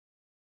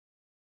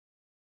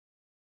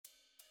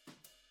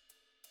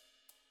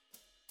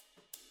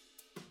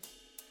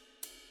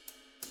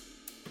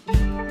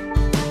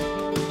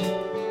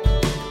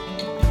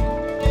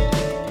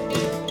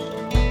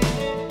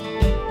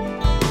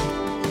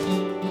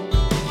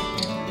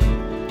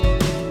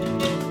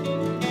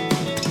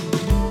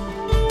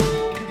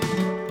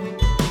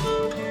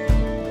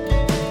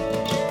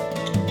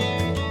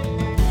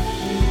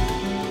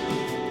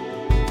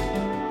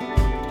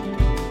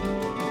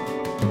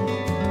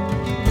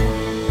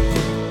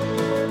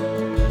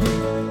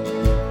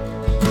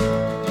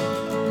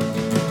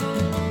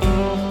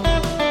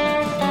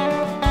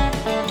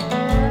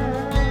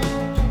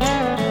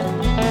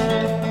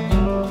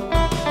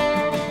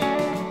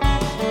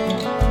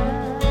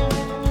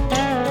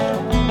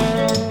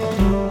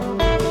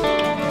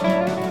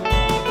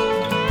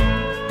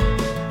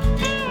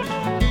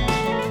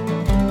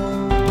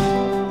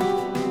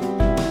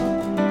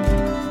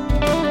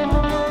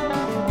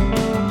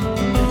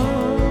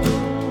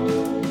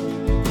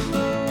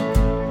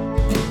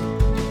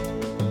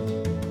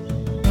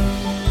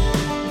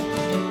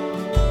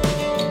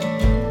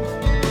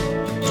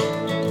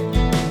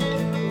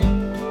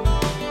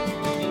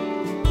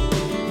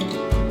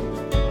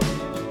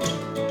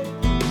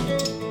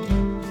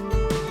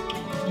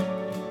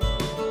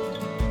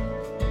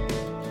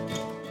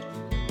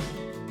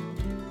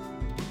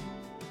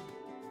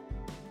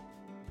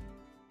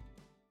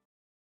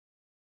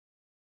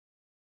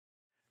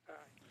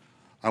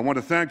I want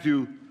to thank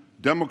you,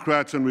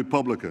 Democrats and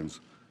Republicans,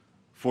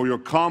 for your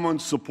common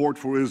support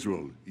for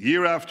Israel,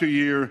 year after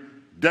year,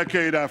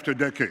 decade after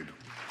decade.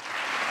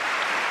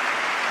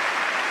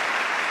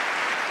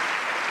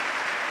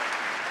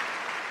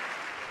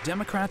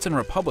 Democrats and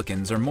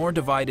Republicans are more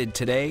divided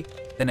today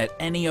than at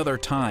any other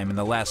time in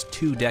the last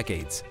 2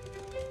 decades.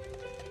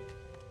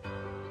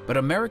 But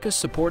America's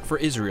support for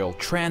Israel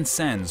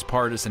transcends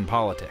partisan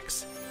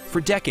politics. For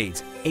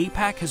decades,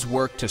 AIPAC has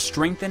worked to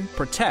strengthen,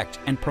 protect,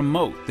 and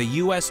promote the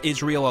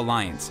U.S.-Israel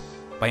alliance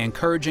by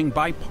encouraging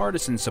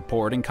bipartisan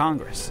support in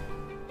Congress.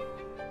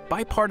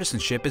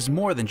 Bipartisanship is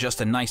more than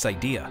just a nice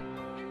idea.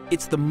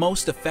 It's the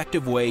most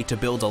effective way to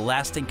build a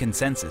lasting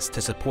consensus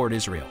to support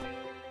Israel.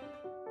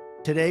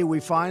 Today, we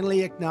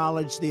finally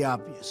acknowledge the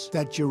obvious,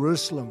 that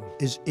Jerusalem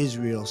is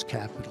Israel's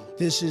capital.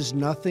 This is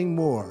nothing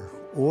more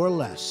or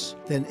less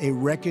than a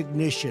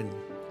recognition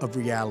of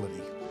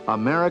reality.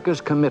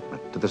 America's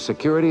commitment to the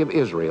security of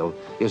Israel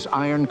is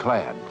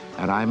ironclad,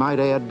 and I might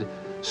add,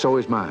 so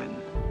is mine.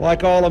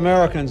 Like all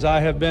Americans, I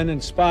have been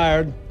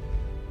inspired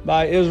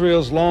by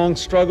Israel's long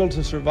struggle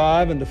to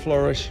survive and to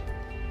flourish.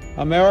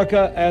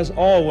 America, as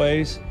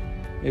always,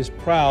 is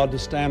proud to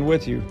stand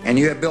with you. And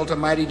you have built a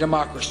mighty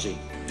democracy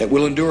that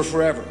will endure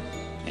forever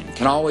and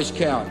can always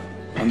count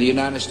on the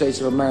United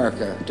States of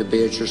America to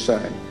be at your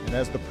side. And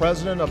as the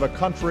president of a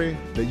country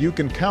that you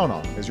can count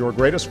on as your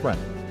greatest friend,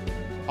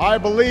 I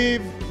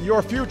believe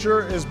your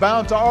future is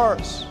bound to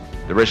ours.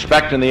 The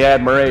respect and the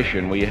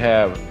admiration we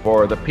have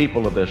for the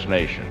people of this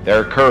nation,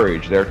 their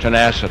courage, their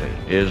tenacity,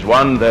 is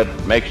one that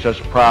makes us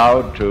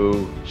proud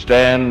to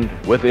stand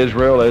with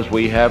Israel as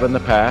we have in the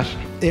past.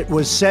 It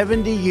was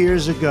 70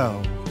 years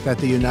ago that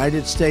the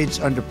United States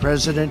under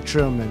President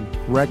Truman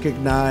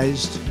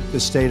recognized the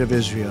state of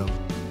Israel.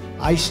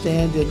 I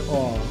stand in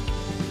awe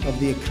of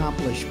the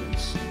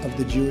accomplishments of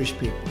the Jewish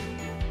people,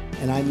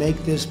 and I make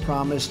this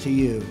promise to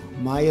you: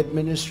 my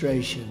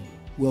administration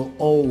will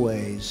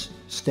always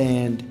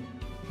stand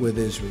with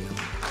Israel.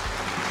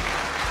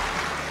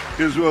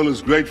 Israel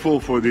is grateful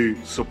for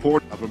the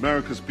support of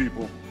America's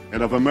people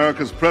and of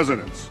America's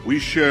presidents. We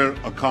share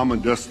a common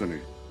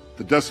destiny,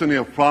 the destiny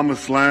of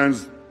promised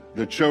lands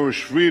that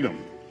cherish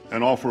freedom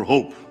and offer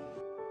hope.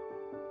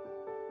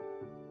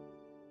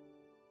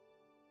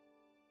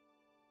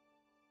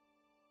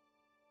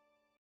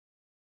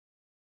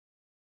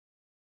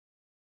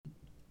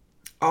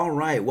 All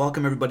right,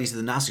 welcome everybody to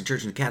the Gnostic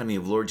Church and Academy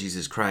of Lord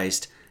Jesus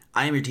Christ.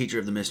 I am your teacher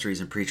of the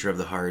mysteries and preacher of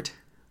the heart,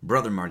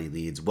 Brother Marty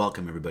Leeds.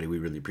 Welcome everybody. We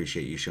really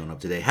appreciate you showing up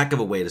today. Heck of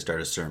a way to start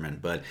a sermon,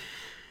 but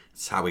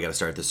it's how we got to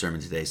start the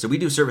sermon today. So we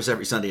do service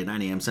every Sunday at 9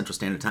 a.m. Central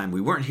Standard Time.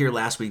 We weren't here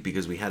last week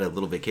because we had a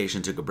little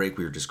vacation, took a break.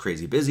 We were just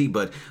crazy busy,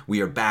 but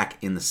we are back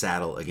in the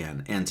saddle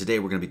again. And today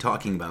we're going to be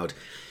talking about,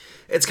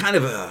 it's kind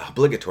of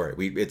obligatory.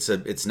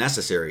 It's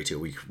necessary to.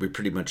 We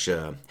pretty much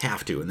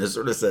have to in this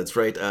sort of sense,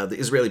 right? The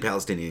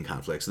Israeli-Palestinian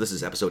conflict. So this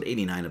is episode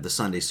 89 of the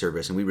Sunday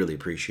service, and we really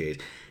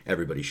appreciate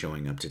everybody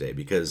showing up today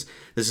because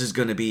this is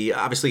going to be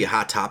obviously a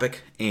hot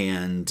topic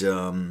and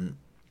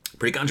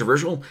pretty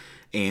controversial.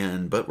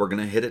 But we're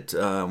going to hit it.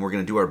 We're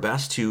going to do our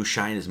best to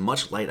shine as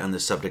much light on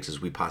this subject as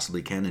we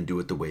possibly can and do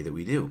it the way that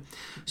we do.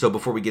 So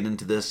before we get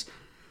into this,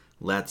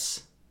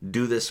 let's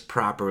do this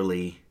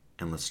properly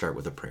and let's start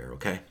with a prayer,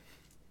 okay?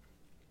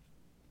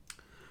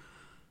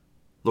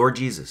 Lord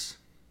Jesus,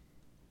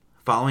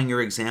 following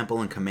your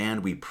example and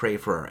command, we pray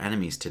for our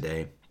enemies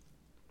today.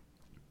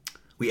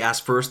 We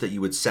ask first that you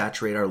would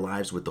saturate our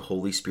lives with the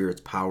Holy Spirit's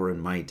power and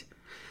might.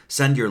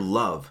 Send your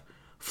love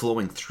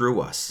flowing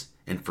through us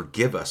and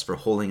forgive us for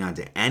holding on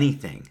to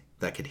anything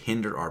that could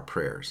hinder our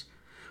prayers.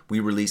 We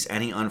release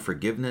any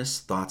unforgiveness,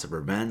 thoughts of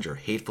revenge, or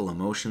hateful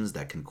emotions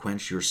that can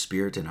quench your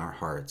spirit in our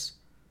hearts.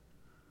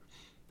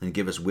 And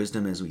give us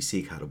wisdom as we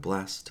seek how to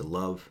bless, to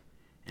love,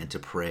 and to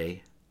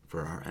pray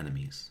for our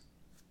enemies.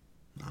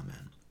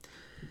 Amen.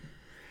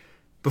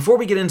 Before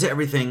we get into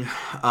everything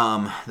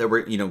that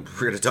we're going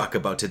to talk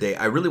about today,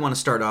 I really want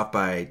to start off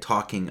by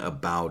talking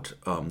about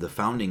the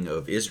founding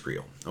of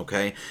Israel.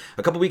 Okay,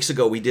 a couple weeks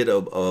ago we did a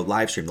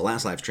live stream, the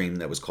last live stream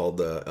that was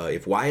called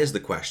 "If Why is the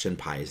Question,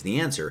 Pi is the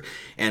Answer,"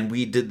 and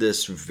we did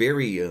this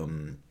very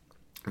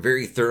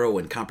thorough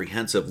and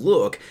comprehensive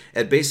look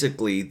at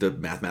basically the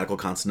mathematical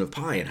constant of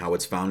pi and how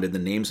it's found in the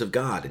names of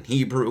God in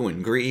Hebrew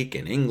and Greek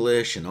and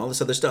English and all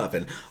this other stuff,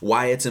 and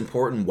why it's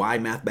important, why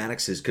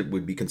mathematics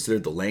would be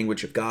considered the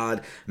language of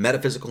God,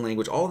 metaphysical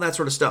language, all that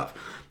sort of stuff.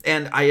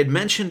 And I had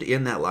mentioned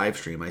in that live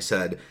stream, I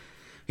said,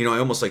 I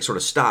almost sort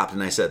of stopped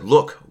and I said,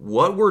 look,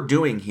 what we're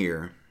doing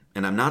here,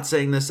 and I'm not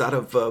saying this out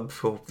of,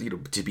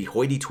 to be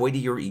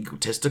hoity-toity or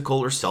egotistical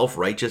or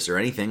self-righteous or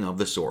anything of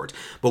the sort.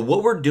 But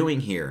what we're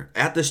doing here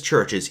at this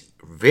church is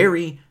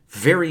very,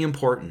 very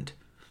important.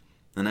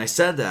 And I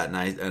said that, and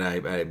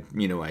I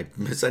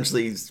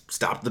essentially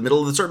stopped the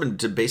middle of the sermon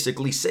to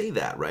basically say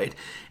that, right?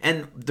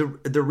 And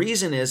the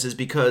reason is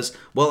because,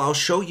 well, I'll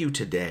show you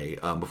today,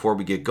 before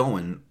we get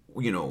going,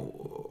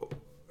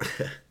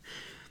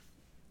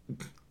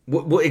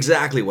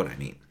 exactly what I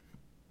mean.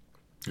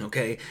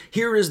 Okay,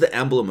 here is the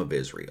emblem of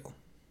Israel.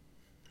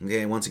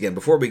 Okay, once again,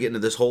 before we get into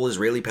this whole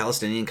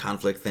Israeli-Palestinian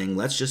conflict thing,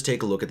 let's just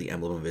take a look at the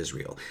emblem of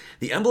Israel.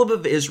 The emblem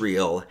of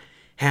Israel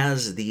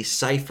has the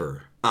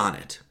cipher on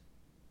it.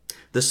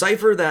 The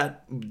cipher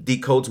that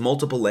decodes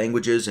multiple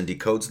languages and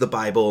decodes the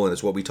Bible, and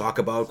it's what we talk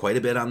about quite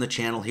a bit on the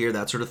channel here,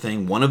 that sort of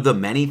thing. One of the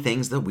many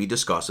things that we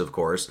discuss, of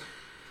course,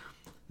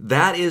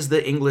 that is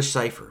the English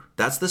cipher.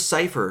 That's the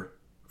cipher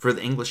for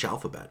the English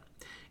alphabet.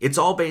 It's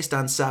all based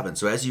on 7.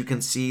 So as you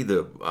can see,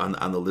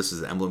 on the list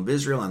is the emblem of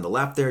Israel. On the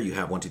left there, you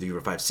have 1, 2, 3,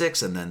 4, 5,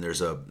 6, and then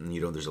there's a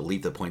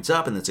leaf that points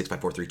up, and then 6,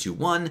 5, 4, 3, 2,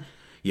 1.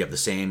 You have the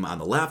same on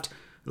the left,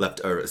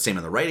 or same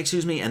on the right,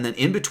 excuse me, and then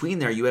in between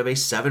there, you have a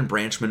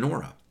 7-branch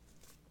menorah.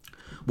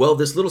 Well,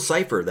 this little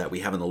cipher that we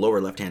have in the lower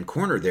left-hand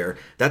corner there,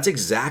 that's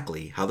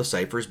exactly how the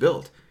cipher is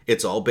built.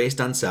 It's all based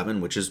on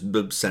 7, which is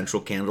the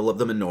central candle of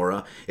the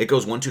menorah. It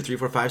goes 1, 2, 3,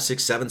 4, 5,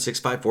 6, 7, 6,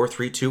 5, 4,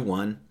 3, 2,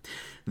 1.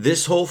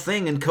 This whole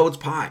thing encodes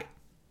pi.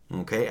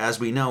 Okay, as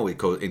we know, it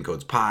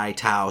encodes pi,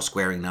 tau,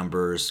 squaring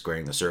numbers,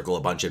 squaring the circle,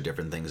 a bunch of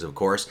different things, of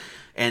course.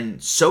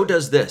 And so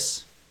does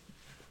this.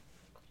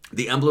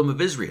 The emblem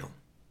of Israel.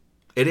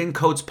 It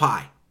encodes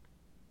pi.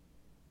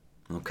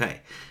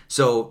 Okay,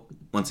 so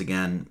once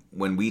again,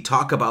 when we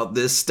talk about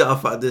this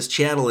stuff on this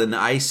channel and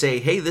I say,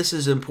 hey, this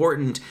is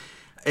important,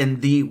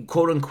 and the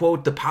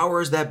quote-unquote, the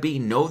powers that be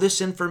know this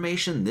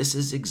information, this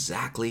is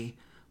exactly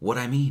what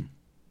I mean.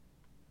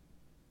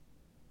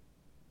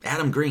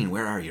 Adam Green,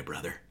 where are you,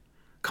 brother?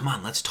 Come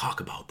on, let's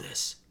talk about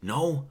this.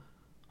 No?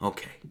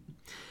 Okay.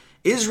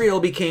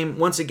 Israel became,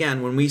 once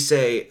again, when we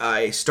say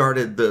I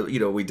started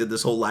we did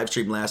this whole live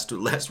stream last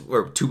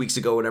or 2 weeks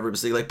ago, whatever, it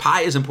was like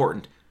pi is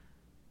important.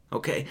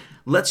 Okay,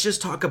 let's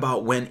just talk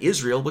about when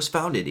Israel was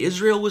founded.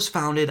 Israel was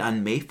founded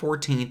on May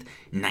 14th,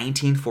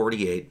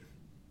 1948.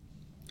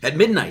 At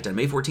midnight on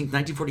May 14th,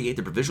 1948,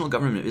 the Provisional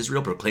Government of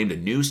Israel proclaimed a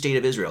new state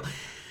of Israel.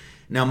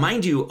 Now,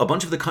 mind you, a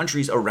bunch of the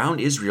countries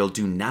around Israel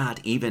do not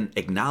even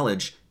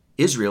acknowledge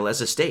Israel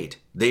as a state.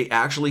 They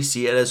actually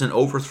see it as an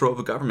overthrow of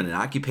a government, an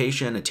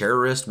occupation, a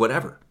terrorist,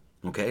 whatever.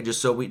 Okay, just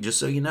so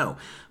you know.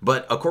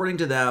 But according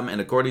to them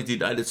and according to the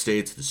United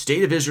States, the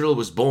state of Israel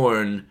was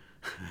born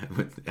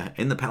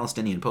in the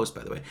Palestinian Post,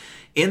 by the way,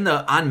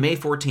 on May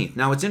 14th.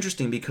 Now, it's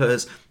interesting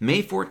because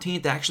May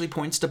 14th actually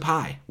points to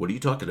pi. What are you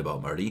talking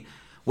about, Marty?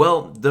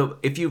 Well,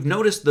 if you've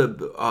noticed,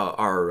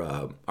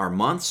 our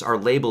months are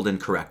labeled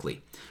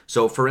incorrectly.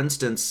 So, for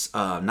instance,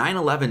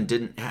 9/11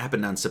 didn't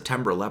happen on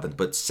September 11th,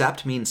 but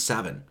Sept means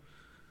 7.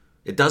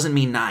 It doesn't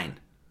mean 9.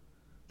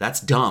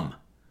 That's dumb.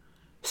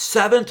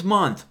 7th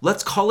month,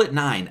 let's call it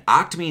 9.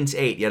 Oct means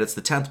 8, yet it's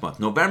the 10th month.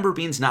 November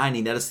means 9,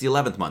 and yet it's the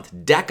 11th month.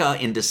 Deca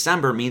in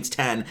December means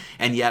 10,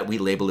 and yet we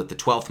label it the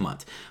 12th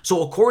month.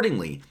 So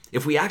accordingly,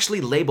 if we actually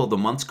label the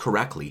months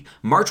correctly,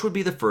 March would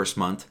be the 1st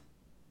month,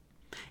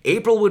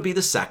 April would be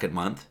the 2nd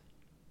month,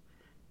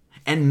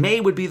 and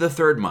May would be the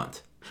 3rd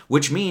month,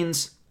 which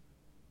means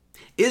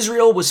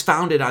Israel was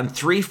founded on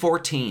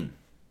 3/14.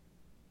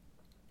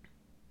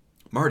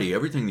 Marty,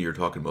 everything that you're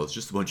talking about is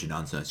just a bunch of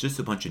nonsense, just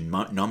a bunch of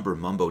number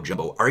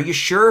mumbo-jumbo. Are you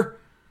sure?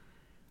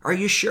 Are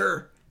you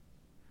sure?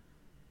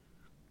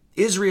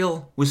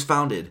 Israel was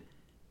founded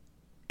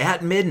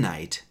at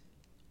midnight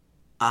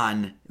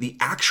on the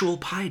actual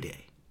Pi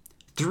Day,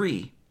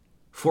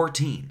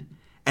 3/14.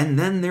 And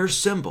then their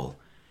symbol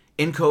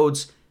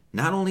encodes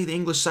not only the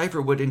English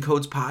cipher, what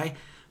encodes pi,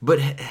 but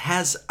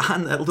has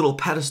on that little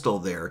pedestal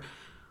there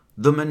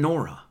the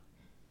menorah,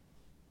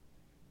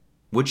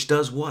 which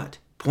does what?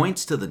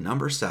 Points to the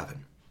number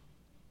 7.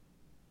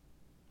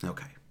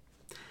 Okay.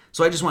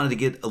 So I just wanted to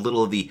get a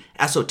little of the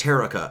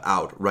esoterica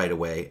out right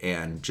away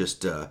and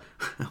just,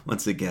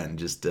 once again,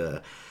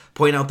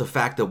 point out the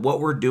fact that what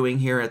we're doing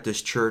here at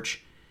this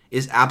church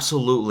is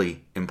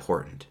absolutely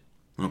important.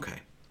 Okay.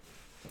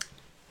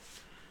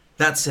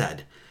 That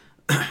said,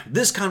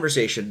 this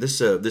conversation,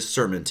 this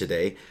sermon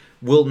today,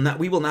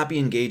 we will not be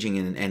engaging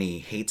in any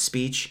hate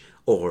speech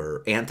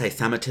or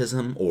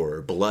anti-Semitism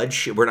or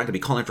bloodshed. We're not going to be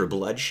calling for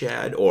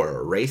bloodshed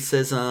or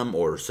racism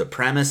or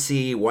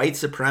supremacy, white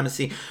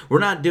supremacy. We're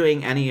not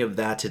doing any of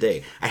that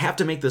today. I have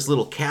to make this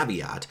little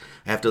caveat.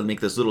 I have to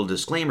make this little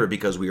disclaimer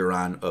because we are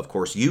on, of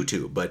course,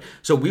 YouTube. But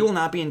so we will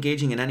not be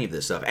engaging in any of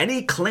this stuff.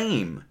 Any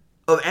claim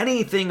of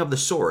anything of the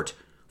sort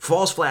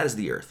falls flat as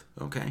the earth,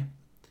 okay?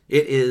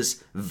 It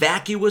is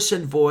vacuous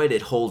and void.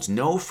 It holds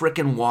no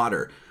frickin'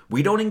 water.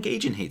 We don't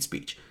engage in hate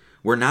speech.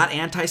 We're not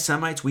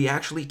anti-Semites. We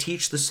actually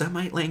teach the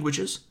Semite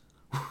languages.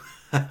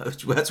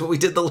 That's what we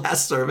did the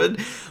last sermon.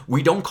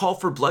 We don't call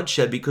for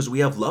bloodshed because we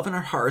have love in our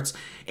hearts.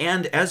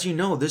 And as you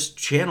know, this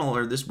channel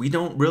we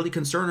don't really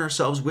concern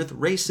ourselves with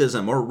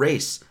racism or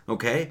race,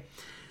 okay?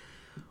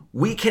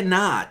 We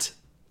cannot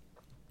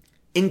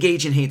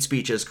engage in hate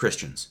speech as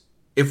Christians.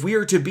 If we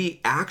are to be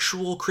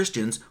actual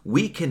Christians,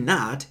 we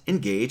cannot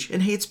engage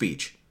in hate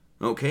speech.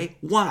 Okay?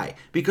 Why?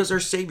 Because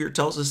our Savior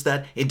tells us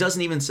that. It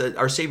doesn't even say,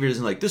 our Savior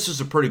isn't like, this is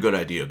a pretty good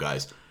idea,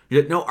 guys.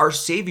 No, our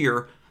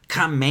Savior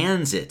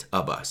commands it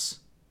of us.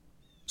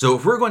 So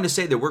if we're going to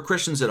say that we're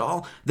Christians at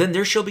all, then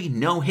there shall be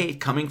no hate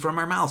coming from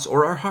our mouths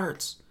or our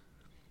hearts.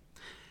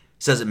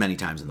 says it many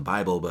times in the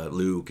Bible, but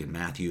Luke and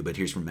Matthew, but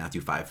here's from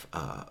Matthew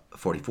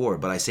 5:44.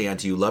 But I say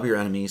unto you, love your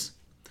enemies,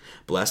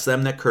 bless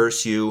them that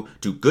curse you,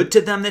 do good to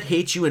them that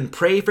hate you, and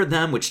pray for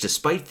them which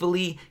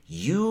despitefully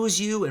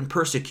use you and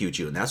persecute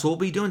you. And that's what we'll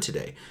be doing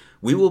today.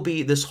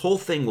 This whole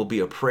thing will be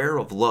a prayer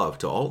of love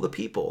to all the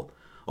people,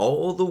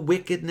 all the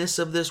wickedness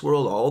of this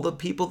world, all the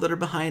people that are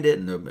behind it,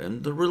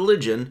 and the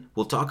religion.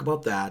 We'll talk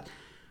about that.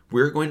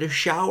 We're going to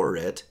shower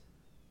it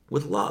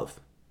with love.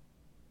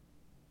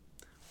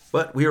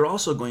 But we are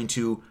also going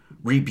to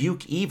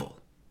rebuke evil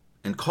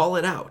and call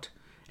it out.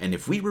 And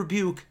if we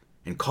rebuke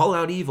and call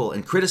out evil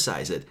and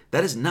criticize it,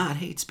 that is not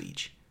hate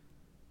speech.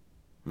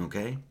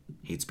 Okay?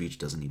 Hate speech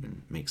doesn't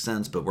even make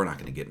sense, but we're not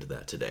going to get into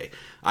that today.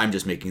 I'm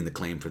just making the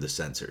claim for the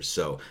censors.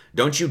 So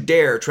don't you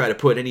dare try to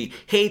put any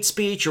hate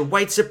speech or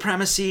white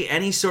supremacy,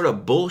 any sort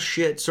of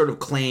bullshit sort of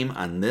claim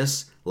on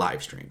this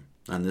live stream,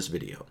 on this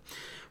video.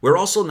 We're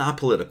also not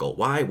political.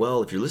 Why?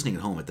 Well, if you're listening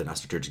at home at the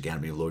Gnostic Church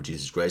Academy of Lord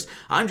Jesus Christ,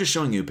 I'm just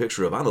showing you a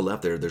picture of, on the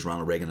left there's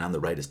Ronald Reagan, on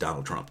the right is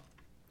Donald Trump.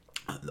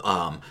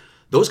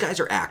 Those guys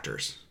are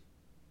actors.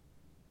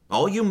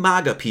 All you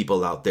MAGA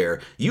people out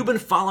there, you've been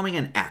following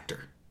an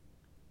actor.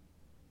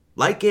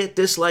 Like it,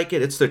 dislike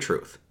it, it's the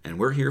truth. And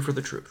we're here for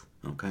the truth,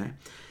 okay?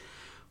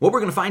 What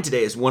we're going to find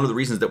today is one of the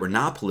reasons that we're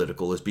not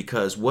political is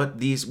because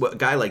what a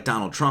guy like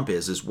Donald Trump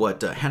is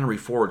what Henry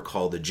Ford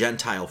called the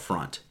Gentile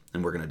front.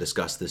 And we're going to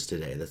discuss this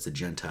today. That's the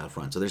Gentile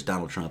front. So there's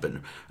Donald Trump,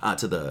 and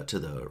to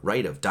the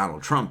right of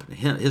Donald Trump,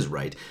 his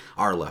right,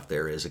 our left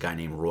there is a guy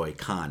named Roy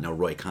Khan. Now,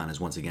 Roy Khan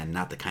is once again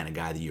not the kind of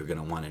guy that you're going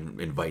to want to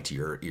invite to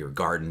your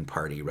garden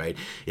party, right?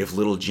 If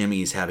little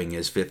Jimmy's having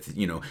his fifth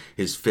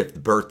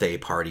birthday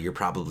party, you're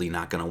probably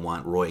not going to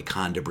want Roy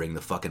Khan to bring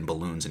the fucking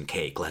balloons and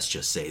cake. Let's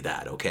just say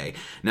that, okay?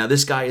 Now,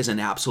 this guy is an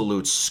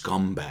absolute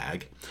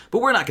scumbag,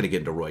 but we're not going to get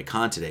into Roy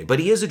Khan today. But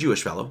he is a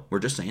Jewish fellow. We're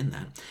just saying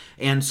that.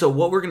 And so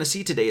what we're going to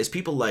see today is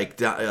people like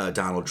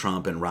Donald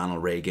Trump and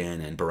Ronald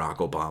Reagan and Barack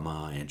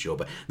Obama and Joe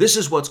Biden. This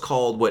is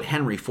what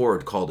Henry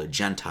Ford called a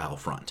Gentile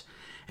front.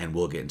 And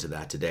we'll get into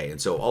that today.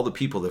 And so all the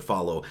people that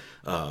follow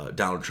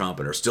Donald Trump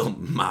and are still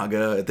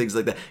MAGA and things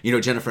like that. You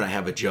know, Jennifer and I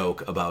have a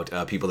joke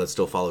about people that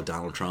still follow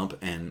Donald Trump.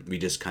 And we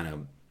just kind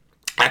of,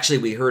 actually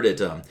we heard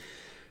it,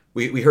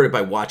 we heard it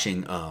by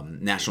watching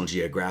National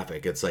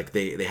Geographic. It's like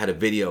they had a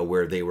video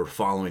where they were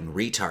following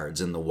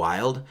retards in the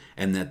wild,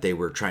 and that they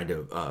were trying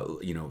to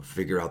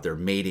figure out their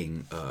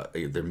mating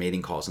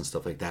calls and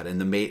stuff like that.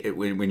 And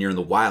when you're in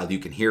the wild, you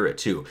can hear it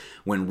too.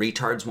 When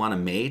retards want to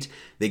mate,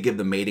 they give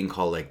the mating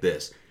call like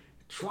this: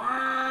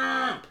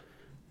 Trump,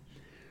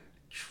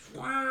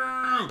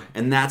 Trump,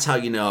 and that's how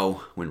you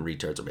know when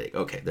retards are mating.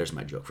 Okay, there's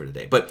my joke for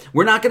today. But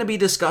we're not going to be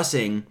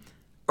discussing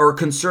or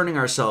concerning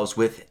ourselves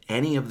with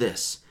any of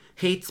this.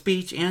 Hate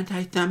speech,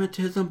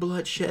 anti-Semitism,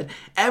 bloodshed.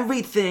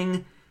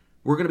 Everything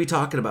we're going to be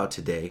talking about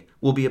today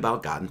will be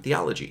about God and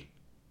theology.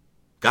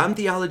 God and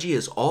theology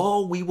is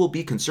all we will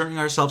be concerning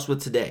ourselves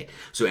with today.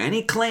 So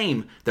any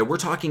claim that we're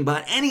talking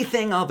about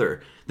anything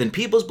other than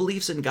people's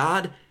beliefs in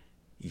God,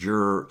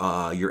 your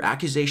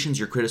accusations,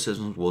 your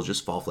criticisms will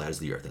just fall flat as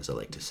the earth, as I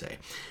like to say.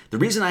 The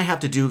reason I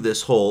have to do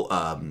this whole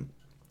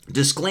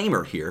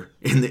disclaimer here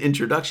in the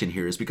introduction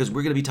here is because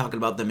we're going to be talking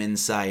about them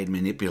inside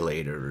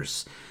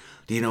manipulators.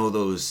 Do you know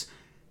those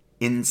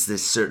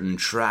this certain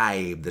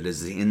tribe that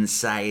is the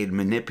inside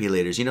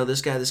manipulators? You know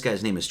this guy? This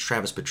guy's name is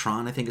Travis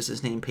Patron, I think is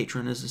his name.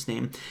 Patron is his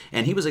name.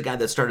 And he was a guy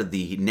that started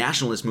the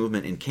nationalist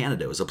movement in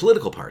Canada. It was a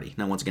political party.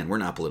 Now, once again, we're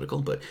not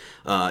political, but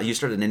he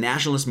started a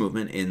nationalist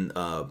movement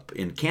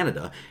in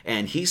Canada.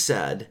 And he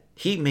said,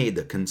 he made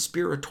the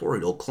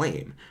conspiratorial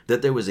claim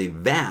that there was a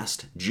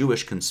vast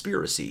Jewish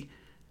conspiracy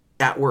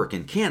at work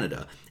in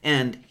Canada.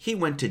 And he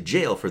went to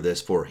jail for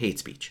this for hate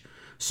speech.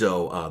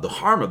 So the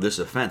harm of this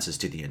offense is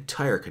to the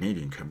entire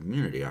Canadian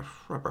community. This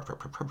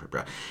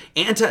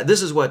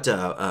is what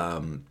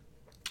one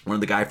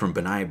of the guy from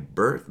B'nai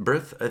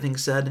Birth, I think,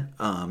 said.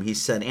 He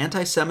said,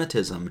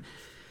 anti-Semitism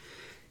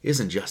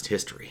isn't just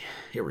history.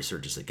 It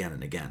resurges again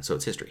and again, so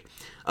it's history.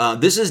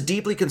 This is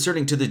deeply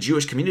concerning to the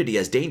Jewish community,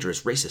 as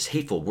dangerous, racist,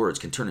 hateful words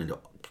can turn into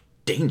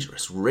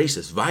dangerous,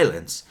 racist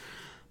violence.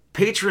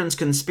 Patron's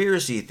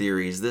conspiracy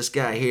theories. This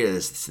guy here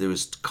that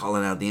was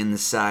calling out the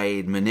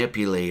inside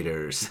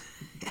manipulators.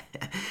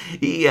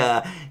 He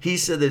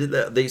said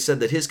that they said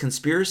that his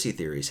conspiracy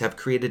theories have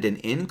created an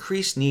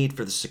increased need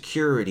for the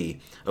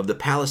security of the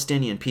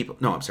Palestinian people.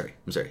 No, I'm sorry.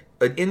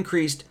 An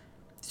increased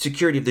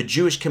security of the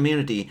Jewish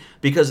community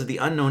because of the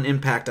unknown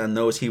impact on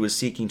those he was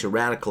seeking to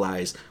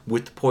radicalize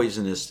with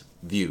poisonous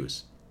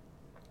views.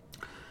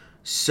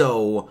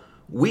 So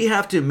we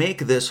have to make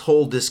this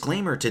whole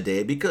disclaimer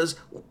today because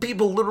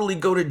people literally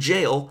go to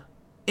jail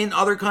in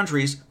other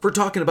countries for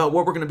talking about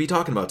what we're going to be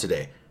talking about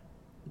today.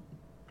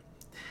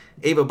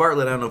 Ava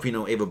Bartlett, I don't know if you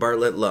know Ava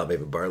Bartlett. Love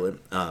Ava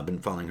Bartlett. Been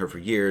following her for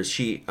years.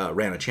 She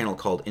ran a channel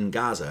called In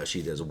Gaza.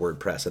 She does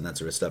WordPress and that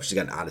sort of stuff. She's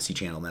got an Odyssey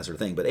channel and that sort of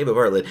thing. But Ava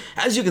Bartlett,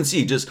 as you can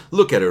see, just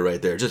look at her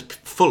right there, just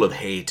full of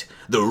hate.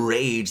 The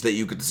rage that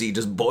you could see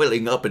just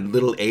boiling up in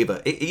little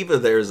Ava. Ava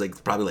there is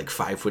like probably like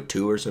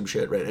 5'2" or some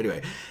shit,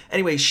 right?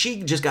 Anyway,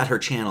 she just got her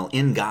channel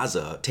In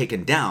Gaza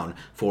taken down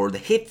for the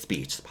hate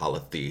speech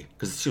policy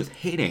because she was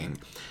hating.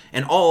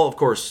 And all, of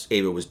course,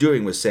 Ava was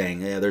doing was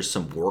saying, yeah, there's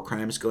some war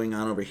crimes going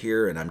on over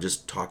here, and I'm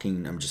just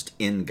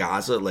in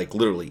Gaza, like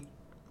literally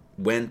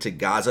went to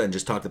Gaza and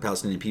just talked to the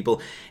Palestinian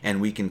people, and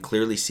we can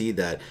clearly see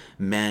that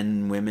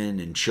men, women,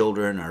 and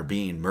children are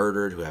being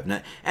murdered who have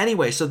not...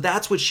 Anyway, so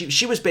that's what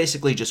she was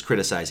basically just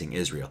criticizing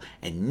Israel.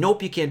 And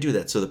nope, you can't do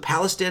that. So the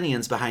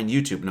Palestinians behind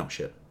YouTube... No,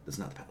 shit. It's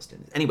not the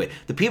Palestinians. Anyway,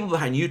 the people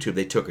behind YouTube,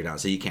 they took her down,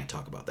 so you can't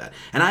talk about that.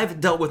 And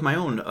I've dealt with my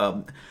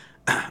own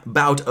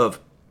bout of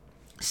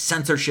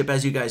censorship,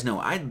 as you guys know.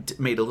 I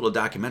made a little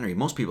documentary.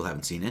 Most people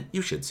haven't seen it.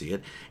 You should see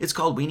it. It's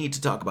called We Need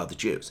to Talk About the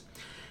Jews.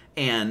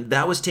 And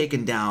that was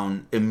taken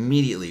down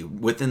immediately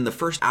within the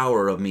first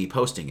hour of me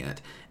posting it.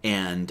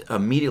 And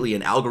immediately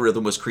an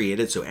algorithm was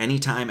created. So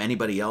anytime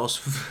anybody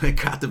else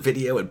got the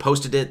video and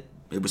posted it,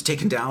 it was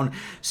taken down.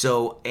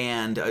 So,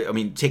 and I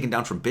mean, taken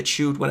down from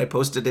BitChute when I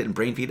posted it, and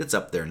BrainFeed, it's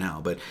up there now.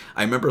 But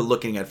I remember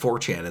looking at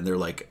 4chan and they're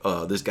like,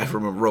 this guy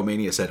from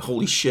Romania said,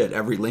 holy shit,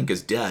 every link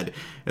is dead.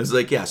 It was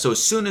like, yeah. So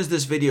as soon as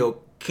this video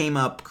came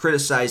up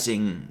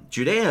criticizing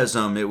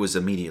Judaism, it was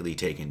immediately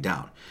taken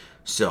down.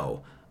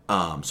 So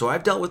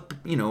I've dealt with,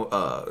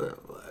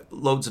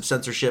 loads of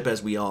censorship,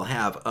 as we all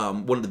have.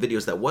 One of the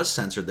videos that was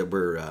censored that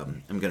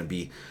I'm going to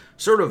be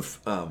sort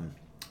of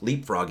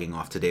leapfrogging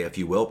off today, if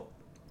you will,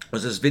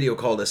 was this video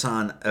called it's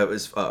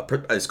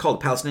called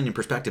Palestinian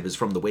Perspective. Is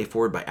from The Way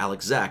Forward by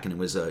Alex Zek, and it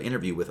was an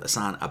interview with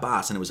Hassan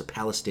Abbas, and it was a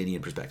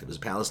Palestinian perspective. It was a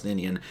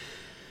Palestinian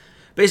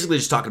basically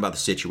just talking about the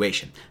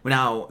situation.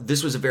 Now,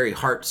 this was a very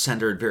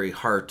heart-centered, very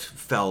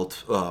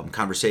heartfelt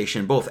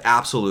conversation, both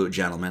absolute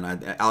gentlemen.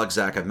 Alex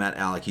Zek, I've met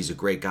Alec, he's a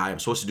great guy. I'm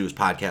supposed to do his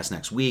podcast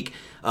next week.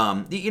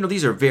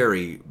 These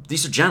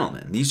are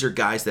gentlemen. These are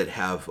guys that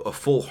have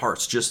full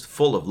hearts, just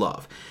full of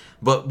love.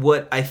 But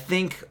what I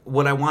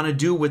want to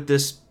do with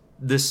this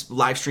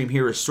live stream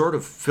here is sort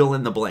of fill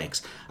in the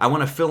blanks. I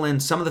want to fill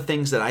in some of the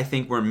things that I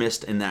think were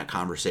missed in that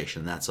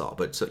conversation. That's all.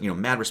 But so,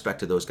 mad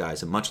respect to those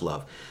guys and much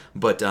love.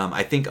 But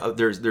I think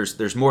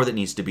there's more that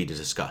needs to be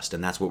discussed,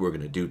 and that's what we're going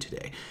to do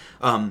today.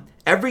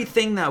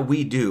 Everything that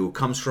we do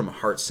comes from a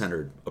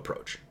heart-centered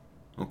approach.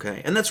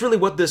 Okay, and that's really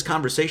what this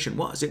conversation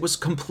was. It was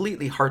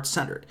completely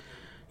heart-centered.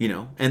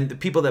 And the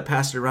people that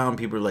passed it around,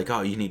 people were like,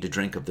 oh, you need to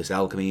drink of this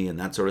alchemy and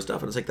that sort of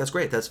stuff. And it's like, that's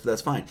great.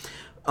 That's fine.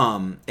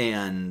 So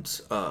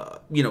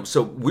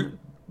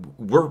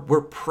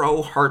we're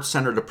pro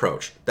heart-centered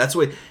approach. That's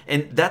what,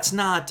 and that's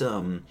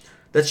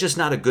just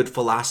not a good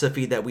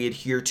philosophy that we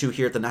adhere to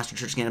here at the National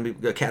Church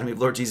Academy of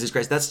Lord Jesus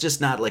Christ. That's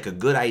just not like a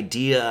good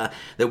idea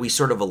that we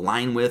sort of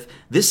align with.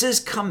 This is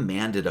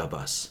commanded of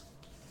us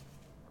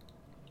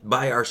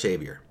by our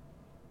Savior.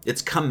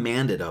 It's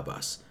commanded of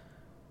us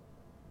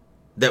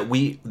that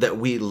we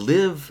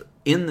live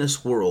in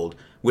this world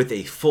with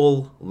a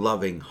full,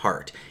 loving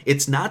heart.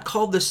 It's not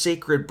called the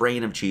sacred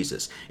brain of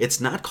Jesus.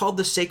 It's not called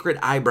the sacred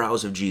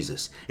eyebrows of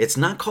Jesus. It's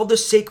not called the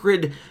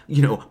sacred,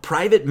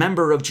 private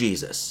member of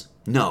Jesus.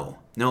 No.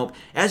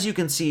 As you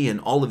can see in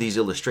all of these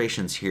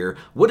illustrations here,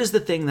 what is the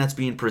thing that's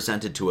being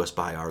presented to us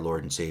by our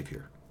Lord and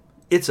Savior?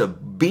 It's a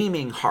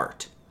beaming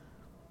heart.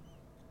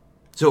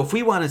 So if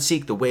we want to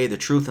seek the way, the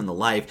truth, and the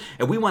life,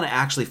 and we want to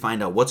actually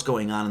find out what's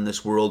going on in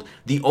this world,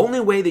 the only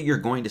way that you're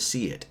going to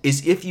see it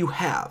is if you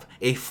have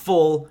a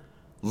full,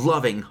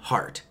 loving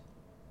heart.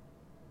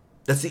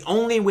 That's the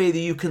only way that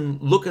you can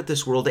look at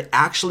this world to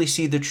actually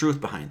see the truth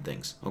behind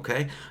things,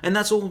 okay? And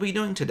that's what we'll be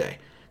doing today.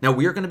 Now,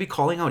 we are going to be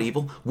calling out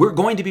evil. We're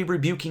going to be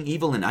rebuking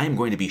evil, and I am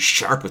going to be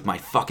sharp with my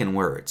fucking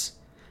words.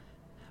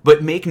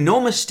 But make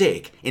no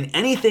mistake, in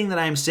anything that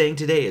I am saying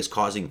today is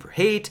causing for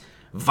hate,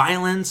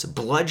 violence,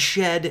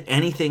 bloodshed,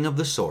 anything of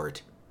the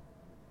sort.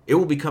 It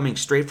will be coming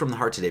straight from the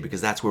heart today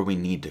because that's where we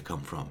need to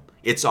come from.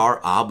 It's our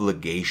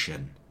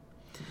obligation.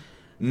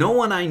 No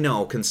one I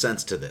know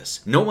consents to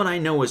this. No one I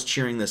know is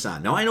cheering this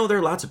on. Now, I know there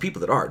are lots of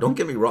people that are. Don't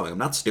get me wrong. I'm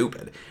not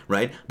stupid,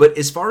 right? But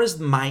as far as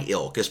my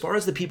ilk, as far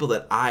as the people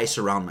that I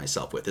surround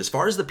myself with, as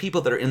far as the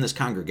people that are in this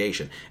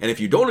congregation, and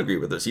if you don't agree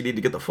with this, you need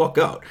to get the fuck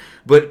out.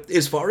 But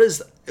as far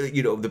as,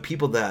 the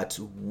people that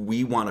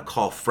we want to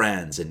call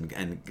friends and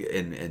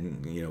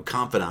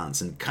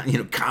confidants and,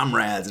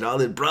 comrades and all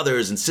the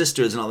brothers and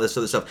sisters and all this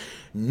other stuff,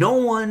 no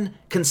one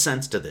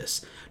consents to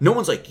this. No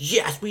one's like,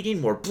 yes, we need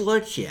more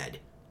bloodshed.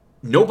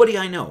 Nobody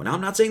I know. Now,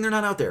 I'm not saying they're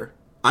not out there.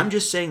 I'm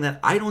just saying that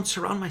I don't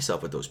surround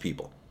myself with those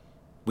people.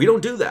 We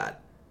don't do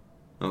that.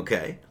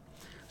 Okay?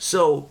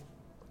 So,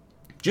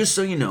 just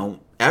so you know,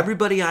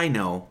 everybody I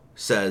know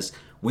says,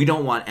 we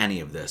don't want any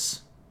of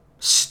this.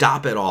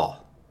 Stop it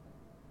all.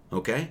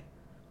 Okay?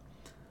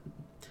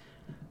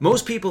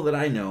 Most people that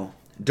I know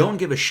don't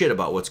give a shit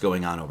about what's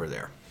going on over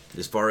there.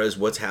 as far as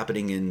what's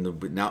happening in the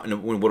now.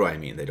 And what do I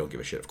mean? They don't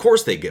give a shit. Of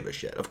course they give a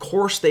shit. Of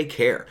course they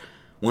care.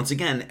 Once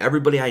again,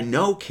 everybody I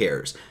know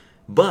cares.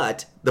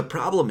 But the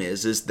problem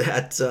is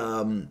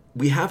that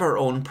we have our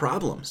own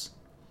problems.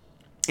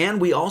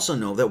 And we also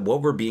know that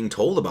what we're being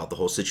told about the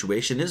whole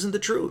situation isn't the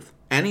truth.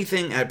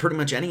 Anything, pretty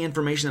much any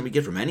information that we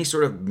get from any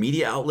sort of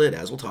media outlet,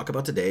 as we'll talk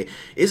about today,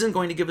 isn't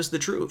going to give us the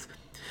truth.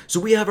 So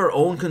we have our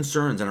own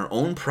concerns and our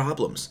own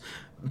problems.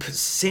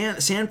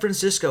 San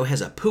Francisco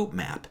has a poop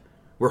map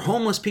where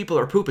homeless people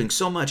are pooping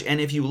so much, and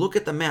if you look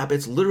at the map,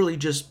 it's literally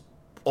just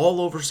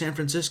all over San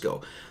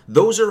Francisco.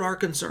 Those are our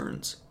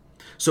concerns.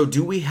 So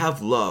do we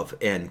have love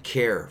and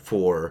care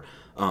for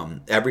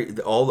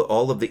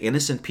all of the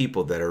innocent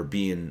people that are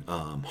being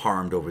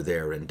harmed over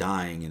there and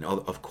dying? And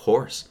of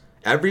course,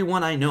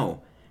 everyone I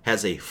know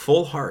has a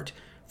full heart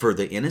for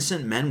the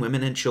innocent men,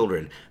 women, and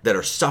children that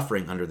are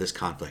suffering under this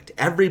conflict.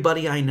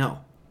 Everybody I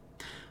know.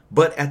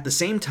 But at the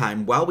same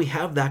time, while we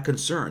have that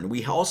concern,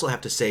 we also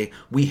have to say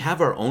we have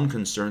our own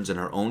concerns in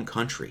our own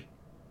country.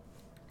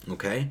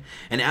 Okay?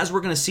 And as we're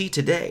going to see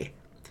today,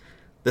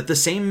 that the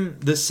same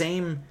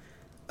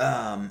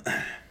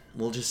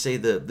we'll just say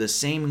the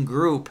same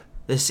group,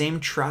 the same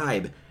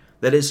tribe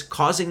that is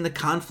causing the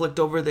conflict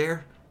over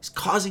there is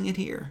causing it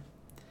here.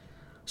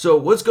 So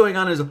what's going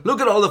on is, look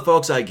at all the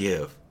folks I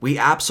give. We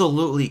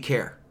absolutely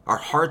care. Our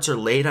hearts are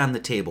laid on the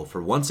table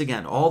for, once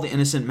again, all the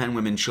innocent men,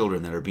 women,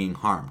 children that are being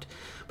harmed.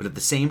 But at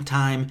the same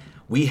time,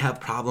 we have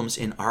problems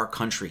in our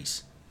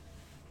countries.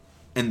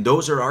 And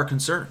those are our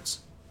concerns.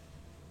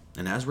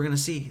 And as we're going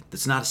to see,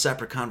 it's not a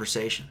separate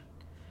conversation.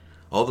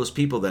 All those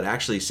people that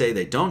actually say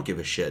they don't give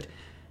a shit,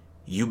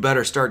 you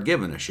better start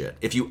giving a shit.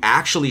 If you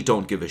actually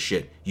don't give a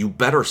shit, you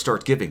better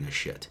start giving a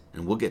shit.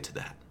 And we'll get to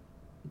that.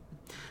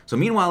 So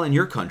meanwhile, in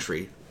your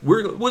country,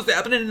 what's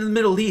happening in the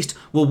Middle East?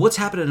 Well, what's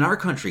happening in our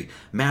country?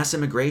 Mass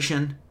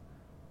immigration.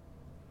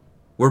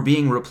 We're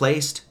being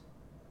replaced.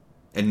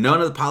 And none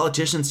of the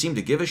politicians seem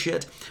to give a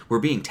shit. We're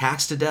being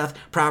taxed to death.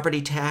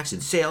 Property tax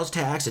and sales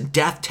tax and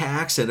death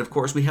tax. And of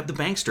course, we have the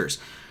banksters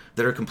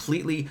that are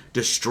completely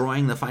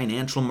destroying the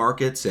financial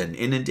markets and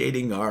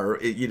inundating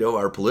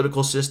our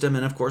political system.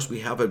 And of course, we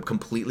have a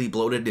completely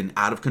bloated and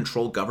out of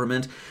control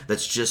government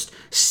that's just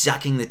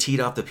sucking the teat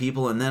off the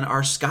people. And then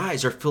our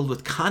skies are filled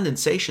with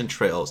condensation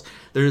trails.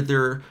 There's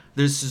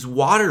this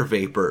water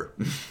vapor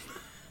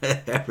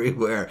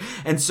everywhere.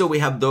 And so we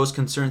have those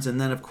concerns.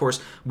 And then of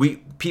course,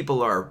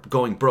 people are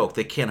going broke.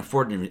 They can't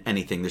afford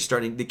anything.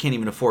 They can't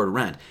even afford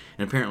rent.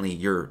 And apparently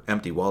your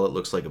empty wallet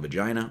looks like a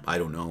vagina. I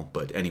don't know,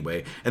 but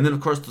anyway. And then of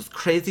course, those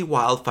crazy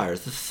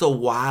wildfires. It's so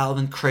wild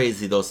and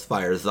crazy those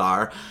fires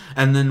are.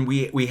 And then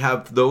we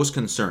have those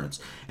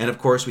concerns. And of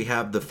course, we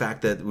have the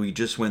fact that we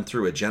just went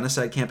through a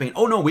genocide campaign.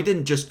 Oh no, we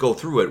didn't just go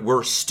through it.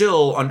 We're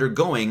still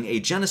undergoing a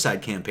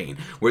genocide campaign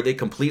where they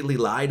completely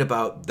lied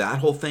about that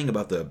whole thing,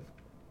 about the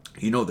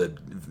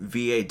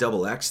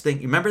VAXX thing.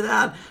 You remember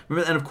that?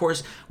 And of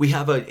course, we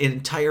have an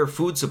entire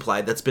food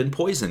supply that's been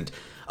poisoned,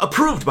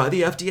 approved by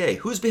the FDA.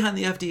 Who's behind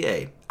the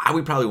FDA?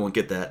 We probably won't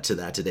get to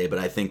that today, but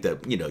I think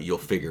that, you'll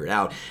figure it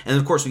out. And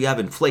of course, we have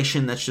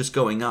inflation that's just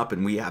going up,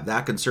 and we have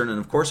that concern. And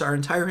of course, our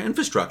entire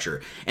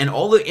infrastructure and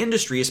all the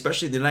industry,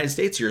 especially in the United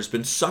States here, has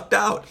been sucked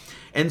out.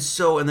 And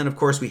then of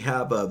course, we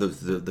have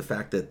the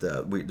fact that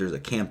there's a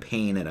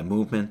campaign and a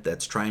movement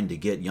that's trying to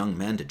get young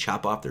men to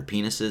chop off their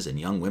penises and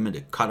young women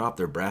to cut off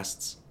their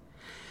breasts.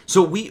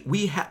 So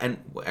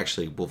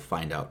actually we'll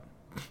find out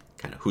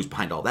kind of who's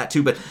behind all that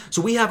too. But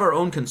so we have our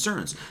own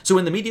concerns. So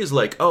when the media is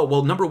like, oh,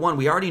 well, number one,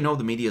 we already know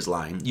the media is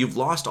lying. You've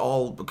lost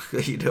all,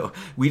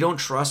 we don't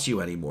trust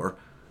you anymore.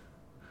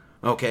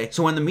 Okay.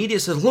 So when the media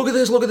says, look at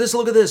this, look at this,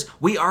 look at this,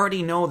 we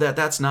already know that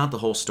that's not the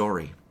whole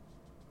story.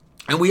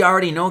 And we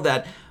already know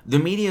that the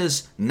media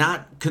is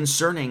not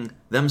concerning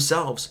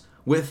themselves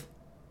with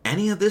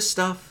any of this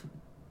stuff.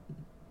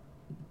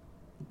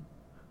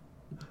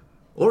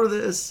 Or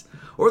this,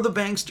 or the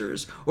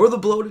banksters, or the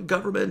bloated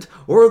government,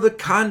 or the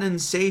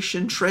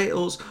condensation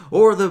trails,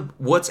 or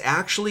what's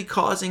actually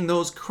causing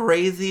those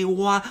crazy,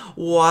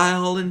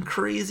 wild and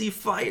crazy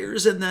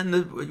fires. And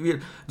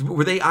then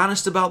were they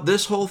honest about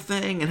this whole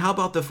thing? And how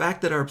about the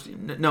fact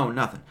that no,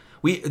 nothing.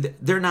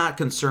 They're not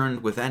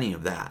concerned with any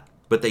of that.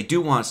 But they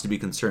do want us to be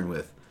concerned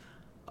with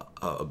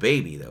a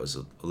baby that was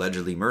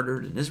allegedly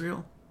murdered in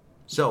Israel.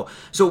 So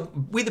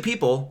we the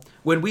people,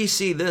 when we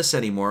see this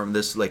anymore,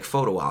 this like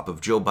photo op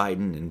of Joe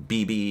Biden and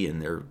Bibi, and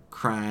they're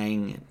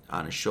crying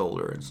on his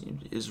shoulder,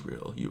 and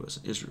Israel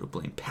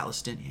blame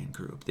Palestinian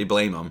group. They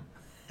blame them.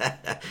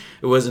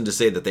 It wasn't to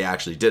say that they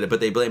actually did it,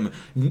 but they blame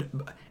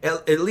them.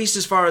 At least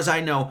as far as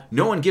I know,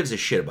 no one gives a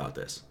shit about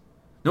this.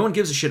 No one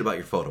gives a shit about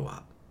your photo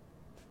op.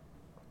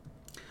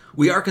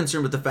 We are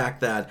concerned with the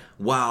fact that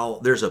while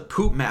there's a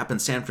poop map in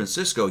San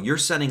Francisco, you're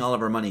sending all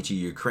of our money to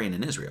Ukraine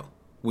and Israel.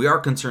 We are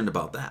concerned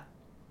about that.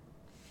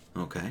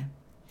 Okay?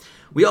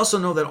 We also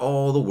know that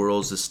all the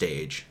world's a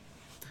stage.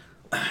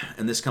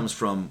 And this comes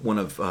from one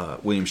of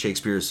William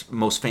Shakespeare's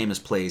most famous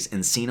plays,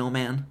 Encino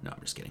Man. No,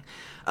 I'm just kidding.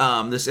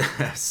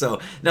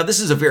 This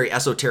is a very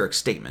esoteric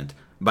statement,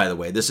 by the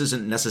way. This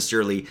isn't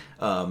necessarily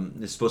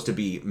it's supposed to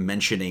be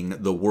mentioning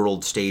the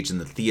world stage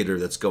and the theater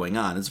that's going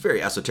on. It's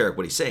very esoteric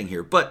what he's saying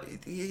here, but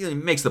he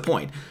makes the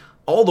point.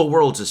 All the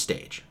world's a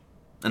stage,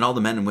 and all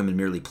the men and women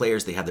merely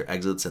players. They have their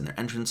exits and their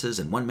entrances,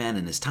 and one man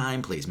in his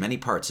time plays many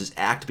parts, his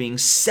act being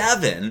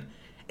 7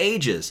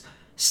 ages.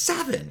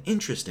 7.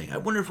 Interesting. I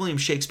wonder if William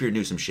Shakespeare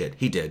knew some shit.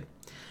 He did.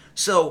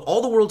 So,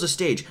 all the world's a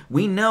stage.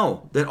 We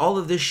know that all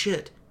of this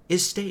shit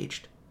is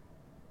staged.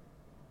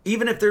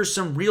 Even if there's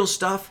some real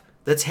stuff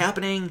that's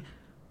happening,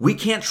 we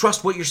can't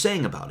trust what you're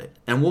saying about it.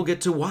 And we'll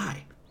get to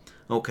why.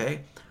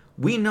 Okay?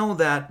 We know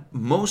that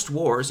most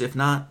wars, if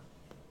not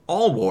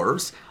all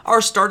wars,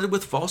 are started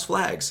with false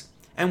flags.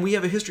 And we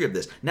have a history of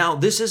this. Now,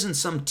 this isn't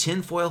some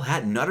tinfoil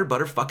hat nutter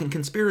butter fucking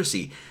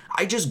conspiracy.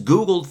 I just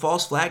Googled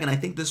false flag, and I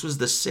think this was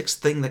the 6th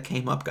thing that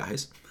came up,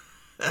 guys.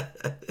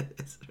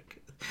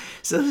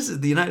 So this is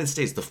the United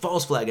States, the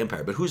false flag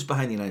empire. But who's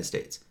behind the United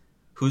States?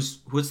 Who's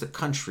the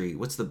country?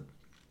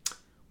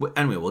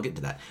 Anyway, we'll get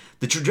to that.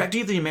 The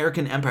trajectory of the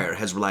American empire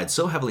has relied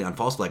so heavily on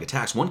false flag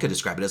attacks, one could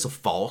describe it as a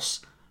false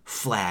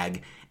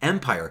flag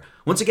empire.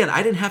 Once again,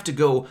 I didn't have to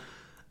go,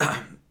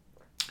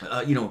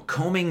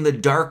 combing the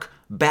dark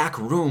back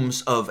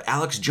rooms of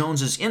Alex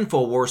Jones's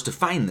InfoWars to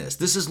find this.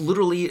 This is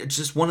literally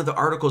just one of the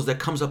articles that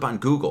comes up on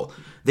Google.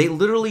 They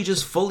literally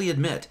just fully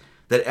admit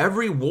that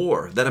every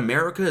war that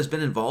America has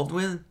been involved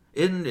with,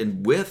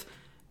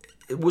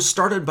 it was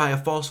started by a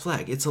false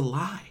flag. It's a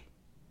lie.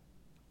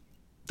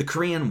 The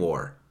Korean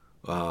War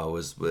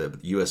was the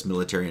U.S.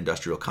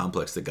 military-industrial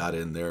complex that got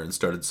in there and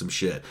started some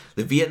shit.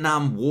 The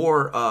Vietnam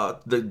War,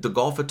 the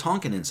Gulf of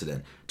Tonkin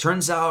incident,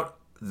 turns out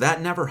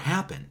that never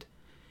happened.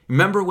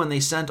 Remember when they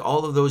sent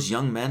all of those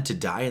young men to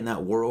die in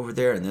that war over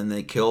there, and then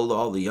they killed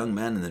all the young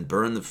men and then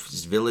burned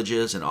the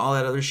villages and all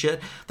that other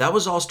shit? That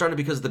was all started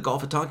because of the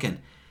Gulf of Tonkin,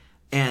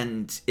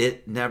 and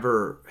it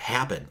never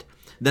happened.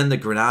 Then the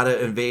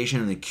Grenada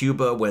invasion and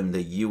Cuba when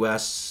the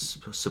U.S.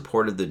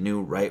 supported the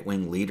new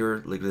right-wing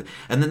leader.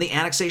 And then the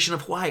annexation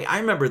of Hawaii. I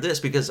remember this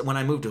because when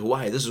I moved to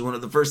Hawaii, this was one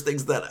of the first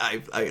things that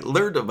I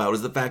learned about,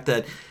 is the fact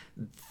that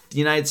the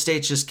United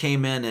States just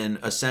came in and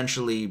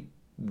essentially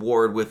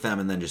warred with them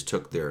and then just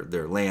took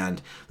their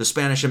land. The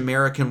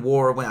Spanish-American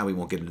War, well, we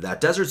won't get into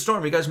that. Desert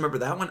Storm, you guys remember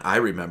that one? I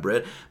remember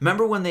it.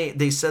 Remember when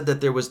they said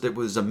that there was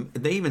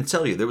they even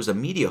tell you there was a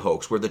media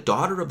hoax where the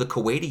daughter of the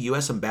Kuwaiti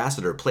U.S.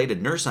 ambassador played a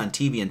nurse on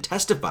TV and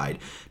testified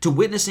to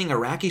witnessing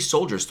Iraqi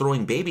soldiers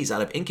throwing babies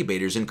out of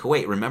incubators in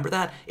Kuwait. Remember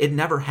that? It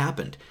never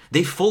happened.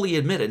 They fully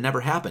admit it never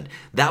happened.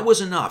 That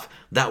was enough.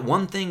 That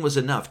one thing was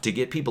enough to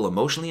get people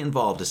emotionally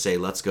involved to say,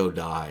 let's go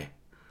die.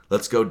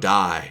 Let's go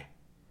die.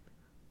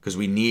 Because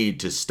we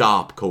need to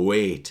stop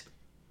Kuwait.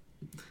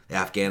 The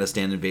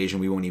Afghanistan invasion,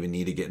 we won't even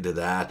need to get into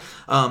that.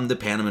 The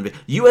Panama invasion.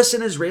 U.S.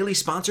 and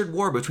Israeli-sponsored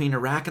war between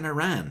Iraq and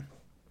Iran.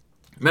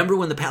 Remember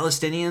when the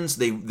Palestinians,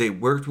 they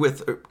worked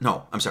with...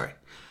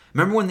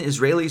 Remember when the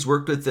Israelis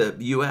worked with the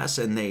U.S.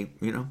 and they,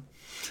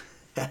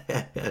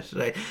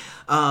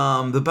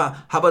 how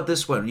about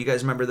this one? You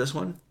guys remember this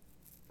one?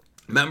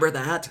 Remember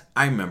that?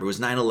 I remember. It was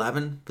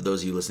 9/11, for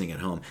those of you listening at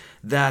home,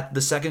 that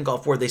the Second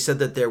Gulf War, they said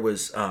that there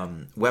was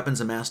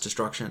weapons of mass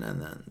destruction, and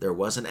then there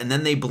wasn't. And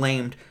then they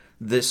blamed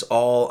this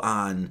all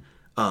on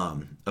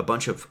a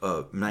bunch of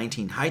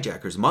 19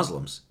 hijackers,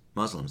 Muslims,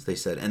 they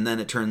said. And then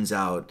it turns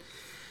out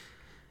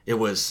it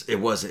was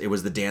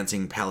the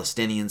dancing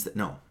Palestinians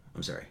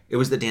it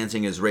was the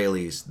dancing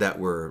Israelis that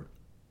were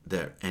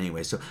there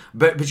anyway. So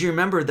but you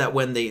remember that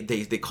when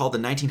they called the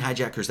 19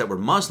 hijackers that were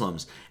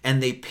Muslims,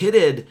 and they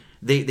pitted,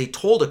 they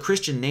told a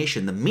Christian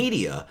nation, the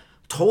media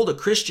told a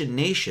Christian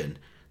nation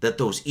that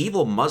those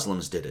evil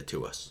Muslims did it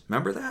to us.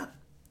 Remember that?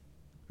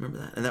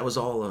 And that was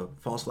all a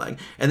false flag.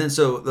 And then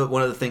so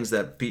one of the things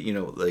that,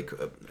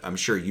 I'm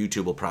sure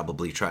YouTube will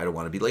probably try to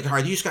want to be like,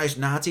 are these guys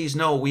Nazis?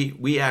 No,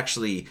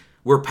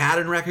 we're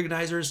pattern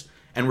recognizers.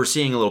 And we're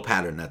seeing a little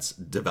pattern that's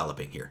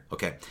developing here,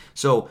 okay?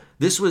 So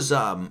this was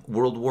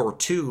World War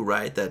II,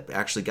 right, that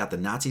actually got the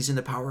Nazis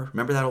into power.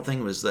 Remember that whole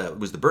thing? It was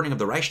the burning of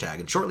the Reichstag.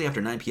 And shortly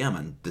after 9 p.m.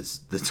 on the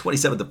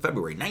 27th of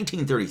February,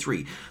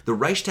 1933, the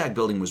Reichstag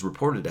building was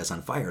reported as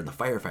on fire, and the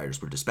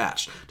firefighters were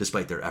dispatched.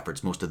 Despite their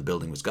efforts, most of the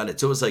building was gutted.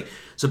 So it was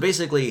so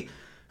basically,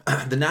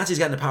 the Nazis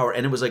got into power,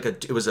 and it was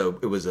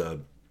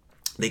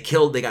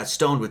they got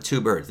stoned with 2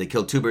 birds. They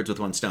killed 2 birds with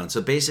 1 stone.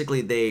 So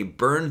basically they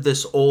burned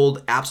this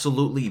old,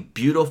 absolutely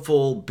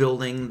beautiful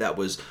building that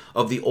was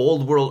of the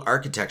old world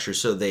architecture.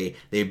 So they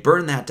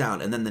burned that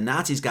down. And then the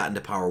Nazis got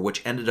into power,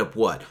 which ended up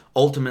what?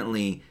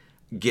 Ultimately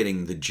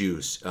getting the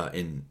Jews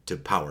into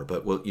power.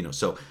 But,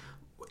 so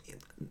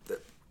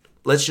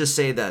let's just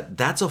say that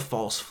that's a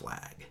false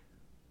flag.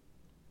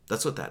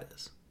 That's what that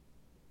is.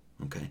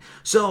 Okay,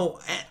 so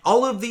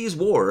all of these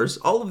wars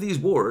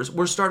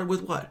were started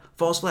with what?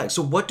 False flags.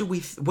 So what do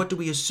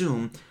we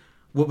assume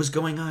what was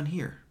going on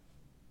here?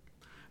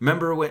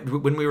 Remember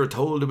when we were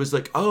told it was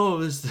like,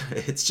 oh,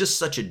 it's just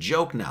such a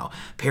joke now.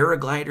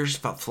 Paragliders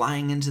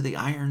flying into the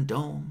Iron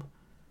Dome.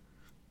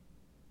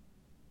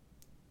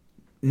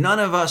 None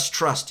of us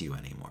trust you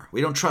anymore.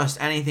 We don't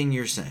trust anything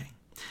you're saying.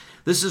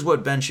 This is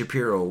what Ben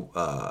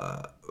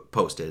Shapiro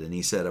posted, and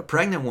he said, a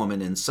pregnant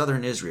woman in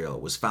southern Israel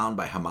was found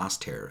by Hamas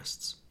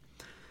terrorists.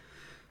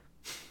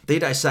 They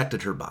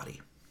dissected her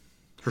body.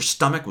 Her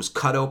stomach was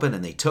cut open,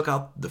 and they took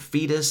out the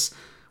fetus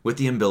with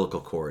the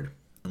umbilical cord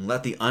and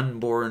let the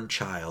unborn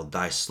child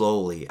die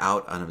slowly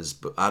out of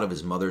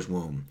his mother's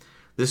womb.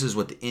 This is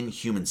what the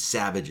inhuman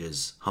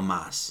savages,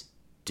 Hamas,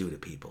 do to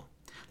people.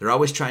 They're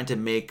always trying to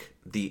make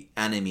the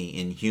enemy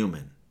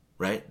inhuman,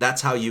 right?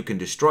 That's how you can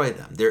destroy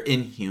them. They're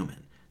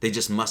inhuman. They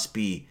just must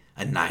be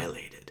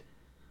annihilated.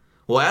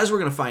 Well, as we're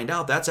going to find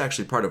out, that's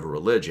actually part of a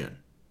religion.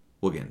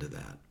 We'll get into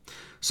that.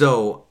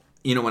 So,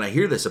 when I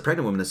hear this, a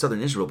pregnant woman in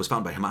southern Israel was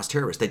found by Hamas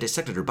terrorists. They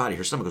dissected her body.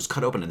 Her stomach was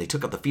cut open, and they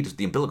took out the fetus with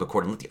the umbilical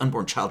cord and let the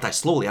unborn child die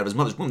slowly out of his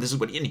mother's womb. This is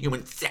what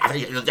inhuman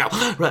savages do.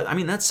 I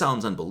mean, that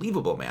sounds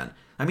unbelievable, man.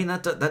 I mean,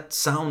 that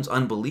sounds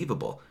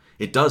unbelievable.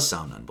 It does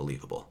sound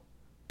unbelievable,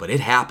 but it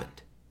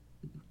happened.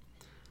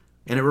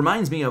 And it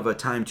reminds me of a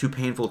time too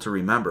painful to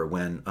remember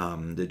when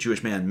the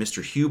Jewish man,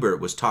 Mr. Hubert,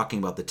 was talking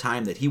about the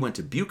time that he went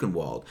to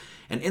Buchenwald.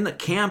 And in the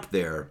camp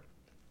there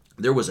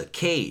was a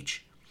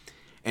cage.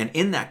 And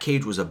in that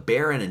cage was a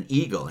bear and an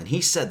eagle. And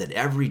he said that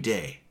every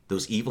day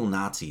those evil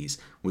Nazis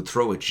would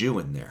throw a Jew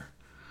in there.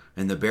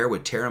 And the bear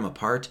would tear him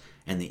apart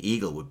and the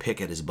eagle would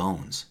pick at his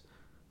bones.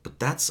 But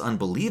that's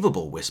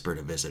unbelievable, whispered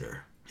a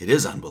visitor. It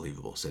is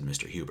unbelievable, said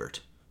Mr.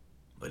 Hubert.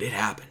 But it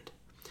happened.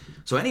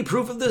 So any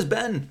proof of this,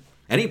 Ben?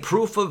 Any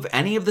proof of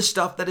any of the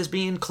stuff that is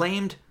being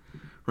claimed?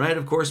 Right,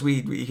 of course,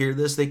 we hear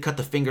this. They cut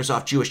the fingers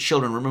off Jewish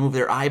children, remove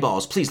their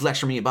eyeballs. Please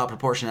lecture me about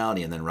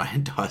proportionality. And then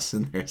Ryan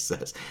Dawson there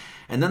says,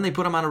 and then they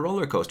put them on a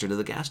roller coaster to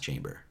the gas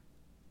chamber.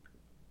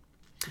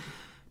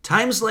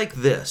 Times like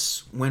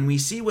this, when we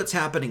see what's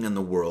happening in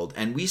the world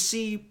and we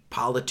see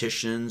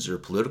politicians or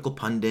political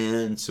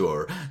pundits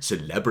or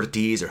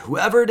celebrities or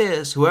whoever it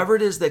is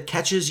that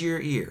catches your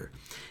ear,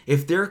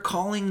 if they're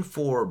calling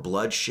for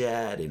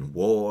bloodshed and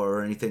war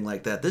or anything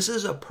like that, this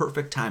is a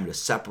perfect time to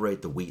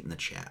separate the wheat and the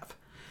chaff.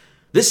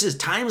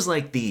 Times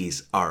like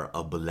these are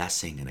a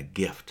blessing and a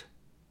gift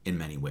in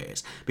many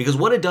ways. Because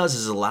what it does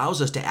is it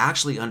allows us to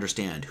actually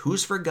understand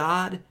who's for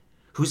God,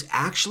 who's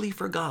actually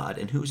for God,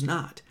 and who's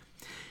not.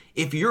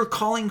 If you're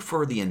calling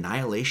for the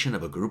annihilation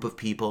of a group of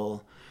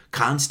people,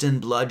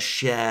 constant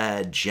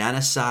bloodshed,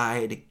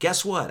 genocide,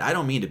 guess what? I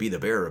don't mean to be the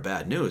bearer of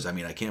bad news. I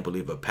mean, I can't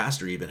believe a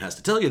pastor even has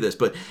to tell you this,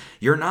 but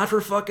you're not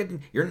for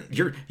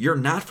you're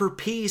not for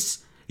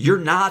peace. You're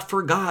not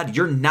for God.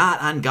 You're not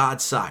on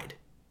God's side.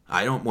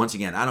 I don't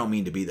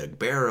mean to be the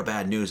bearer of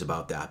bad news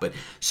about that. But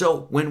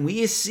so when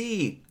we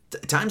see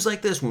times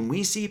like this, when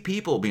we see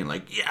people being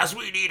like, yes,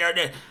 we need our,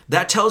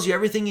 that tells you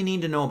everything you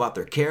need to know about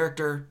their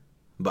character,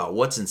 about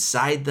what's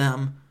inside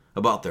them,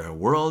 about their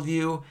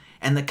worldview,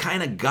 and the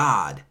kind of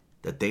God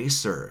that they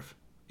serve.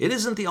 It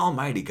isn't the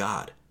Almighty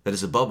God that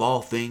is above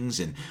all things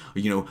and,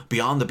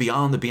 beyond the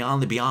beyond, the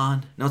beyond, the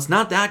beyond. No, it's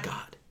not that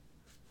God.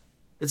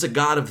 It's a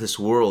God of this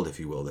world, if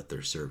you will, that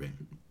they're serving.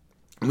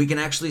 And we can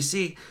actually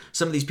see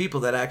some of these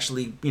people that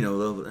actually,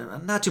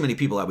 not too many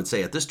people I would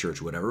say at this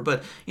church or whatever,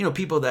 but,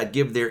 people that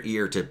give their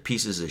ear to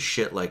pieces of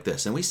shit like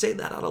this. And we say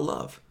that out of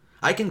love.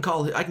 I can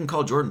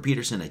call Jordan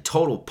Peterson a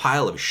total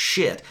pile of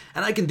shit,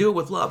 and I can do it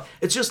with love.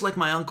 It's just like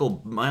my uncle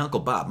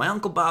Bob. My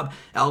Uncle Bob,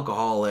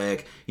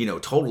 alcoholic,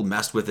 total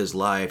messed with his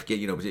life,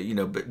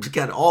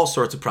 got all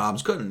sorts of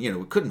problems,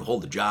 couldn't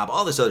hold a job,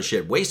 all this other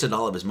shit, wasted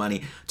all of his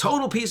money,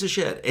 total piece of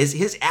shit.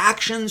 His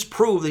actions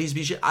prove that he's a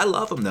piece of shit. I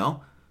love him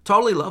though.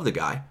 Totally love the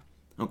guy.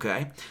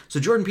 Okay? So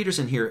Jordan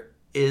Peterson here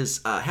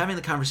is having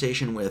the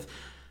conversation with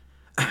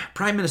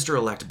Prime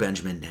Minister-elect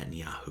Benjamin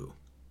Netanyahu.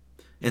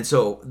 And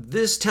so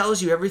this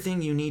tells you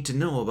everything you need to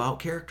know about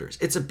characters.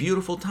 It's a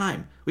beautiful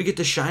time. We get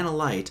to shine a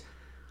light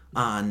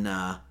on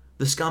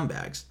the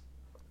scumbags.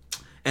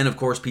 And of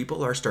course,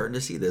 people are starting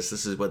to see this.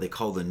 This is what they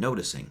call the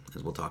noticing,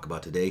 as we'll talk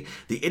about today.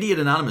 The idiot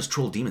anonymous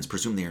troll demons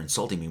presume they are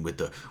insulting me with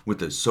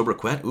the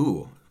sobriquet.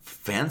 Ooh,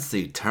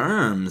 fancy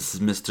terms,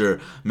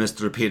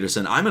 Mr.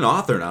 Peterson. I'm an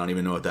author and I don't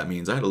even know what that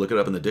means. I had to look it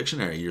up in the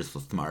dictionary. You're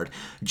so smart.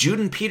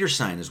 Juden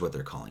Peterson is what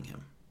they're calling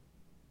him.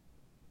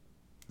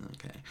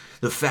 Okay.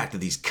 The fact that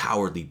these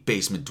cowardly,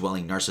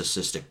 basement-dwelling,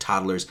 narcissistic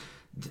toddlers...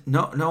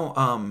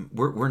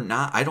 we're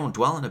not... I don't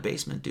dwell in a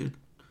basement, dude.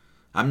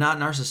 I'm not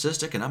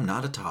narcissistic and I'm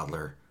not a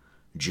toddler,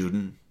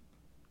 Juden.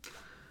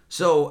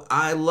 So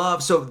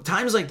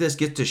times like this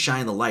get to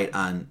shine the light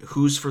on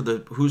who's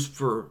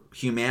for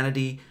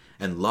humanity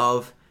and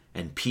love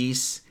and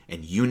peace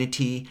and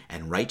unity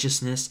and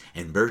righteousness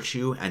and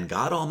virtue and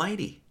God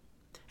Almighty.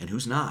 And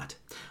who's not.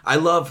 I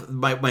love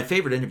my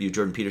favorite interview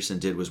Jordan Peterson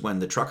did was when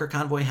the trucker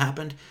convoy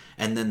happened,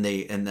 and then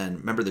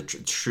remember the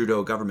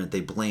Trudeau government, they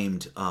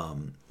blamed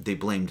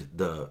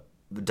the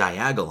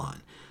Diagolon,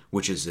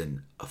 which is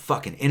a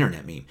fucking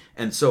internet meme.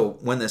 And so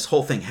when this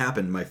whole thing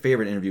happened, my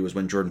favorite interview was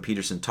when Jordan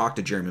Peterson talked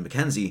to Jeremy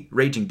McKenzie,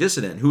 raging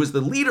dissident, who was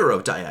the leader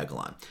of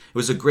Diagolon. It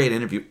was a great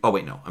interview. Oh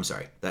wait, no, I'm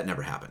sorry, that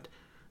never happened.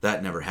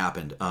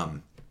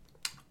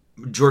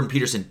 Jordan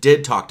Peterson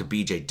did talk to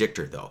B.J.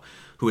 Dichter though,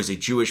 who is a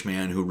Jewish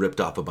man who ripped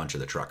off a bunch of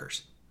the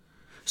truckers.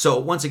 So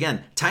once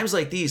again, times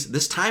like these,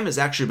 this time has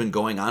actually been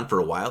going on for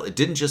a while. It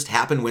didn't just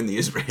happen when the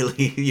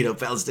Israeli,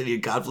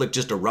 Palestinian conflict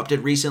just erupted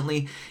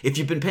recently. If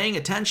you've been paying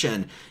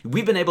attention,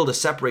 we've been able to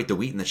separate the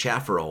wheat and the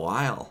chaff for a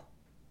while.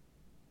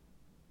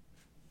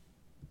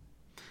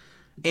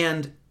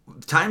 And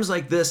times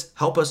like this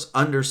help us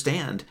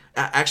understand,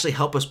 actually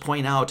help us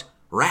point out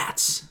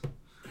rats.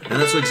 And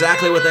that's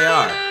exactly what they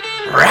are.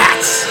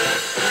 Rats!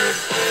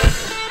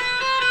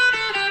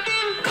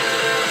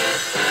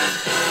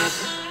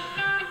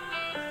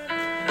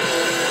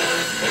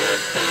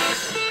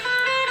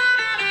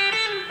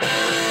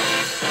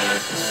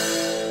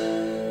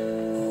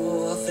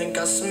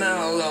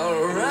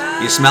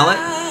 You smell it?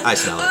 I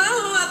smell it.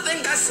 Oh, I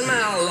think I smell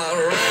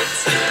a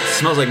rat. It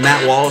smells like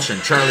Matt Walsh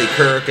and Charlie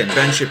Kirk and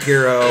Ben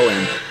Shapiro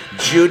and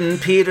Juden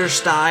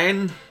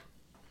Peterstein.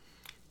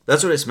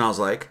 That's what it smells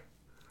like.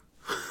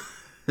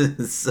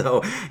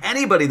 So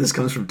anybody, this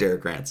comes from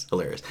Derek Grant's,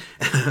 hilarious.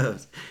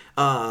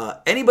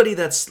 Anybody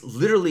that's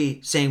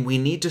literally saying we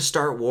need to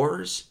start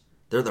wars,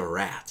 they're the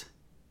rat.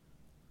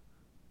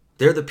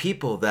 They're the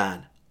people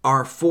that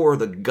are for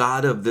the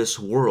God of this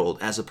world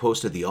as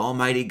opposed to the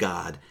Almighty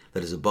God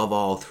that is above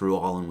all, through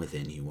all, and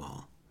within you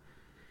all.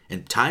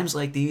 In times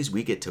like these,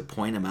 we get to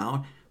point them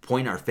out,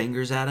 point our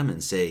fingers at them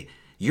and say,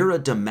 you're a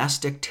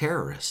domestic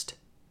terrorist.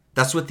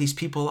 That's what these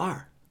people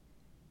are.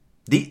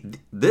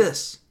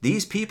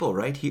 These people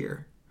right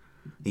here,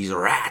 these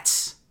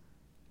rats,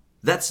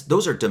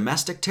 those are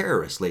domestic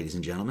terrorists, ladies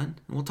and gentlemen,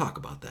 and we'll talk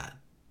about that.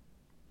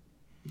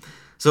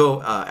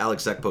 So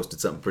Alex Zeck posted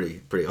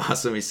something pretty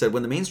awesome. He said,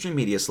 when the mainstream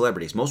media,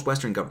 celebrities, most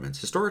Western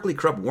governments, historically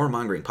corrupt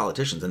warmongering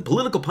politicians, and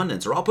political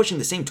pundits are all pushing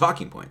the same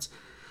talking points,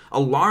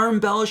 alarm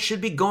bells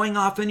should be going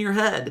off in your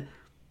head,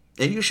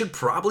 and you should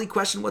probably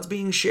question what's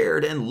being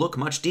shared and look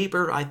much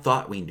deeper. I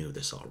thought we knew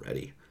this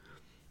already.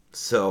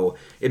 So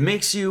it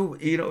makes you,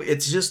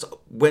 it's just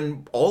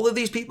when all of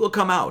these people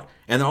come out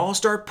and they all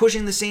start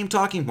pushing the same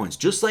talking points,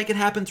 just like it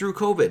happened through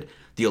COVID,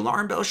 the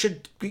alarm bell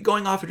should be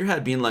going off in your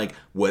head, being like,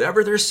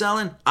 whatever they're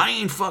selling, I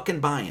ain't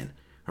fucking buying.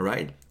 All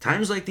right?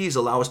 Times like these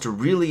allow us to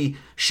really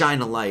shine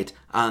a light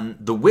on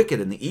the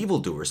wicked and the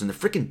evildoers and the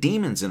freaking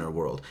demons in our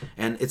world.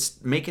 And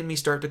it's making me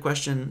start to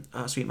question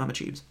Sweet Mama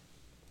Cheebs.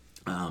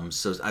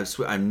 So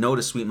I've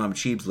noticed Sweet Mama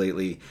Cheebs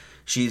lately.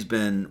 She's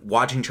been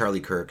watching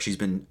Charlie Kirk. She's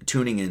been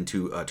tuning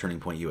into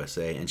Turning Point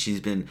USA,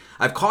 and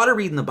I've caught her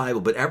reading the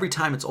Bible, but every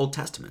time it's Old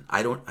Testament.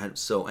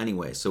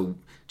 So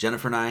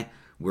Jennifer and I,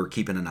 we're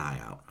keeping an eye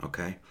out,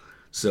 okay?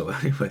 So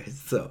anyway,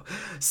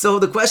 so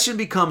the question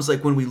becomes,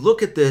 like, when we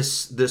look at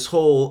this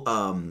whole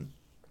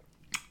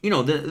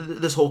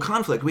this whole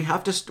conflict, we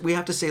have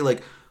to say,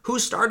 like, who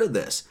started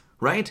this,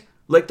 right?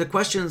 Like, the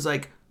question is,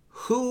 like,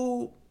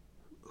 who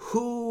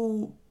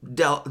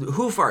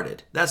farted?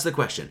 That's the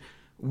question.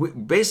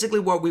 Basically,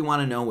 what we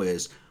want to know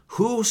is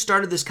who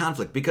started this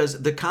conflict,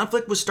 because the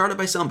conflict was started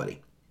by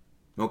somebody,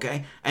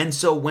 okay? And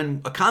so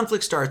when a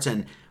conflict starts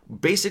and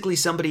basically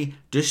somebody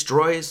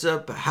destroys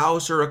a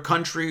house or a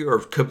country or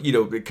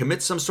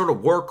commits some sort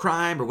of war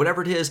crime or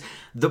whatever it is,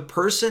 the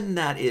person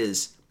that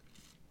is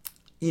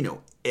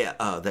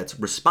that's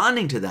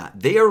responding to that,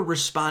 they are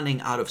responding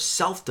out of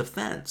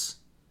self-defense,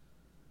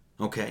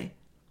 okay?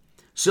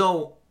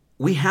 So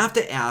we have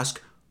to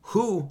ask,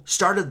 who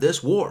started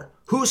this war?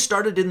 Who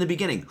started in the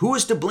beginning? Who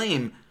is to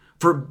blame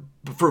for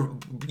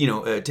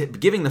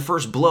giving the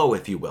first blow,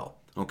 if you will?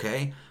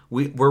 Okay,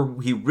 we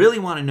really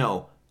want to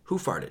know who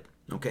farted.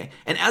 Okay,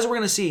 and as we're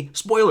going to see,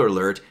 spoiler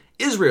alert,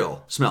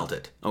 Israel smelt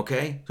it.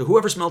 Okay, so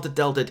whoever smelt it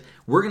dealt it.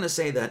 We're going to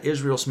say that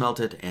Israel smelt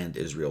it and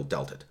Israel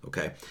dealt it.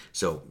 Okay,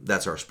 so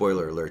that's our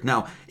spoiler alert.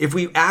 Now, if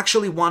we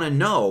actually want to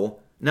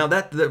know,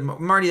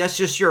 Marty, that's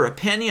just your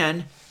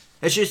opinion.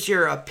 That's just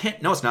your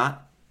opinion. No, it's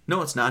not.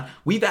 No, it's not.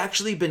 We've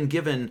actually been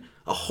given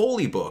a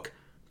holy book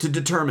to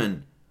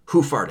determine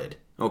who farted,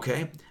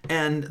 okay?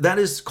 And that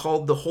is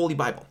called the Holy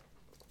Bible.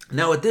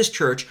 Now, at this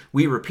church,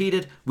 we repeat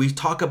it. We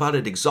talk about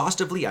it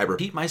exhaustively. I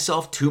repeat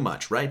myself too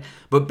much, right?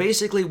 But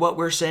basically what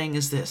we're saying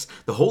is this.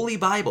 The Holy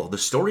Bible, the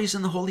stories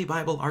in the Holy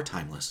Bible are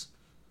timeless.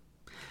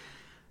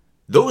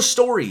 Those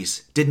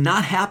stories did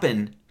not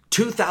happen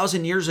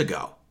 2,000 years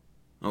ago,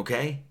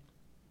 okay?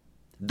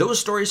 Those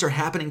stories are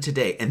happening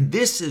today, and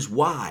this is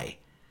why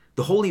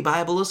the Holy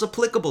Bible is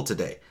applicable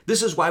today.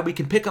 This is why we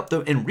can pick up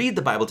and read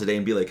the Bible today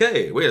and be like,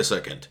 hey, wait a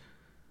second.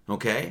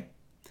 Okay?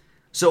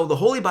 So the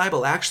Holy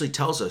Bible actually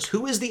tells us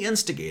who is the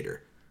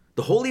instigator.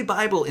 The Holy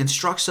Bible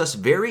instructs us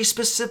very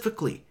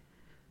specifically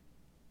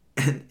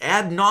and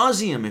ad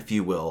nauseum, if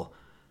you will,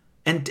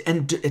 and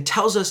it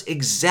tells us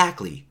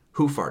exactly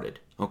who farted.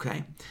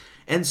 Okay?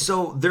 And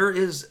so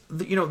there's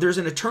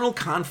an eternal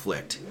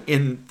conflict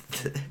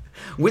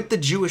with the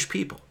Jewish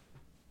people.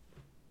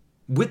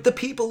 With the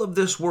people of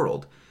this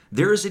world,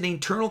 there is an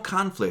internal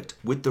conflict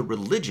with the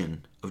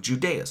religion of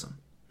Judaism.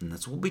 And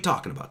that's what we'll be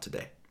talking about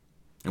today.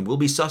 And we'll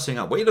be sussing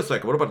out, wait a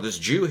second, what about this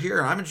Jew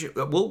here? I'm a Jew.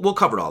 We'll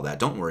cover all that.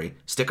 Don't worry.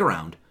 Stick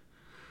around.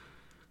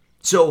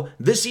 So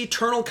this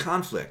eternal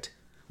conflict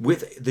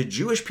with the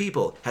Jewish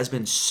people has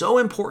been so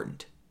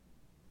important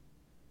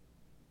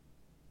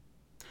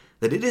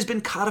that it has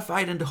been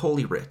codified into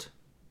Holy Writ.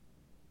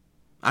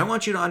 I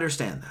want you to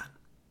understand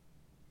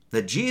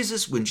that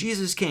Jesus, when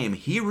Jesus came,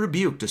 he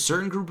rebuked a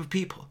certain group of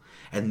people,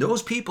 and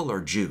those people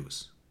are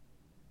Jews.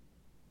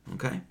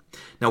 Okay?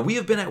 Now, we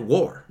have been at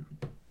war.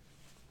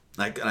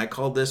 I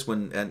called this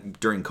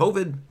during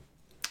COVID.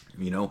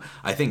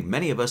 I think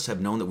many of us have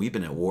known that we've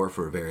been at war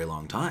for a very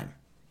long time.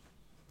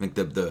 I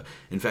think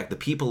in fact, the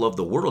people of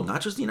the world,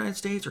 not just the United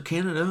States or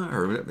Canada,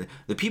 or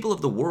the people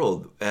of the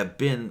world have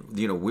been,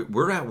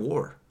 we're at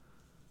war.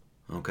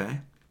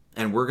 Okay?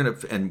 And we're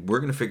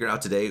gonna figure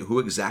out today who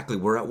exactly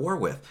we're at war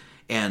with.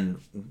 And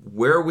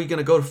where are we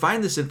gonna go to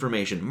find this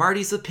information?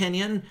 Marty's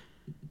opinion?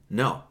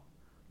 No,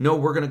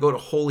 we're gonna go to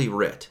Holy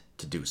Writ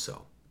to do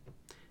so.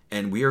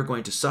 And we are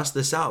going to suss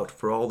this out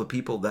for all the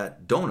people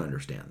that don't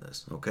understand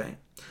this, okay?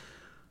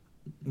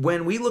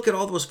 When we look at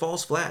all those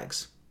false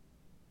flags,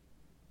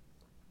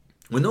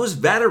 when those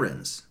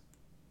veterans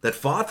that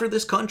fought for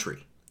this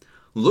country,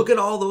 look at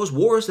all those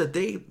wars that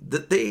they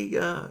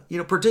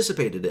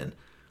participated in.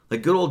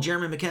 Like good old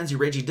Jeremy Mackenzie,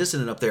 Reggie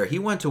Dissident up there, he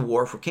went to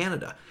war for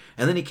Canada.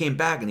 And then he came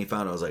back and he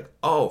found out, I was like,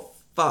 oh,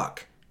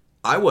 fuck.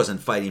 I wasn't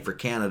fighting for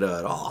Canada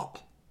at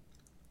all.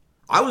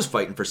 I was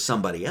fighting for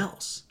somebody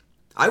else.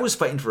 I was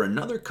fighting for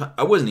another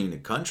I wasn't even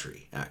a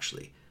country,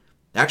 actually.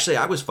 Actually,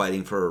 I was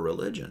fighting for a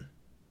religion.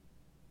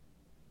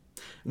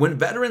 When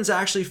veterans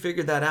actually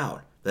figured that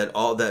out, that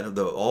all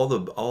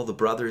the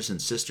brothers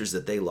and sisters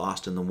that they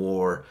lost in the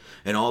war,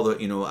 and all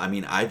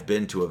the, I've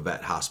been to a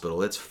vet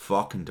hospital. It's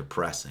fucking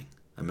depressing.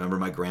 I remember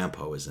my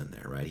grandpa was in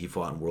there, right? He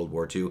fought in World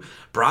War II.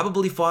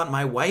 Probably fought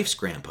my wife's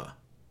grandpa.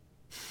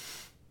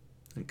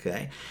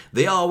 Okay?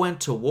 They all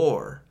went to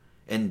war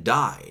and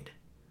died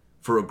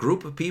for a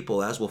group of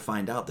people, as we'll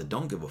find out, that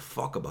don't give a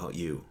fuck about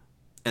you.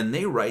 And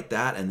they write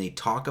that and they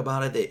talk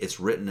about it. It's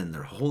written in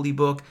their holy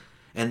book,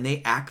 and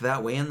they act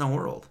that way in the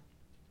world.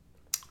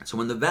 So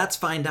when the vets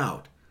find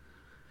out,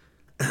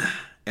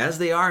 as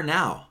they are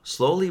now,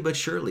 slowly but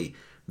surely,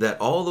 that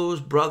all those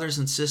brothers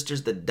and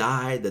sisters that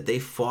died, that they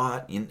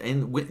fought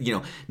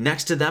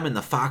next to them in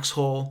the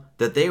foxhole,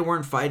 that they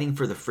weren't fighting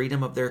for the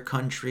freedom of their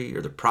country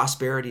or the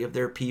prosperity of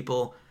their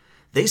people,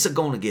 they're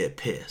going to get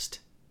pissed.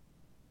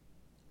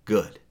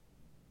 Good.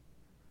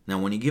 Now,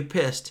 when you get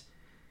pissed,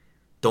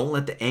 don't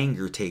let the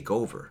anger take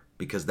over,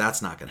 because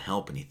that's not going to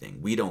help anything.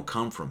 We don't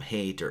come from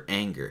hate or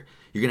anger.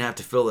 You're going to have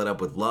to fill that up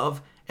with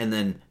love and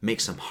then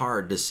make some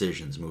hard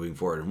decisions moving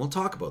forward. And we'll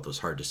talk about those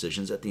hard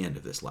decisions at the end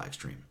of this live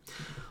stream.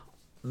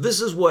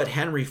 This is what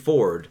Henry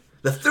Ford,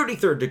 the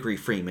 33rd degree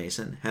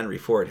Freemason, Henry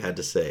Ford, had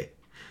to say.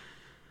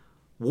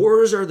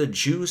 Wars are the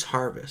Jews'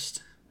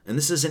 harvest. And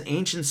this is an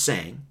ancient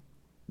saying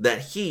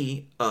that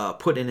he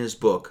put in his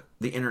book,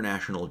 The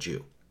International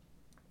Jew.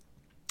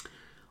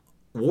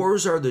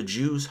 Wars are the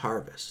Jews'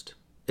 harvest.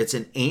 It's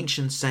an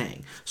ancient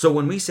saying. So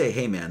when we say,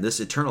 hey man, this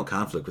eternal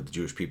conflict with the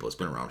Jewish people has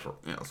been around for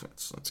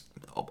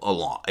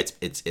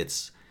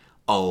it's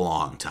a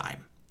long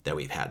time that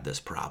we've had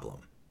this problem.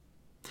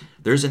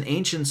 There's an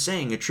ancient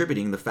saying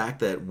attributing the fact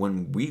that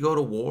when we go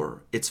to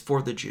war, it's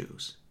for the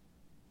Jews.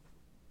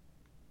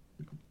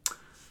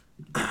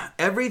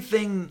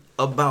 Everything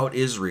about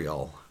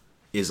Israel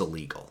is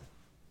illegal.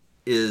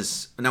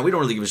 Now, we don't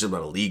really give a shit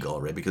about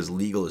illegal, right? Because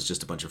legal is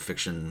just a bunch of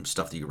fiction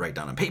stuff that you write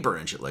down on paper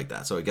and shit like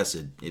that. So I guess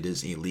it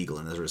is illegal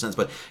in this sense,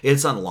 but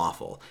it's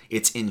unlawful.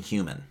 It's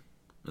inhuman,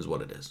 is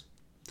what it is.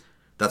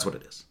 That's what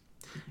it is.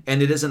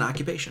 And it is an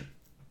occupation.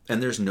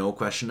 And there's no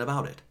question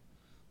about it.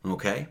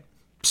 Okay?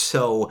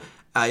 So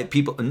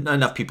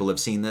enough people have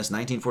seen this.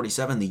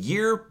 1947, the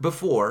year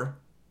before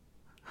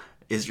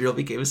Israel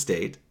became a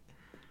state.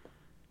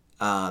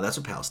 That's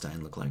what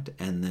Palestine looked like.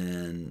 And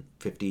then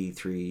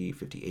 58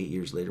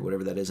 years later,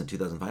 whatever that is, in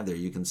 2005 there,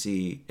 you can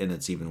see, and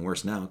it's even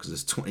worse now because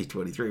it's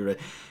 2023, right?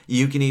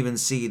 You can even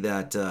see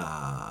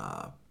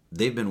that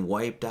they've been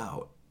wiped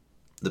out.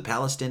 The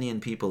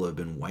Palestinian people have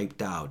been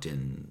wiped out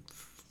in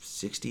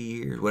 60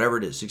 years, whatever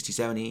it is, 60,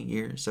 70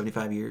 years,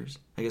 75 years,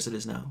 I guess it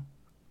is now.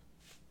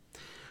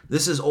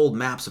 This is old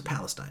maps of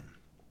Palestine.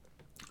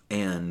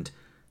 And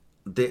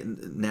the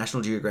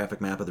National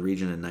Geographic map of the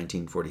region in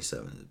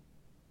 1947,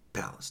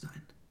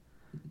 Palestine.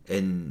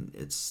 And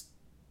it's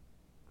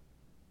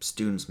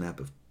students' map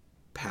of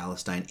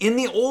Palestine in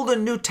the Old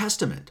and New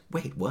Testament.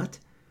 Wait, what?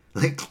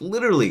 Like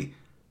literally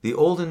the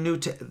Old and New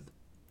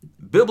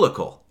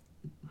biblical.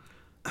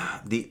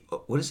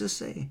 What does this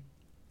say?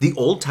 The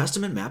Old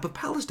Testament map of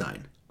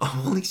Palestine.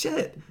 Holy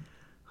shit.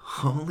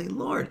 Holy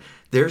Lord.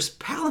 There's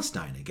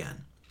Palestine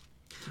again.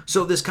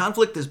 So this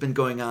conflict has been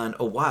going on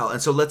a while,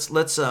 and so let's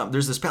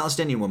there's this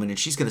Palestinian woman, and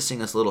she's going to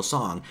sing us a little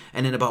song,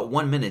 and in about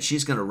 1 minute,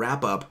 she's going to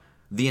wrap up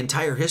the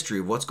entire history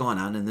of what's going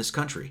on in this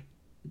country,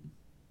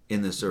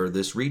 in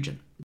this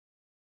region.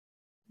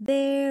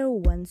 There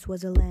once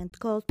was a land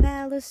called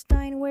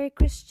Palestine, where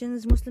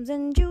Christians, Muslims,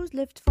 and Jews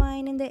lived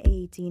fine. In the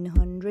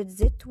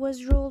 1800s, it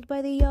was ruled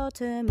by the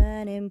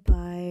Ottoman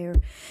Empire.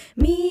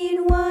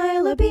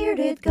 Meanwhile, a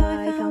bearded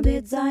guy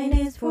founded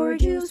Zionists for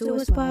Jews to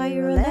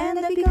aspire, a land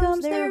that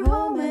becomes their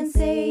home and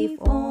safe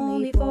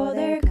only for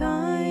their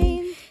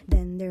kind.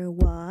 Then there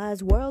was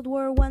was World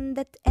War I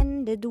that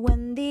ended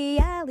when the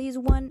Allies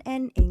won,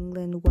 and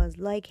England was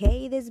like,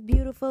 hey, this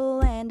beautiful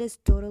land is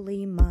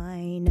totally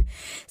mine.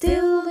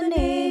 Still the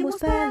name was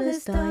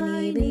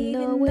Palestine,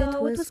 even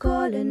though it was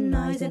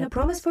colonized, and a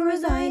promise for a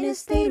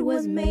Zionist state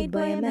was made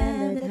by a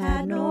man that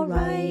had no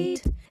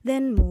right.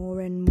 Then more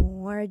and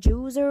more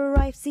Jews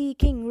arrived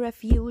seeking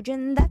refuge,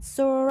 and that's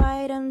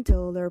alright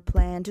until their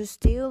plan to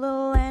steal the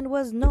land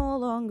was no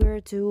longer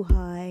to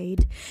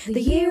hide.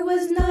 The year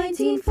was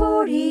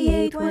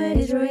 1948 when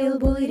Israel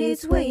bullied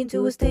its way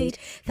into a state.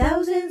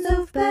 Thousands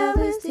of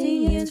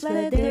Palestinians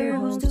fled their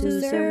homes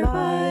to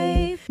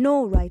survive.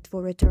 No right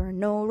for return,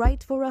 no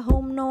right for a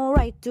home, no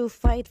right to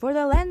fight for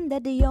the land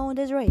that they owned.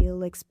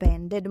 Israel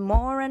expanded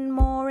more and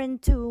more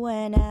into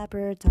an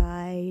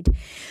apartheid.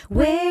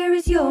 Where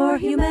is your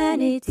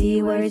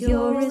humanity? Where is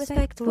your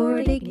respect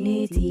for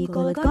dignity?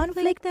 Call it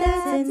conflict,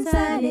 that's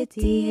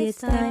insanity.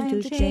 It's time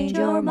to change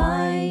your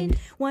mind.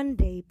 One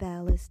day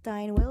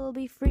Palestine will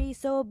be free,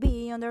 so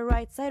be on the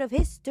right side of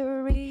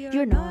history.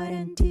 You're not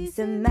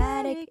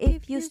anti-Semitic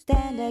if you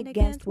stand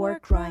against war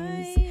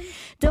crimes.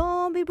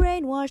 Don't be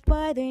brainwashed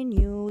by the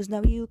news.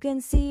 Now you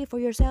can see for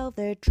yourself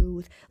the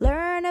truth.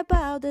 Learn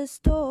about the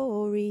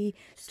story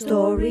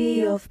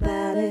of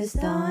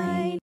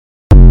Palestine.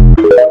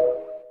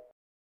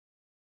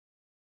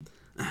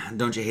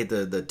 Don't you hate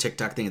the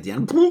TikTok thing at the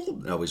end?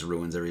 It always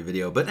ruins every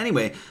video. But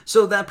anyway,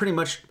 so that pretty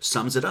much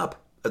sums it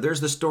up.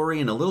 There's the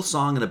story and a little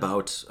song in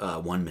about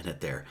 1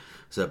 minute there.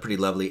 So pretty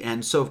lovely.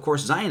 And so, of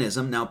course,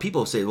 Zionism, now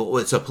people say, well,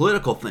 it's a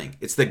political thing.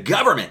 It's the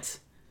government.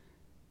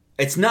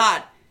 It's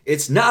not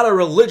a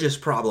religious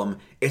problem.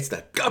 It's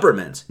the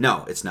government.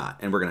 No, it's not.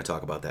 And we're going to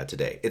talk about that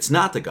today. It's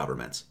not the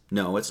government.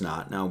 No, it's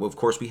not. Now, of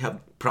course, we have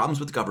problems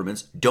with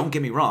governments. Don't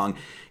get me wrong.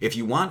 If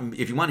you want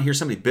to hear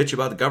somebody bitch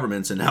about the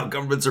governments and how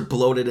governments are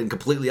bloated and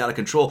completely out of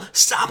control,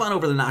 stop on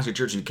over to the Knoxville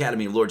Church and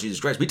Academy of Lord Jesus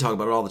Christ. We talk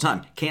about it all the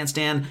time. Can't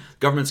stand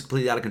governments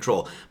completely out of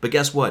control. But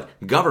guess what?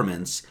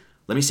 Governments,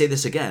 let me say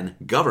this again,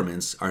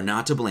 governments are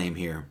not to blame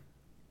here.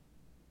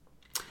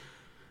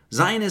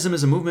 Zionism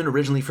is a movement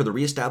originally for the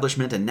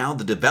reestablishment and now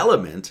the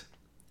development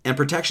and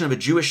protection of a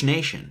Jewish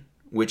nation,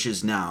 which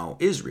is now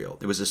Israel.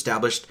 It was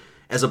established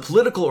as a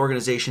political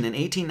organization in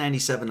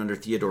 1897 under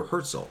Theodor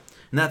Herzl.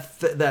 And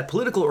that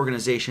political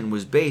organization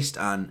was based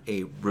on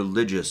a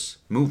religious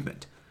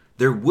movement.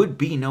 There would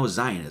be no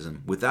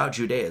Zionism without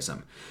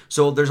Judaism.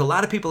 So there's a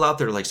lot of people out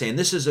there like saying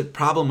this is a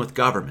problem with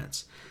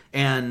governments.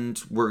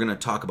 And we're going to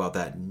talk about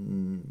that.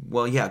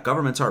 Well, yeah,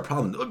 governments are a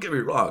problem. Don't get me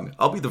wrong.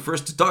 I'll be the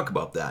first to talk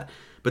about that.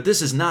 But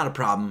this is not a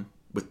problem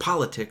with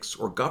politics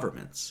or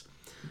governments.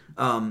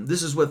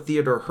 This is what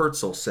Theodor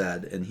Herzl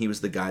said, and he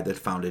was the guy that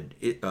founded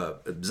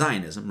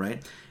Zionism,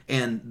 right?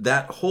 And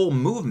that whole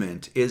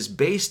movement is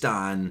based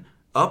on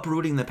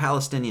uprooting the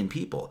Palestinian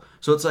people.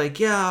 So it's like,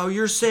 yeah,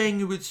 you're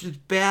saying it's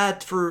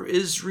bad for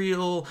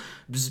Israel,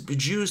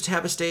 Jews to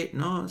have a state.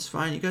 No, it's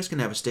fine. You guys can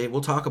have a state. We'll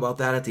talk about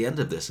that at the end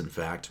of this, in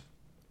fact.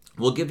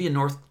 We'll give you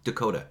North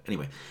Dakota.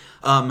 Anyway,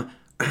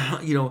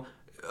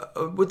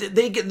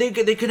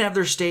 they can have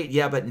their state,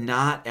 yeah, but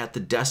not at the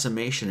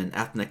decimation and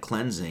ethnic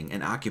cleansing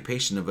and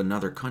occupation of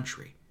another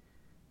country.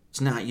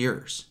 It's not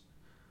yours.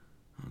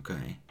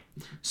 Okay.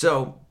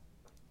 So,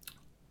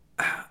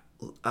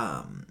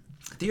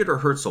 Theodor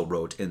Herzl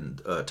wrote in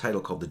a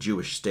title called The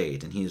Jewish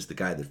State, and he is the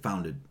guy that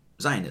founded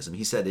Zionism.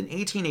 He said, in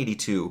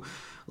 1882,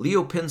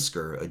 Leo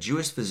Pinsker, a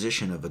Jewish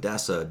physician of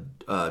Odessa,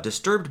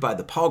 disturbed by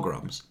the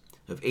pogroms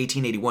of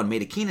 1881,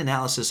 made a keen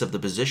analysis of the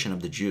position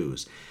of the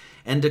Jews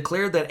and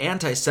declared that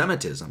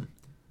anti-Semitism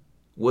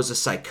was a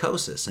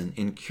psychosis and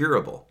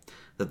incurable,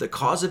 that the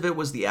cause of it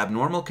was the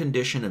abnormal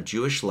condition of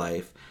Jewish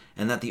life,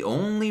 and that the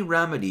only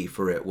remedy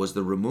for it was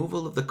the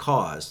removal of the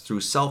cause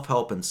through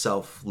self-help and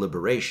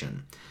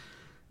self-liberation.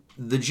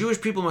 The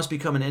Jewish people must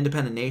become an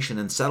independent nation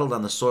and settled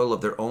on the soil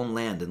of their own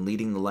land and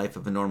leading the life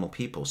of a normal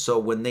people. So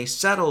when they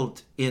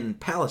settled in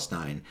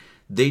Palestine,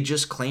 they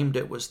just claimed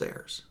it was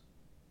theirs.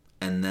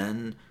 And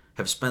then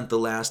have spent the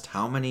last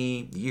how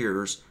many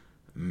years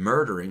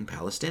murdering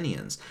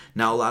Palestinians.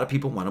 Now, a lot of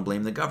people want to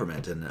blame the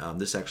government, and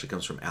this actually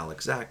comes from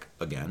Alex Zach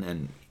again,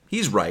 and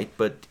he's right,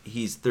 but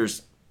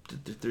there's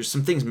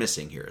some things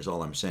missing here, is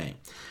all I'm saying.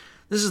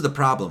 This is the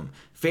problem.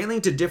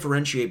 Failing to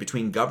differentiate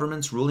between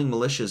governments, ruling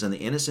militias, and the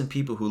innocent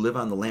people who live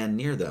on the land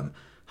near them.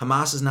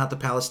 Hamas is not the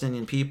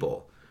Palestinian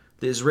people.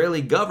 The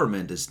Israeli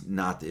government is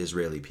not the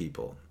Israeli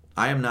people.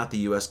 I am not the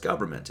U.S.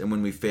 government, and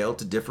when we fail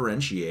to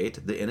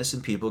differentiate, the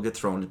innocent people get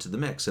thrown into the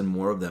mix, and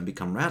more of them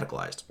become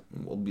radicalized.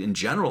 Well, in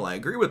general, I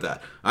agree with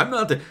that.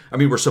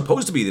 We're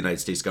supposed to be the United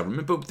States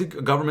government, but the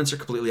governments are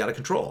completely out of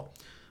control.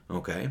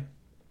 Okay?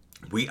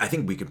 I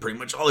think we can pretty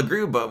much all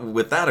agree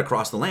with that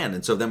across the land,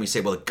 and so then we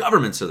say, well, the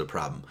governments are the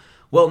problem.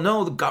 Well,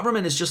 no, the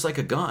government is just like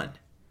a gun.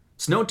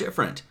 It's no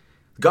different.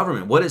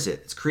 Government, what is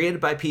it? It's created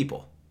by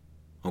people.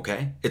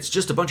 Okay? It's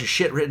just a bunch of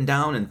shit written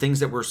down and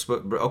things that were...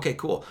 Okay,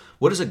 cool.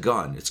 What is a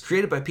gun? It's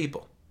created by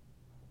people.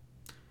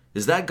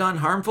 Is that gun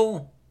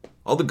harmful?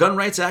 All the gun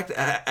rights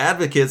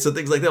advocates and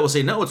things like that will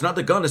say, no, it's not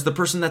the gun. It's the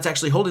person that's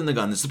actually holding the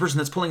gun. It's the person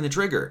that's pulling the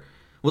trigger.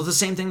 Well, it's the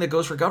same thing that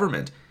goes for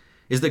government.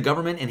 Is the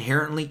government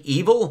inherently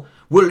evil?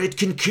 Well, it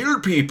can kill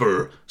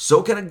people.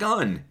 So can a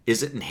gun.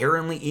 Is it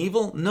inherently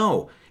evil?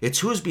 No. It's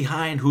who's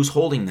behind, who's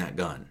holding that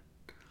gun.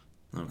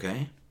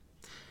 Okay?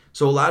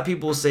 So a lot of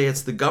people say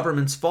it's the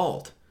government's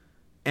fault.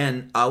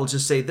 And I'll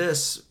just say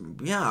this,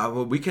 yeah,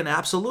 well, we can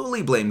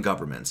absolutely blame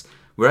governments,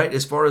 right?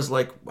 As far as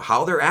like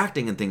how they're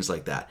acting and things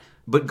like that.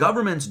 But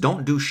governments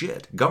don't do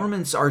shit.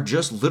 Governments are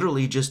just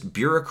literally just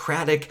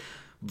bureaucratic,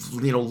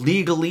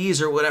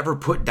 legalese or whatever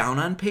put down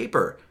on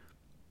paper.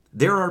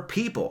 There are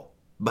people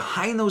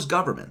behind those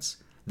governments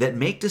that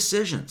make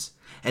decisions.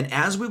 And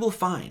as we will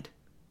find,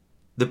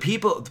 the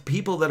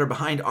people that are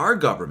behind our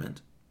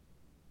government,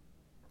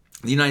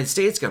 the United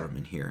States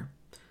government here,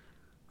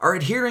 are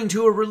adhering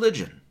to a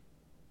religion.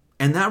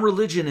 And that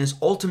religion is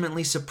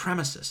ultimately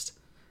supremacist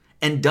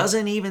and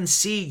doesn't even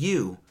see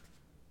you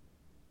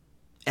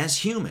as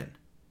human,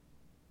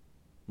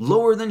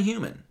 lower than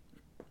human,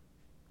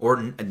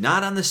 or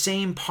not on the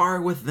same par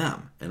with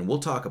them. And we'll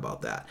talk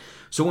about that.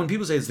 So when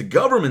people say it's the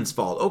government's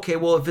fault, okay,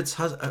 well, if it's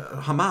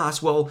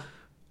Hamas, well,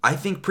 I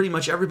think pretty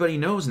much everybody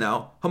knows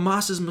now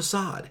Hamas is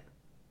Mossad.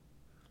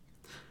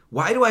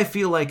 Why do I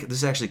feel like,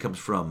 this actually comes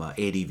from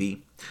ADV,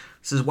 it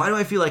says, why do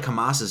I feel like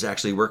Hamas is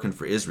actually working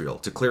for Israel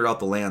to clear out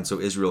the land so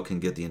Israel can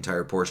get the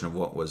entire portion of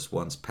what was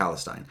once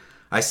Palestine?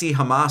 I see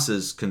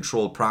Hamas's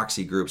controlled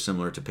proxy group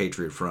similar to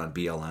Patriot Front,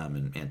 BLM,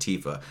 and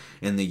Antifa.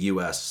 In the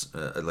U.S.,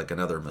 like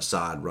another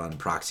Mossad-run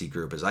proxy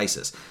group is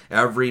ISIS.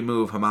 Every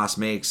move Hamas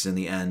makes in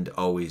the end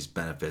always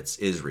benefits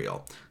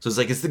Israel. So it's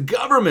like, it's the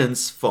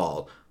government's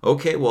fault.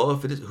 Okay, well,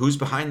 if it is, who's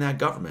behind that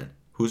government?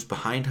 Who's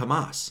behind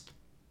Hamas?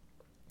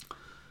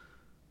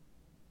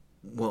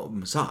 Well,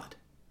 Mossad.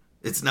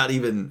 It's not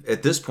even,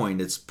 at this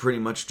point, it's pretty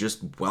much just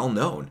well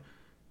known.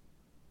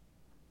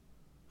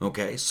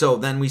 Okay, so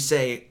then we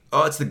say,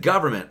 oh, it's the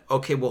government.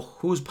 Okay, well,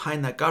 who's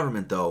behind that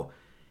government, though?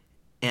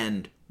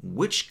 And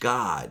which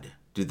God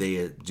do they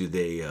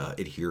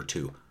adhere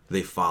to? Do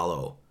they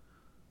follow?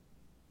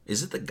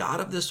 Is it the God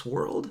of this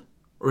world?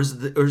 Or is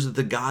it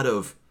the God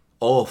of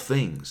all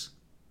things?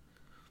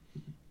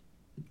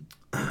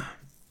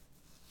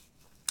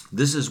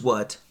 This is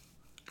what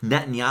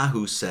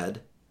Netanyahu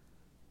said.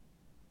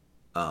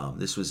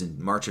 This was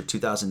in March of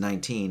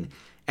 2019.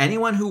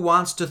 Anyone who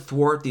wants to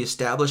thwart the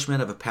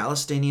establishment of a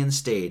Palestinian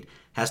state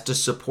has to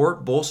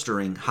support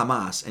bolstering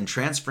Hamas and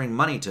transferring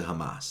money to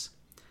Hamas.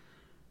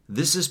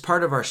 This is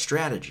part of our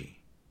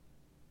strategy.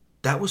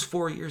 That was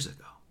 4 years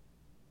ago.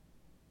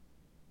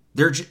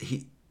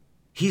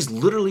 He's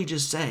literally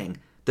just saying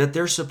that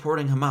they're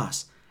supporting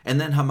Hamas.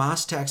 And then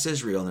Hamas attacks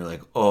Israel and they're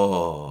like,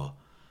 oh,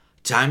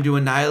 time to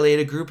annihilate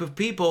a group of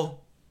people.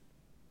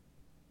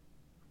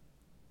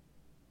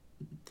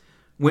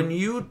 When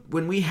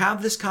we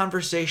have this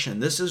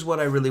conversation, this is what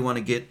I really want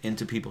to get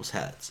into people's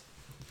heads.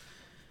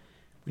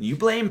 When you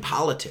blame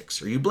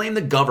politics or you blame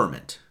the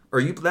government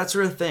or that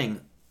sort of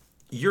thing,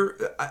 you're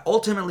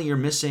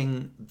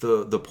missing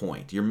the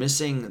point. You're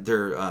missing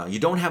you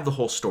don't have the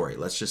whole story.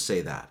 Let's just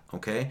say that,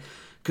 okay?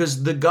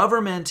 Because the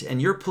government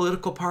and your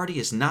political party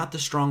is not the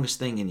strongest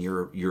thing in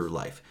your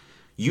life.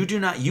 You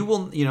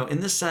will,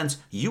 in this sense,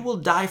 you will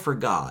die for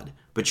God,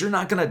 but you're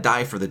not going to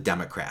die for the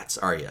Democrats,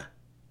 are you?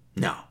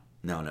 No.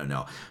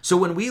 So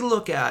when we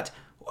look at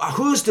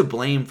who's to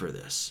blame for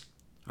this,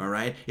 all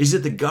right, is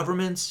it the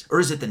governments or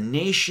is it the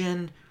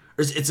nation?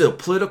 Or is it a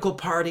political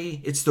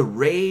party? It's the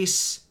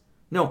race?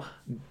 No,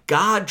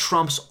 God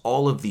trumps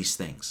all of these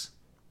things.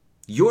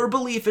 Your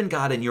belief in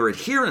God and your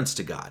adherence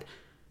to God,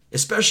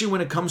 especially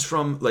when it comes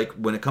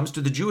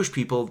to the Jewish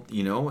people,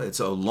 it's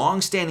a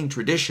long-standing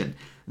tradition.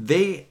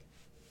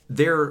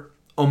 Their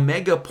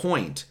omega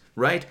point,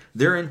 right?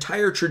 Their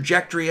entire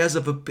trajectory as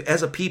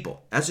a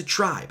people, as a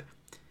tribe,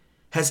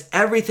 has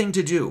everything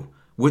to do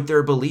with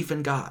their belief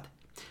in God.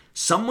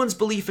 Someone's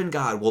belief in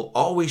God will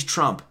always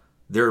trump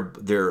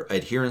their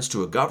adherence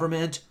to a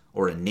government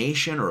or a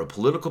nation or a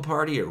political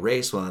party or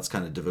race. Well, that's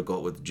kind of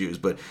difficult with Jews,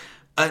 but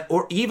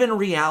or even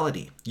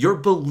reality. Your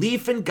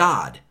belief in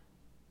God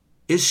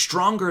is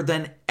stronger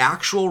than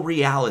actual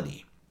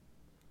reality.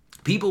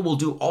 People will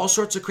do all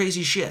sorts of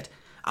crazy shit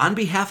on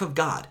behalf of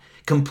God,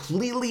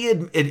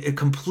 completely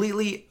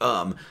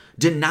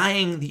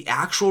denying the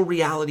actual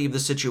reality of the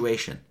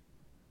situation.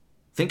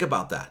 Think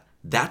about that.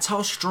 That's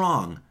how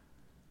strong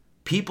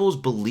people's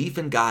belief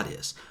in God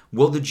is.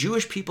 Well, the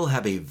Jewish people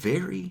have a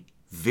very,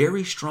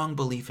 very strong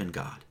belief in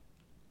God.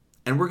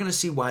 And we're going to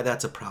see why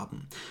that's a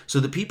problem. So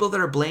the people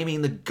that are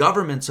blaming the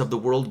governments of the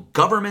world,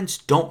 governments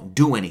don't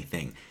do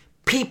anything.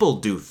 People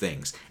do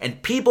things.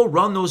 And people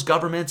run those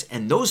governments,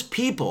 and those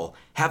people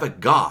have a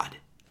God.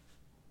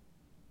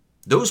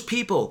 Those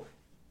people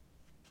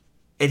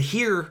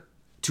adhere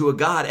to a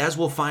God, as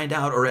we'll find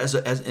out, or as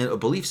a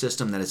belief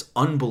system that is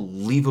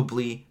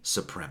unbelievably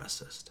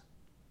supremacist.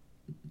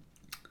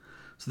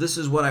 So this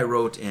is what I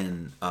wrote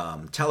in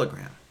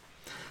Telegram.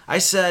 I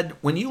said,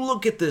 when you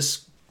look at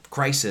this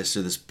crisis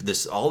or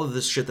this all of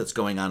this shit that's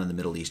going on in the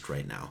Middle East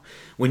right now,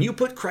 when you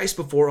put Christ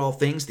before all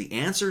things, the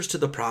answers to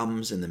the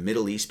problems in the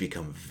Middle East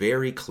become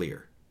very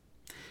clear.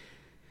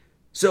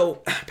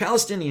 So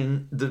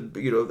Palestinian,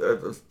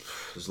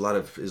 there's a lot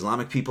of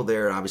Islamic people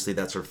there. Obviously,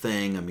 that sort of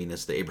thing. I mean,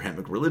 it's the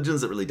Abrahamic religions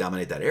that really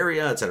dominate that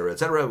area, et cetera, et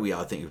cetera. We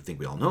all think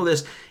we all know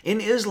this.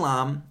 In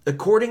Islam,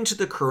 according to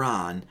the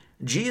Quran,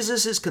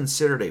 Jesus is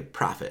considered a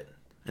prophet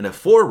and a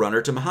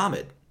forerunner to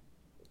Muhammad.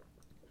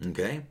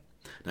 Okay,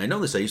 now I know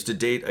this. I used to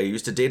date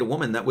a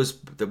woman that was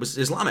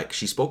Islamic.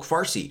 She spoke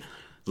Farsi.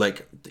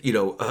 Like,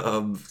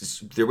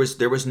 there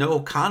was no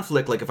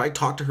conflict. Like, if I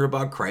talked to her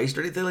about Christ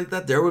or anything like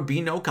that, there would be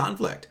no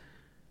conflict.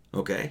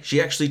 Okay, she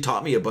actually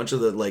taught me a bunch of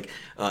the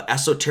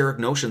esoteric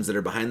notions that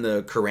are behind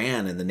the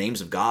Quran and the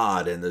names of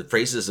God and the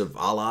phrases of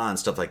Allah and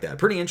stuff like that.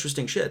 Pretty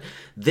interesting shit.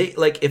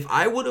 If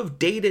I would have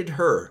dated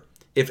her,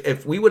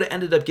 if we would have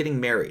ended up getting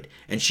married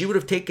and she would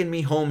have taken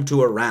me home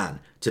to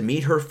Iran to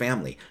meet her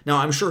family. Now,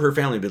 I'm sure her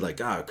family would be like,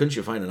 couldn't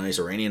you find a nice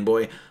Iranian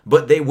boy?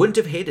 But they wouldn't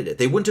have hated it.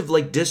 They wouldn't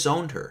have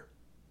disowned her.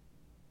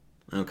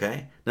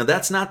 Okay, now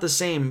that's not the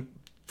same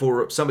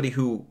for somebody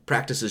who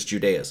practices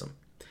Judaism.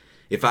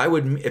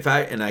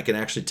 And I can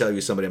actually tell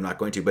you somebody, I'm not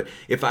going to, but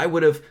if I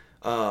would have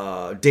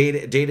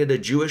dated a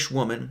Jewish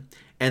woman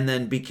and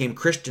then became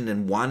Christian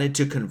and wanted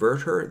to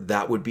convert her,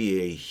 that would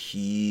be a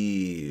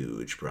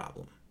huge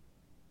problem.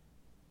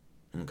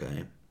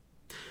 Okay.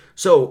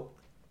 So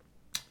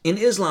in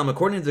Islam,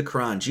 according to the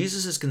Quran,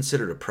 Jesus is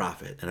considered a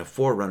prophet and a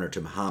forerunner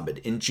to Muhammad.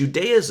 In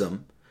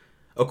Judaism,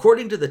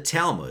 according to the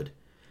Talmud,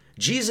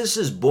 Jesus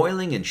is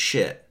boiling in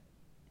shit.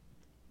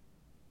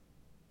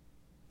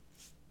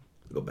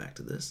 Go back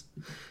to this.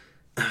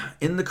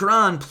 In the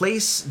Quran,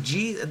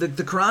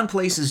 the Quran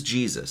places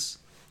Jesus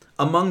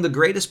among the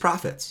greatest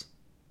prophets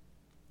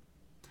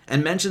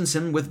and mentions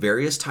him with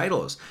various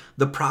titles.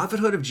 The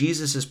prophethood of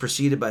Jesus is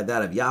preceded by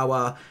that of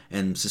Yahweh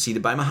and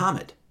succeeded by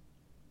Muhammad,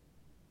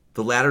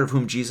 the latter of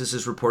whom Jesus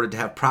is reported to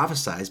have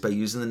prophesied by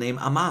using the name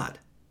Ahmad.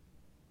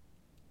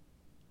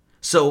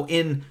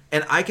 And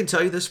I can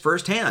tell you this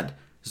firsthand,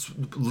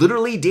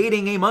 literally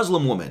dating a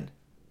Muslim woman,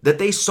 that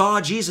they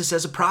saw Jesus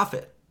as a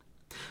prophet.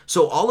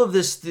 So all of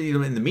this,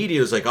 in the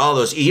media is like, all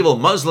those evil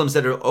Muslims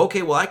that are,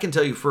 okay, well, I can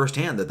tell you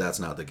firsthand that that's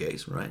not the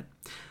case, right?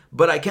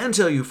 But I can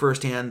tell you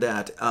firsthand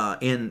that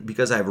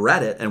because I've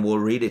read it, and we'll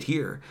read it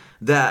here,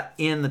 that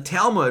in the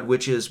Talmud,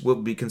 which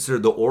would be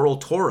considered the oral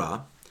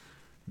Torah,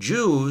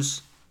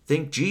 Jews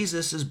think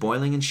Jesus is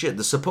boiling in shit.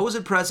 The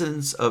supposed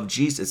presence of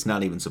Jesus, it's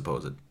not even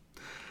supposed.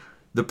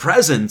 The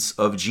presence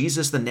of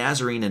Jesus the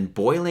Nazarene in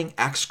boiling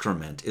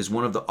excrement is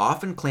one of the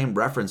often claimed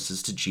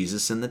references to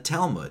Jesus in the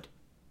Talmud.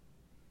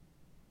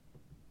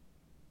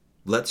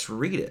 Let's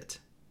read it.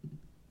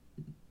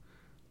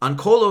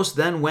 Onkelos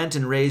then went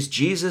and raised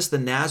Jesus the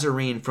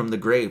Nazarene from the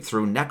grave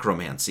through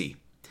necromancy.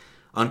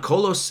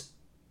 Onkelos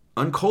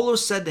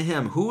said to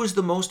him, "Who is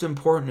the most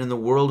important in the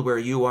world where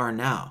you are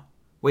now?"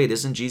 Wait,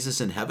 isn't Jesus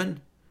in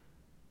heaven?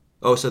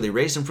 Oh, so they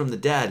raised him from the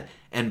dead,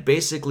 and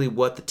basically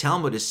what the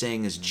Talmud is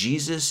saying is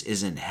Jesus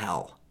is in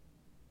hell.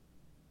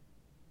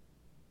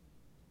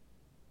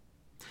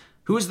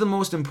 Who is the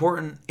most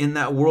important in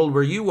that world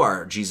where you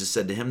are? Jesus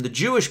said to him, the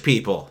Jewish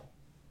people.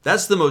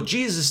 That's the most,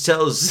 Jesus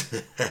tells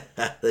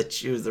the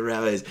Jews, the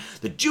rabbis,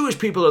 the Jewish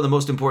people are the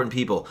most important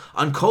people.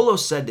 Onkelos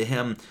said to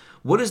him,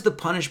 what is the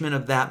punishment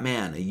of that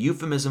man? A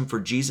euphemism for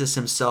Jesus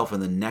himself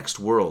in the next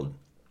world.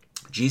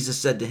 Jesus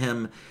said to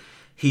him,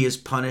 he is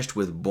punished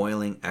with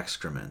boiling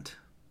excrement.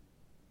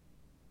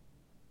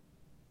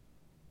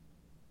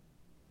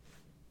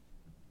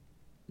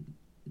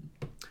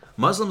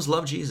 Muslims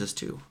love Jesus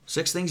too.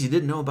 6 things you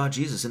didn't know about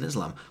Jesus in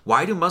Islam.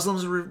 Why do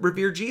Muslims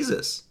revere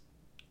Jesus?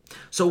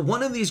 So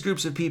one of these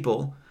groups of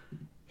people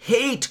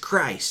hate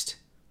Christ,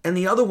 and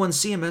the other ones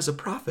see him as a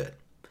prophet.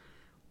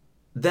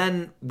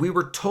 Then we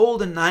were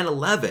told in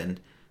 9/11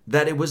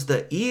 that it was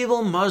the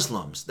evil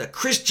Muslims, the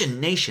Christian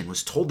nation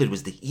was told that it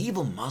was the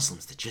evil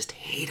Muslims that just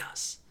hate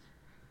us.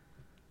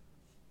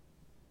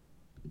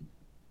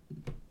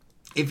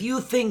 If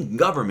you think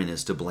government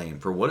is to blame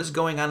for what is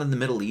going on in the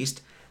Middle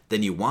East,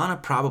 then you want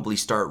to probably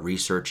start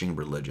researching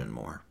religion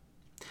more.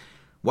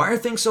 Why are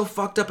things so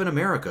fucked up in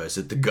America? Is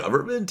it the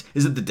government?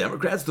 Is it the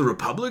Democrats, the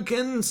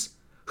Republicans?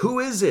 Who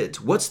is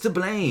it? What's to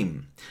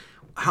blame?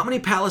 How many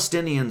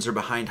Palestinians are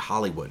behind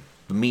Hollywood,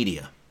 the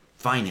media,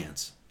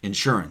 finance,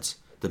 insurance,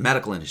 the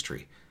medical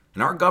industry,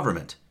 and our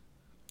government?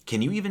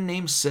 Can you even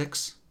name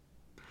 6?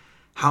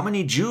 How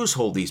many Jews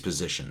hold these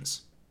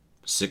positions?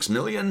 6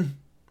 million?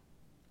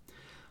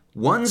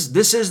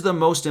 This is the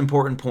most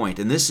important point,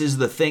 and this is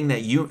the thing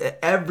that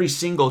every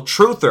single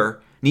truther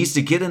needs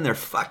to get in their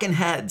fucking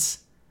heads.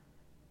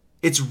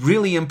 It's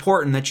really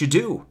important that you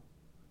do.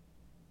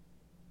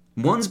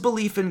 One's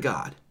belief in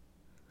God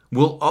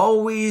will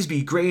always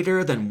be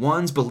greater than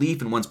one's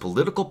belief in one's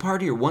political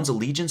party or one's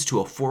allegiance to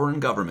a foreign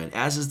government,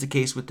 as is the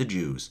case with the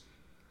Jews.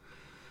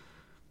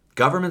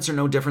 Governments are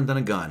no different than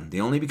a gun.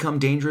 They only become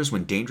dangerous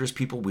when dangerous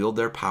people wield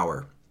their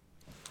power.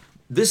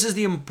 This is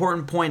the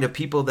important point of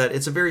people that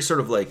it's a very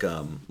sort of like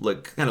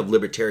kind of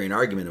libertarian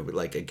argument of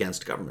like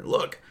against government.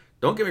 Look,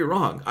 don't get me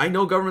wrong. I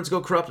know governments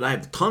go corrupt and I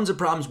have tons of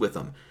problems with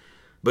them.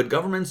 But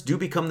governments do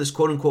become this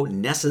quote unquote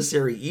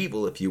necessary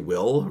evil, if you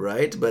will,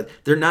 right? But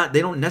they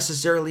don't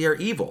necessarily are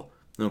evil.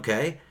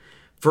 Okay?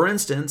 For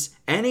instance,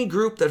 any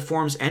group that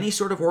forms any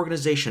sort of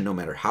organization, no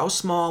matter how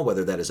small,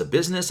 whether that is a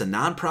business, a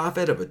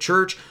nonprofit, of a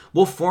church,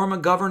 will form a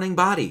governing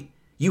body.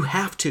 You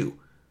have to.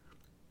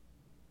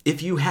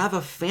 If you have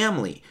a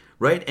family,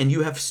 right, and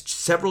you have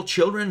several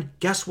children,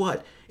 guess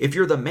what? If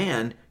you're the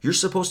man, you're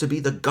supposed to be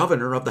the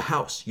governor of the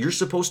house. You're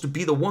supposed to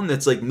be the one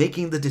that's like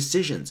making the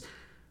decisions,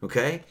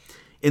 okay?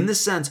 In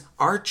this sense,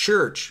 our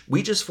church,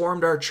 we just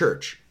formed our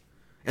church,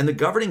 and the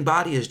governing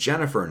body is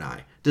Jennifer and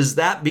I. Does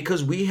that,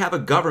 because we have a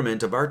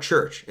government of our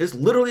church, it's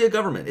literally a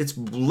government, it's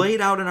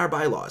laid out in our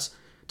bylaws,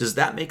 does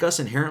that make us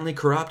inherently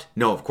corrupt?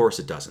 No, of course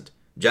it doesn't.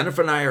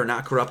 Jennifer and I are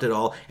not corrupt at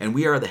all, and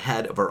we are the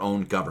head of our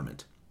own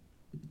government.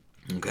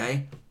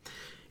 Okay?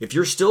 If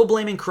you're still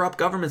blaming corrupt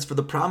governments for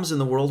the problems in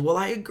the world, well,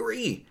 I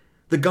agree.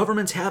 The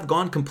governments have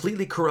gone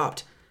completely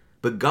corrupt.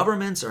 But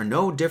governments are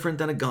no different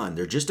than a gun.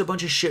 They're just a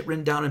bunch of shit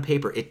written down in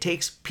paper. It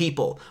takes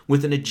people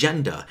with an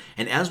agenda.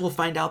 And as we'll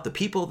find out, the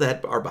people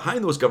that are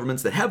behind those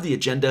governments that have the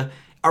agenda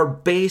are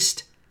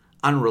based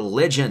on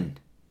religion.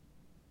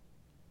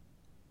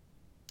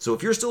 So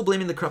if you're still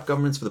blaming the corrupt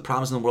governments for the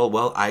problems in the world,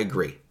 well, I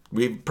agree.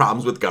 We have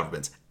problems with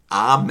governments.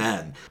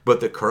 Amen. But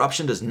the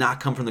corruption does not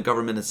come from the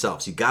government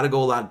itself. So you got to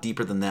go a lot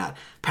deeper than that.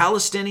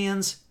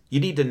 Palestinians, you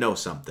need to know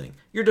something.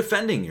 You're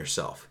defending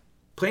yourself.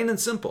 Plain and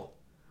simple.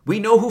 We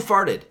know who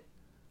farted.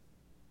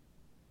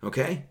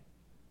 Okay?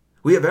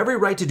 We have every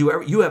right to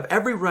do you have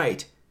every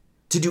right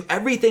to do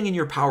everything in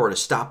your power to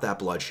stop that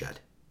bloodshed.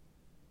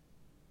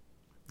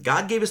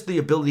 God gave us the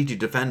ability to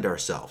defend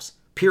ourselves.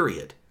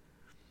 Period.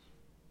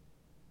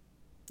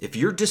 If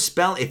you're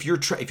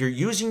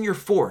using your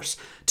force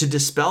to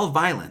dispel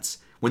violence,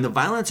 when the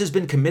violence has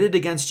been committed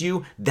against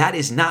you, that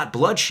is not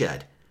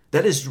bloodshed.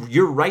 That is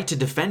your right to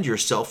defend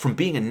yourself from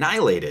being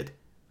annihilated.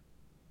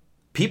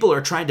 People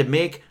are trying to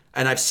make,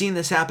 and I've seen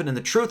this happen in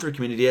the truther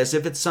community, as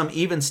if it's some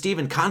even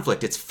Steven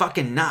conflict. It's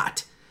fucking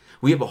not.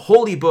 We have a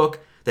holy book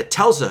that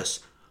tells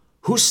us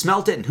who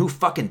smelt it and who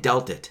fucking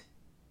dealt it.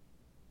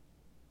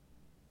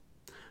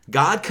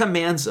 God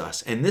commands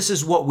us, and this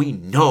is what we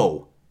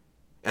know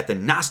at the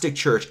Gnostic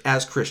Church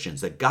as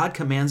Christians, that God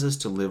commands us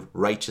to live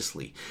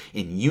righteously,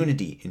 in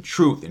unity, in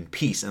truth, in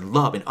peace, in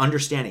love, in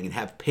understanding, and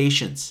have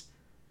patience.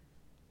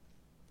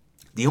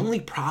 The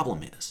only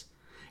problem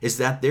is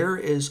that there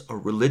is a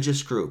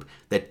religious group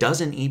that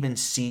doesn't even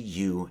see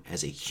you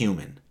as a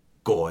human,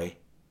 goy.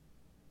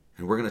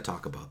 And we're going to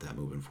talk about that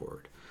moving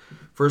forward.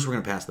 First, we're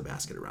going to pass the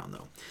basket around,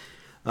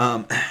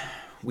 though.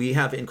 We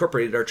have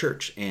incorporated our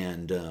church,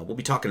 and we'll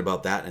be talking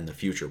about that in the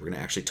future. We're going to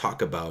actually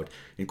talk about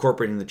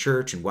incorporating the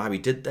church and why we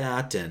did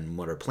that and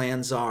what our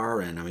plans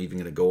are, and I'm even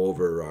going to go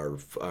over our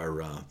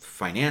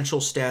financial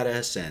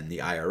status and the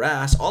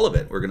IRS, all of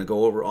it. We're going to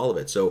go over all of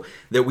it so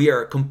that we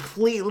are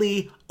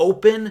completely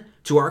open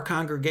to our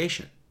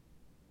congregation.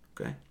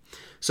 Okay?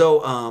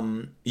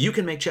 So you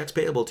can make checks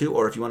payable too,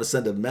 or if you want to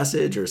send a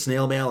message or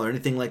snail mail or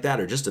anything like that,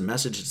 or just a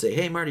message to say,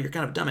 hey, Marty, you're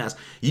kind of a dumbass,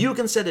 you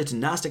can send it to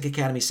Gnostic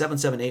Academy,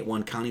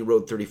 7781 County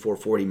Road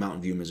 3440,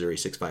 Mountain View, Missouri,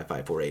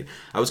 65548.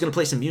 I was going to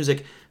play some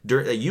music.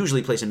 I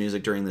usually play some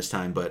music during this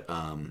time, but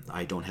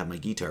I don't have my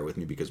guitar with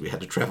me because we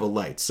had to travel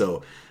light.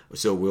 So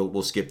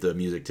we'll skip the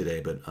music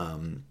today,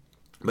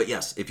 But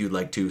yes, if you'd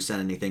like to send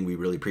anything, we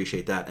really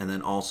appreciate that. And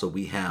then also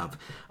we have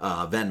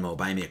Venmo,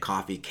 Buy Me a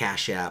Coffee,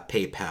 Cash App,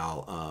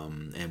 PayPal,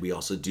 and we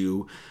also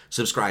do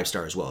Subscribe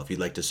Star as well if you'd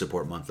like to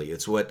support monthly.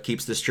 It's what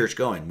keeps this church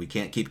going. We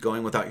can't keep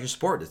going without your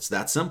support. It's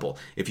that simple.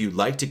 If you'd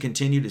like to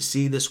continue to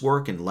see this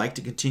work and like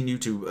to continue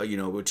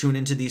to tune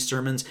into these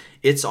sermons,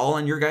 it's all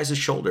on your guys'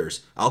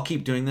 shoulders. I'll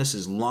keep doing this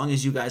as long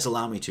as you guys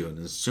allow me to. And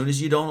as soon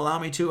as you don't allow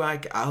me to,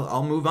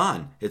 I'll move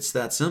on. It's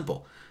that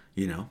simple,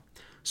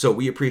 So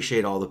we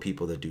appreciate all the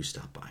people that do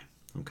stop by.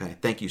 Okay,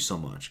 thank you so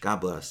much. God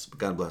bless.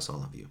 God bless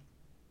all of you.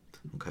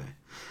 Okay,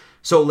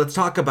 so let's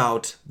talk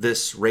about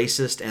this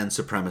racist and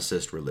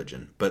supremacist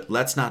religion. But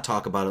let's not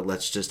talk about it.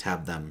 Let's just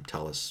have them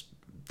tell us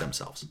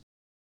themselves.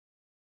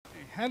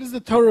 How does the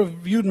Torah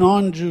view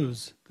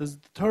non-Jews? Does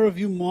the Torah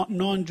view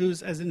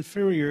non-Jews as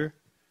inferior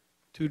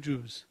to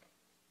Jews?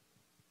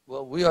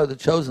 Well, we are the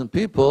chosen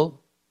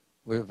people.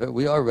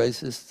 We are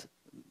racist,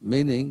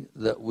 meaning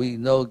that we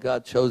know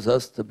God chose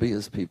us to be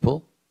his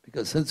people.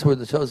 Because since we're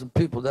the chosen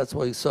people, that's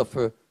why we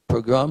suffer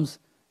pogroms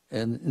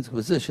and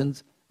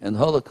inquisitions and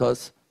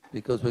holocausts,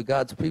 because we're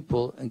God's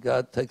people, and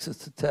God takes us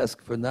to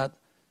task for not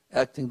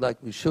acting like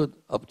we should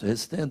up to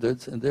his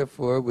standards, and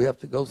therefore we have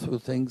to go through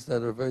things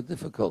that are very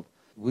difficult.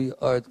 We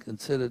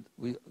consider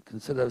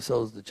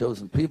ourselves the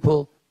chosen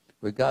people,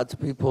 we're God's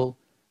people,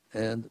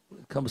 and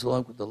it comes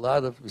along with a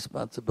lot of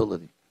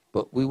responsibility.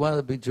 But we want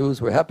to be Jews,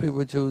 we're happy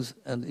we're Jews,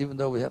 and even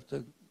though we have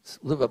to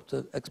live up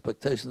to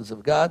expectations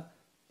of God,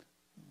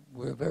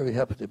 we're very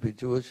happy to be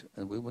Jewish,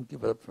 and we wouldn't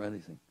give it up for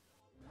anything.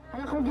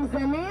 אנחנו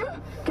גזענים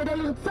כדי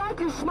לרצות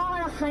לשמור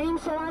על החיים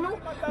שלנו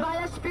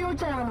ועל השפיות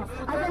שלנו.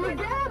 אז אני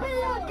גאה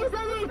בלהיות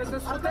גזענית!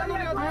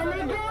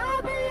 אני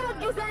גאה בלהיות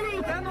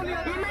גזענית!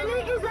 אם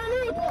אני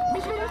גזענית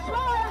בשביל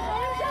לשמור על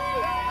החיים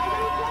שלי, אז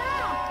אני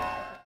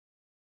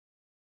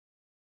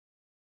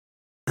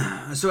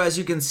גאה! So as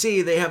you can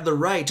see, they have the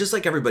right, just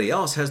like everybody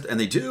else has, and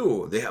they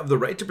do. They have the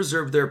right to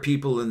preserve their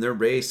people and their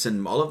race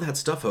and all of that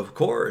stuff, of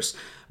course.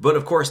 But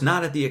of course,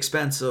 not at the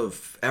expense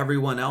of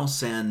everyone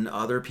else and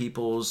other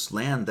people's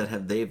land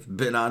that they've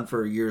been on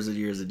for years and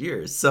years and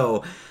years.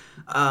 So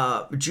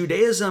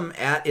Judaism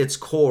at its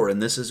core,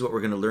 and this is what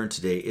we're going to learn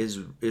today, is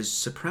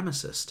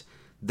supremacist.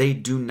 They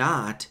do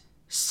not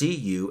see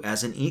you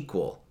as an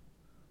equal.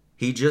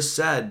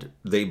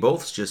 They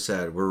both just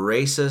said, we're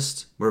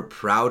racist, we're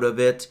proud of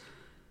it.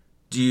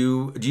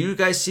 Do you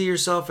guys see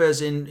yourself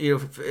as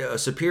a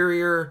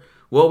superior?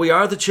 Well, we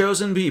are the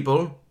chosen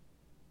people.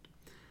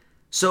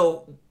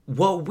 So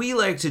what we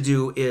like to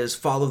do is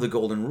follow the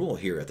golden rule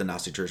here at the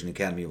Gnostic Church and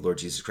Academy of Lord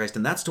Jesus Christ,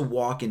 and that's to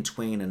walk in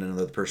twain in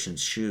another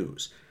person's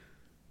shoes,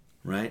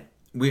 right?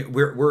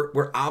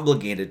 We're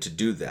obligated to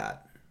do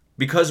that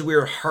because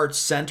we're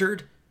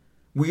heart-centered.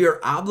 We are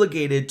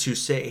obligated to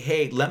say,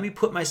 hey, let me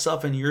put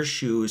myself in your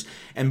shoes,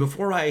 and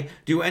before I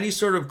do any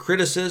sort of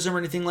criticism or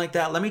anything like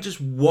that, let me just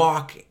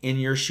walk in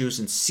your shoes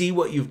and see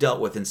what you've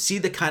dealt with and see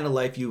the kind of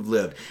life you've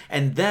lived.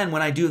 And then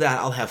when I do that,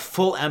 I'll have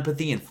full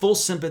empathy and full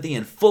sympathy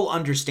and full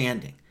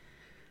understanding.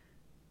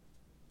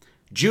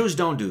 Jews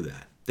don't do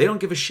that. They don't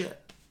give a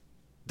shit.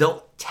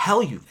 They'll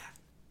tell you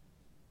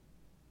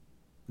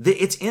that.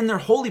 It's in their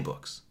holy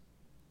books.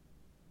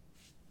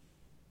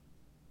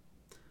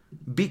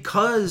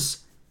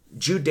 Because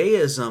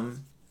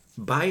Judaism,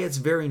 by its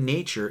very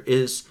nature,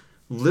 is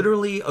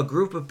literally a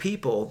group of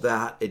people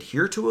that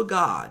adhere to a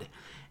God,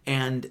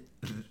 and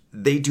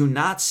they do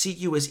not see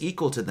you as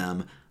equal to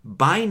them.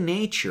 By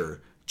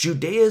nature,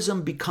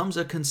 Judaism becomes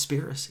a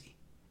conspiracy.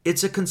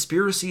 It's a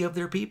conspiracy of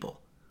their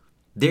people.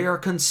 They are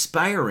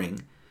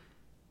conspiring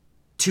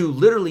to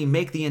literally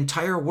make the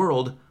entire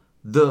world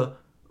the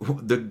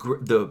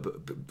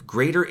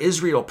greater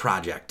Israel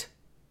project.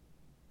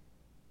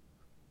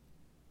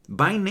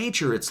 By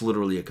nature, it's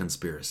literally a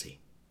conspiracy.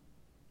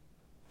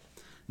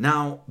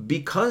 Now,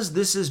 because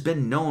this has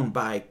been known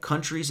by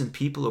countries and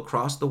people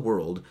across the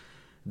world,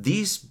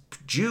 these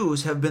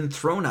Jews have been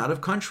thrown out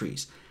of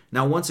countries.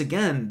 Now, once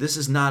again, this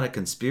is not a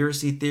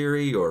conspiracy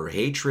theory or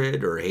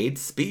hatred or hate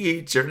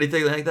speech or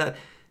anything like that.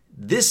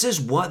 This is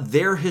what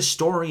their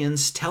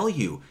historians tell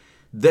you.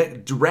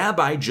 The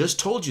rabbi just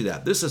told you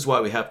that. This is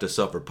why we have to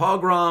suffer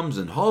pogroms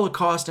and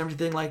Holocaust and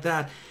everything like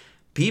that.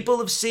 People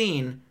have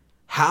seen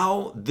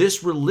how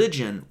this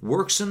religion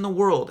works in the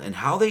world and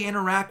how they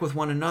interact with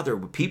one another,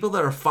 with people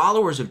that are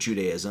followers of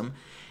Judaism.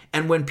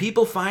 And when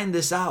people find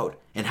this out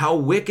and how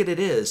wicked it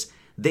is,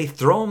 they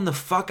throw them the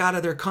fuck out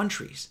of their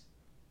countries,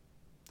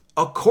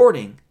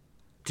 according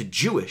to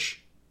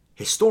Jewish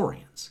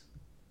historians.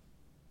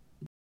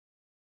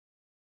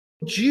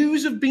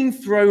 Jews have been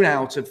thrown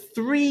out of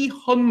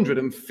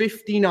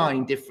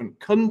 359 different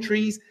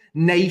countries,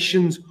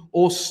 nations,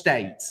 or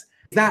states.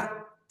 That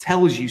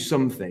tells you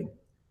something.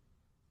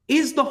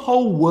 Is the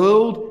whole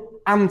world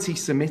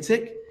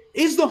anti-Semitic?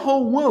 Is the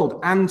whole world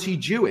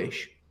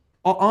anti-Jewish?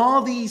 Or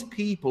are these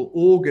people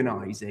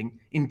organizing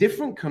in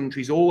different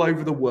countries all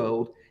over the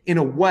world in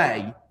a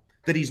way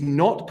that is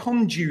not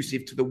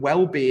conducive to the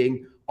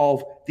well-being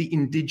of the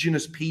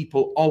indigenous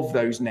people of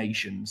those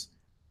nations?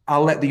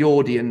 I'll let the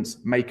audience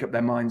make up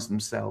their minds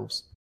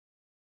themselves.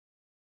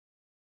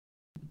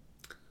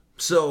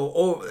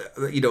 So,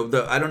 I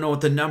don't know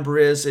what the number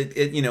is.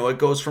 It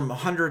goes from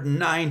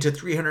 109 to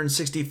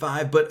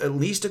 365, but at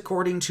least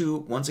according to,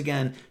 once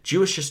again,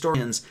 Jewish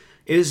historians,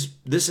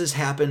 this has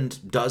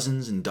happened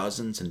dozens and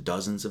dozens and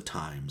dozens of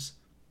times.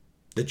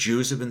 The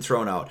Jews have been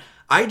thrown out.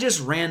 I just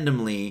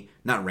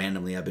not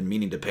randomly, I've been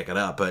meaning to pick it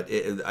up, but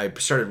I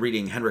started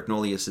reading Henrik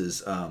Nolius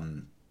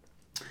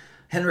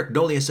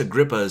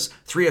Agrippa's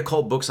 3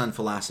 Occult Books on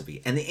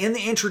Philosophy. And in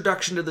the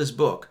introduction to this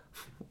book,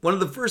 one of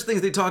the first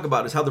things they talk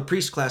about is how the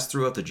priest class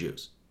threw out the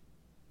Jews.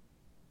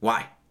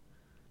 Why?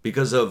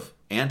 Because of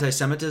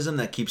anti-Semitism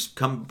that keeps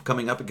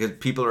coming up because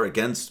people are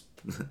against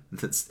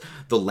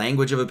the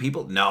language of a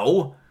people?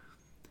 No.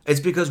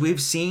 It's because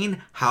we've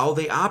seen how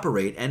they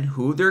operate and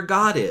who their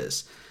God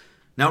is.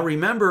 Now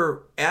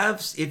remember,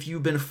 if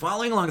you've been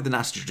following along at the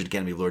Gnostic Church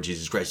Academy of Lord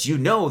Jesus Christ, you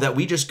know that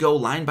we just go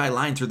line by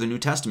line through the New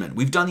Testament.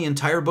 We've done the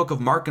entire book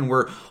of Mark, and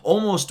we're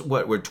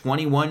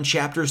 21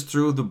 chapters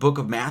through the book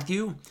of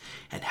Matthew.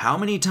 And how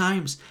many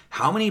times,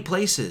 how many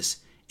places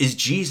is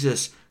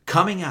Jesus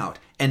coming out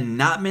and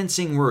not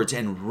mincing words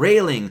and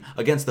railing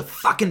against the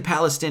fucking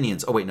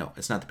Palestinians? Oh wait, no,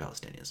 it's not the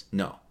Palestinians.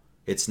 No,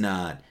 it's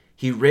not.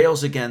 He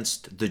rails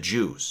against the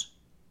Jews.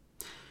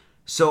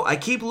 So I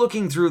keep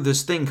looking through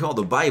this thing called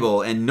the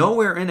Bible, and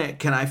nowhere in it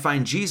can I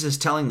find Jesus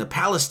telling the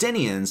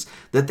Palestinians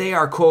that they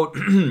are, quote,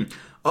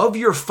 of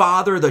your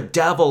father the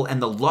devil, and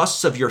the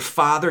lusts of your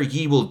father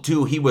ye will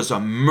do. He was a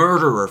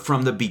murderer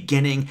from the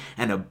beginning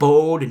and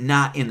abode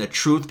not in the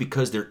truth,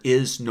 because there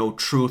is no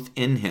truth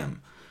in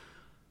him.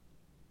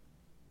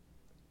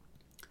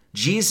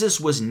 Jesus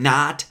was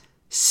not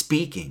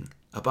speaking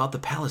about the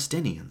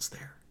Palestinians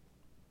there.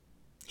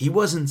 He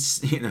wasn't,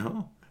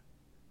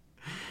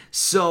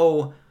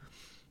 So,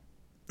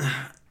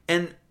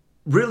 and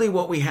really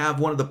what we have,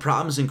 one of the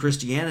problems in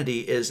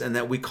Christianity is, and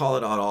that we call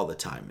it out all the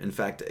time. In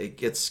fact, it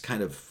gets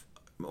kind of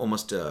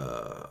almost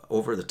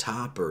over the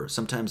top, or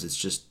sometimes it's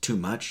just too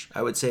much.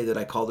 I would say that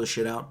I call this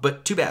shit out,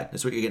 but too bad.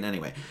 That's what you're getting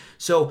anyway.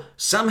 So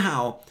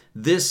somehow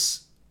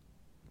this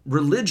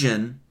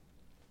religion,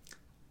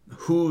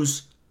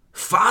 whose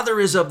father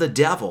is of the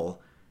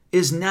devil,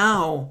 is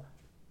now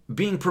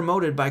being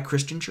promoted by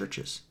Christian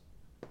churches.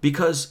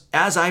 Because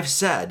as I've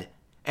said,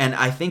 and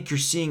I think you're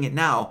seeing it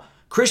now,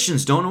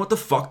 Christians don't know what the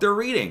fuck they're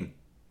reading.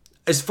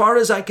 As far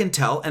as I can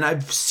tell, and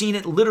I've seen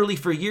it literally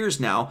for years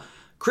now,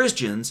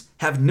 Christians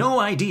have no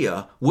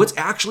idea what's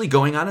actually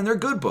going on in their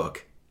good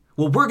book.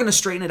 Well, we're going to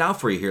straighten it out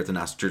for you here at the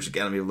Gnostic Church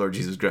Academy of Lord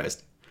Jesus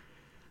Christ.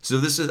 So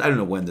this is, I don't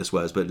know when this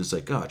was, but it's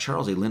like,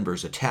 Charles A.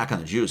 Lindbergh's attack on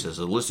the Jews has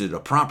elicited a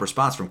prompt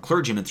response from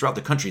clergymen throughout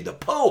the country. The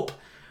Pope,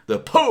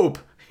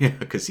 yeah,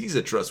 because he's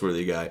a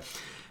trustworthy guy.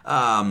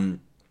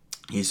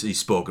 He's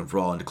spoken for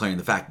all in declaring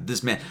the fact that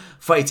this man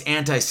fights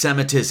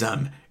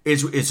anti-Semitism.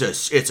 It's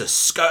a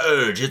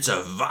scourge. It's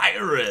a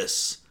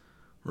virus,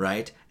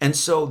 right? And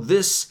so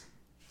this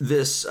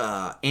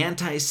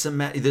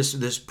anti-Semitic,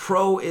 this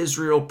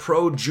pro-Israel,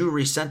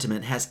 pro-Jewry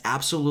sentiment has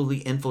absolutely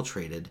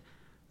infiltrated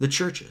the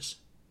churches,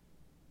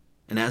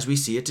 and as we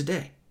see it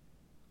today.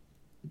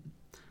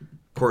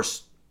 Of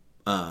course,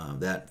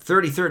 that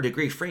 33rd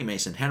degree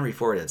Freemason Henry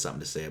Ford had something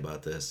to say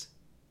about this.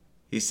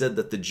 He said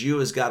that the Jew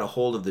has got a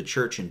hold of the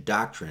church in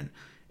doctrine,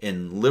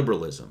 in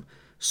liberalism,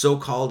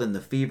 so-called in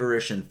the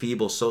feverish and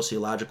feeble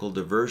sociological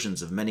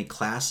diversions of many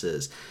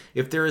classes.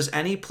 If there is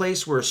any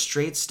place where a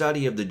straight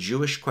study of the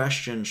Jewish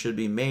question should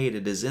be made,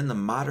 it is in the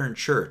modern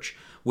church,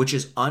 which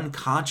is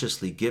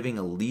unconsciously giving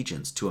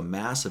allegiance to a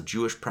mass of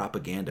Jewish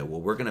propaganda.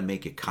 Well, we're going to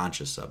make you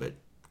conscious of it,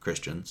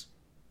 Christians.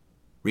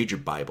 Read your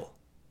Bible.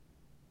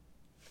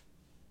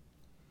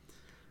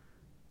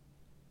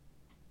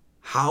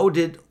 How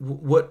did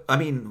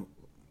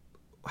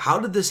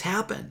this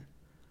happen?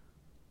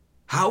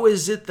 How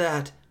is it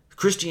that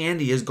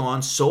Christianity has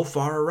gone so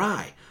far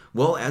awry?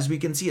 Well, as we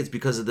can see, it's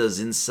because of those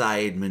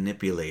inside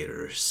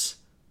manipulators.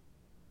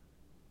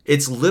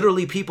 It's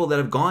literally people that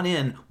have gone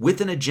in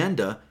with an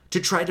agenda to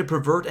try to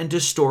pervert and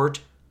distort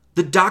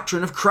the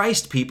doctrine of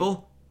Christ,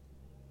 people.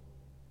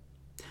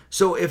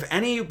 So if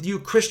any of you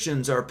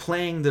Christians are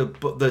playing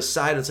the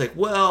side, it's like,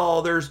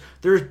 well, there's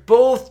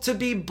both to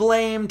be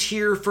blamed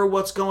here for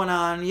what's going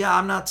on. Yeah,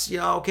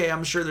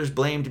 I'm sure there's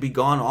blame to be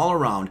gone all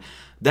around.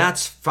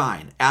 That's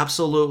fine.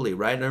 Absolutely,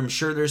 right? I'm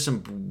sure there's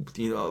some,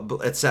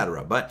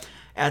 etc. But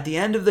at the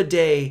end of the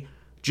day,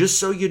 just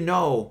so you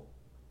know,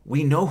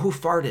 we know who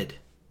farted.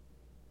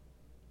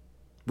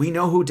 We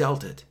know who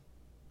dealt it.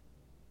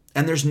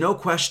 And there's no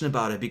question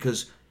about it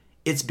because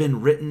it's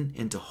been written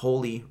into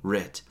Holy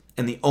Writ.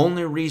 And the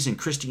only reason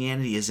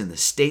Christianity is in the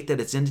state that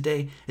it's in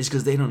today is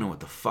because they don't know what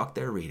the fuck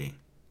they're reading.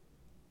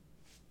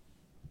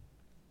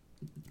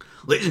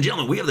 Ladies and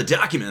gentlemen, we have the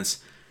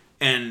documents,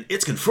 and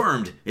it's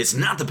confirmed it's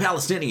not the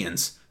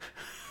Palestinians.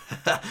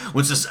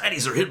 When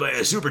societies are hit by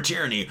a super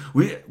tyranny,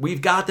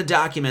 we've got the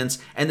documents,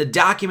 and the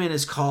document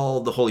is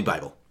called the Holy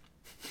Bible.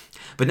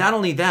 But not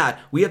only that,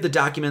 we have the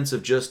documents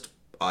of just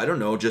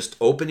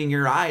opening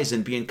your eyes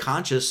and being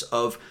conscious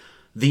of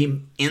the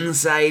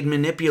inside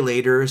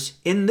manipulators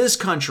in this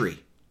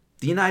country,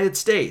 the United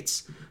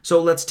States. So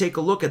let's take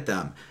a look at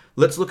them.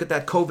 Let's look at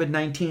that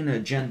COVID-19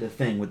 agenda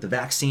thing with the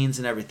vaccines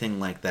and everything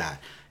like that.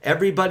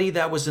 Everybody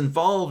that was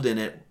involved in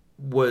it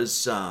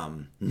was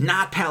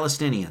not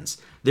Palestinians.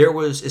 There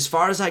was, as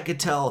far as I could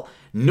tell,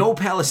 no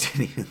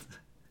Palestinians.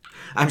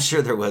 I'm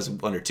sure there was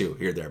one or two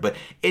here or there. But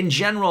in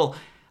general,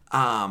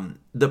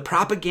 the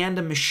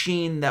propaganda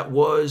machine that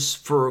was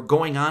for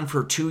going on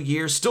for 2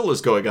 years, still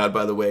is going on,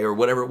 by the way, or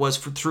whatever it was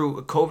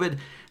through COVID,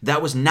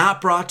 that was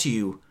not brought to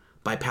you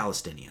by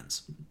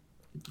Palestinians.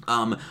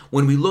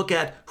 When we look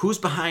at who's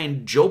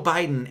behind Joe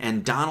Biden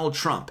and Donald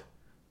Trump,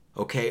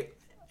 okay,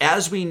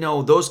 as we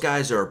know, those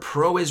guys are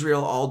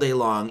pro-Israel all day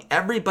long.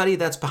 Everybody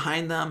that's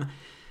behind them,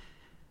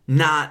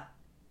 not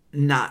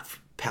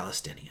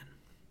Palestinian.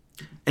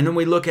 And then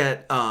we look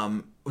at,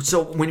 it's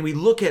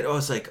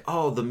like,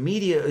 the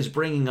media is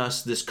bringing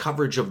us this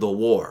coverage of the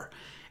war.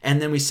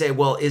 And then we say,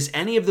 well, is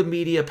any of the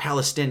media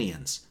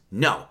Palestinians?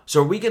 No.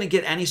 So are we going to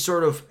get any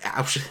sort of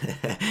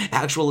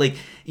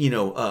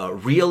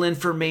real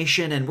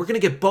information? And we're going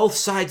to get both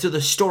sides of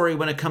the story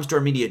when it comes to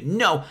our media?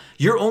 No,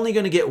 you're only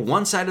going to get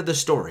one side of the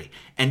story.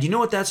 And you know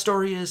what that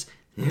story is?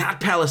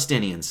 Not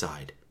Palestinian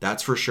side.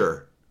 That's for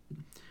sure.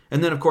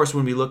 And then, of course,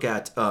 when we look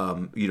at,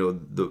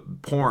 the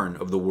porn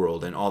of the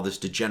world and all this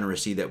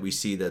degeneracy that we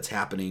see that's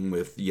happening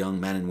with young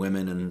men and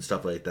women and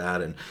stuff like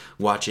that, and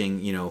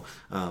watching,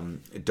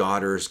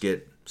 daughters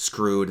get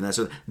screwed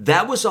and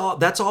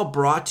that's all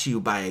brought to you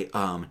by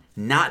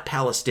not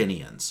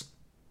Palestinians.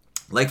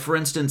 Like, for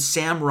instance,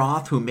 Sam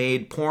Roth, who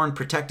made porn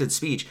protected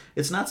speech.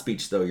 It's not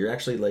speech, though. You're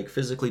actually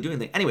physically doing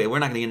things. Anyway, we're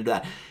not going to get into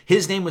that.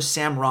 His name was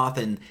Sam Roth,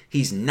 and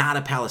he's not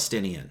a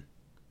Palestinian.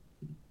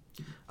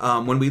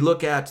 When we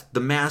look at the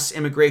mass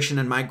immigration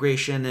and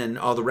migration and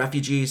all the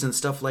refugees and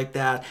stuff like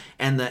that,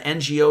 and the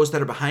NGOs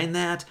that are behind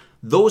that,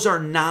 those are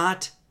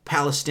not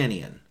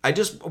Palestinian.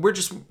 We're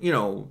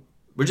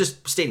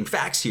just stating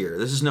facts here.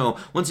 This is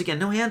once again,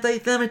 no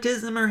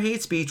anti-Semitism or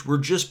hate speech. We're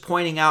just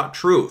pointing out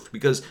truth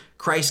because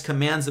Christ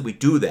commands that we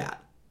do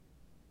that.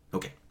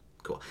 Okay,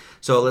 cool.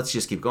 So let's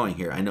just keep going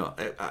here. I know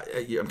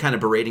I'm kind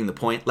of berating the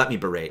point. Let me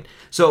berate.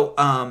 So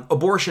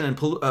abortion and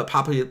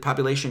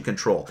population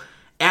control.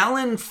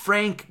 Alan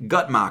Frank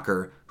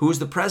Guttmacher, who is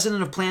the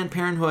president of Planned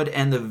Parenthood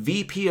and the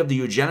VP of the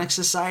Eugenics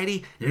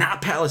Society,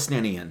 not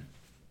Palestinian.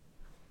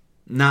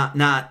 No.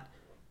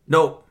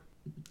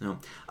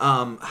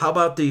 How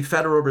about the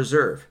Federal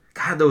Reserve?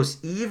 God, those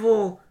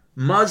evil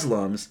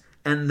Muslims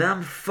and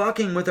them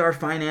fucking with our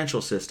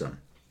financial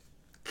system.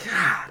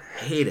 God,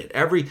 I hate it.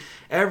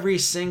 Every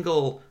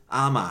single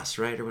Hamas,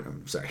 right?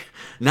 I'm sorry,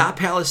 not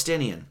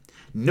Palestinian.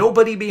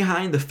 Nobody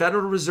behind the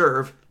Federal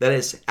Reserve that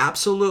is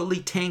absolutely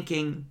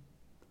tanking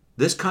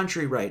this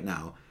country right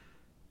now.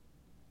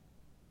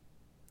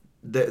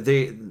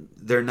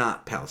 They're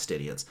not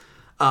Palestinians.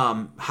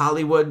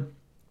 Hollywood.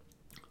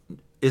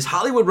 Is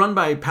Hollywood run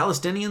by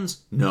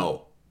Palestinians?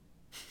 No.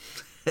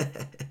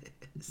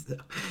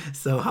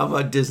 So how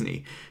about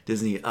Disney?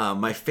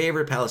 My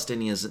favorite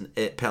Palestinian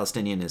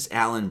is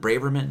Alan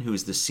Braverman,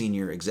 who's the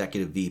senior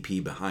executive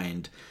VP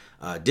behind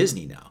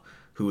Disney now,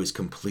 who is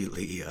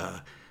completely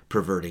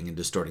perverting and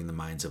distorting the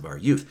minds of our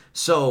youth.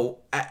 So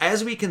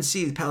as we can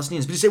see, the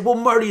Palestinians, but you say, well,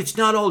 Marty, it's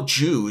not all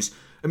Jews.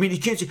 I mean, you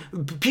can't see,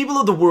 people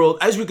of the world,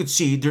 as we could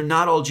see, they're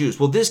not all Jews.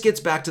 Well, this gets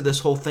back to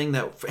this whole thing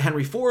that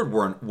Henry Ford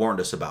warned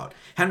us about.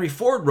 Henry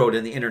Ford wrote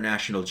in The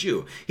International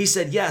Jew. He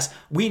said, yes,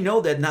 we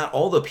know that not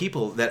all the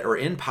people that are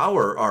in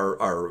power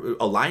are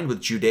aligned with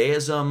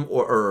Judaism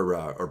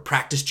or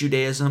practice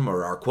Judaism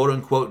or are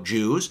quote-unquote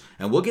Jews.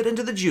 And we'll get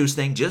into the Jews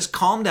thing. Just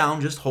calm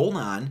down. Just hold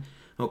on.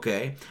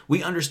 Okay?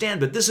 We understand,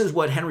 but this is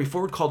what Henry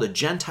Ford called a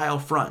Gentile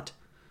front.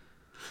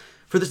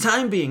 For the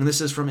time being, this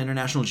is from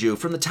International Jew,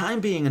 from the time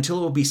being until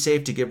it will be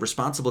safe to give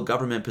responsible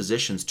government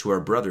positions to our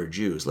brother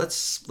Jews. Let's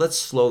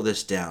slow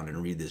this down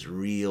and read this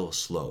real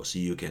slow so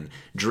you can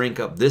drink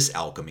up this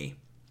alchemy.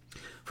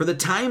 For the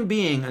time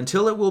being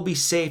until it will be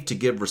safe to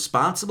give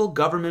responsible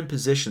government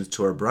positions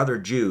to our brother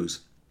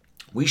Jews,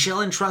 we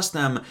shall entrust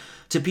them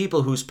to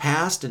people whose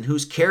past and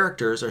whose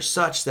characters are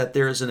such that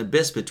there is an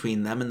abyss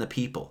between them and the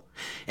people.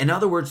 In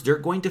other words, they're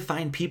going to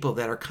find people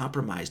that are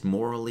compromised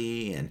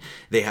morally and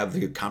they have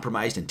the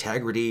compromised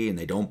integrity and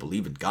they don't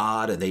believe in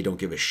God and they don't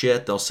give a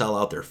shit. They'll sell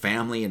out their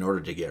family in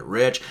order to get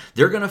rich.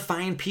 They're going to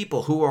find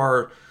people who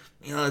are,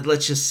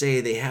 let's just say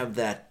they have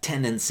that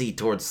tendency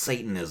towards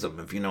Satanism,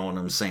 if you know what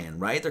I'm saying,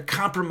 right? They're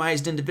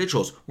compromised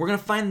individuals. We're going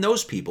to find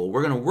those people.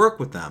 We're going to work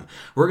with them.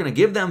 We're going to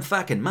give them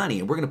fucking money,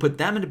 and we're going to put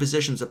them into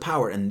positions of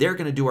power, and they're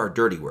going to do our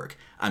dirty work.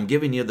 I'm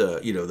giving you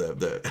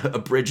the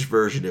abridged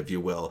version, if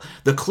you will,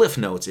 the cliff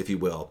notes, if you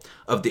will,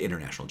 of the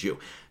International Jew.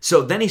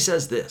 So then he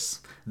says this.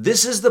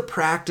 This is the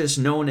practice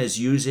known as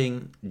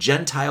using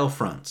Gentile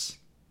fronts.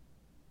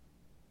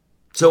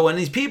 So when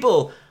these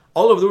people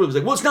all over the world are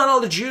like, well, it's not all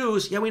the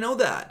Jews. Yeah, we know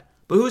that.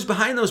 But who's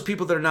behind those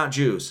people that are not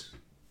Jews?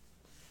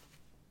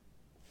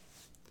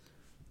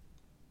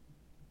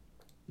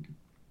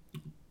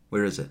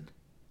 Where is it?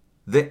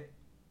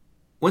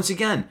 Once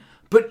again,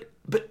 but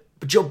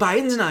Joe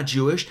Biden's not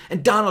Jewish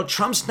and Donald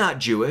Trump's not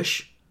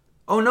Jewish.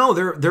 Oh no,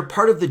 they're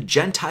part of the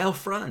Gentile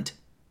front.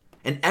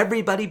 And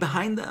everybody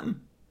behind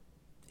them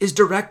is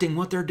directing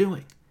what they're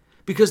doing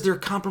because they're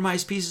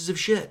compromised pieces of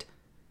shit.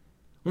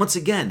 Once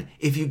again,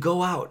 if you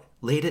go out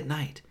late at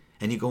night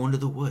and you go into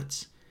the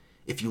woods,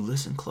 if you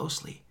listen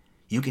closely,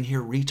 you can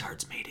hear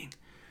retards mating.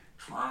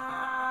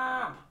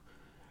 Trump!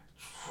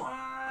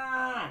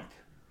 Trump!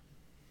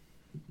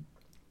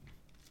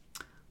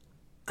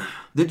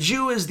 The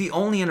Jew is the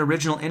only and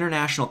original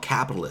international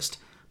capitalist,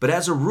 but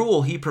as a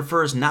rule, he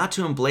prefers not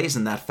to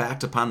emblazon that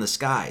fact upon the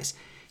skies.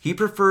 He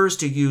prefers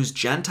to use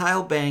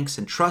Gentile banks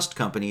and trust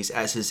companies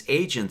as his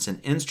agents and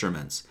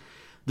instruments.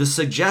 The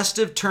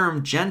suggestive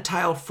term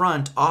Gentile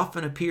front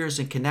often appears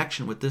in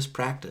connection with this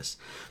practice.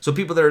 So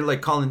people that are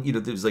like calling,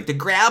 there's like the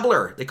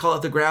grabbler. They call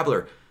it the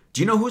grabbler.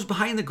 Do you know who's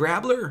behind the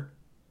grabbler?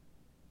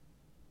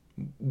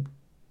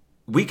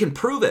 We can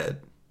prove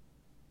it.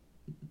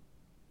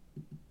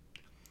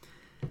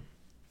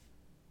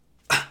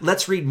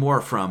 Let's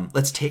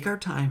take our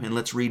time and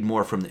let's read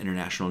more from The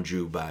International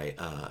Jew by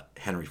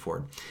Henry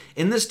Ford.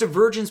 In this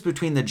divergence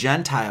between the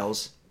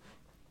Gentiles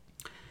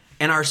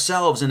and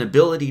ourselves in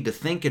ability to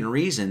think and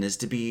reason is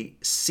to be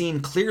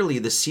seen clearly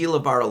the seal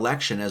of our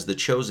election as the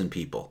chosen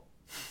people.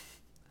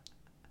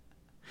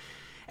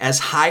 As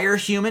higher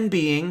human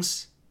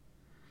beings,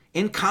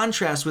 in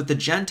contrast with the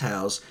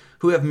Gentiles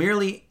who have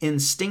merely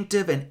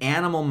instinctive and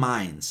animal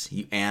minds.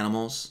 You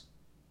animals.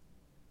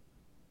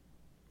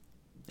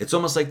 It's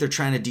almost like they're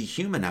trying to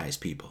dehumanize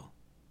people.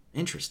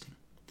 Interesting.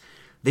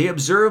 They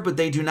observe, but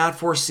they do not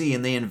foresee,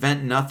 and they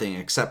invent nothing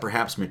except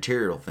perhaps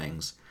material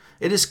things.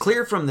 It is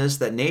clear from this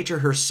that nature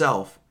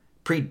herself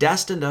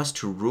predestined us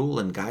to rule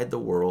and guide the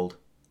world.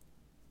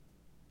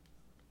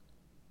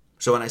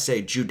 So when I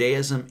say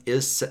Judaism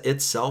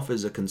itself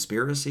is a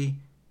conspiracy,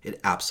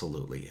 it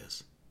absolutely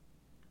is.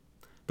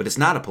 But it's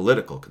not a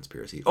political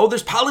conspiracy. Oh,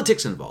 there's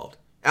politics involved.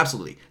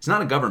 Absolutely. It's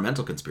not a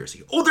governmental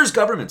conspiracy. Oh, there's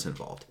governments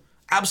involved.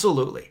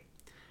 Absolutely.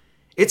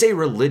 It's a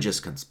religious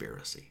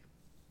conspiracy.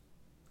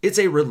 It's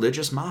a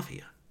religious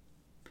mafia.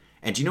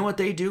 And do you know what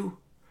they do?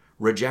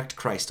 Reject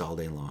Christ all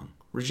day long.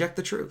 Reject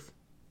the truth.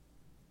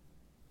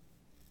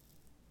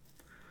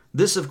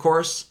 This, of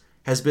course,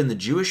 has been the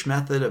Jewish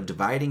method of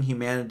dividing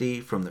humanity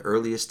from the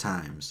earliest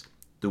times.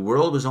 The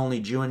world was only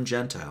Jew and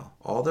Gentile.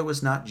 All that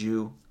was not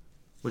Jew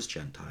was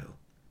Gentile.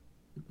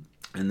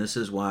 And this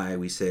is why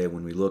we say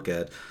when we look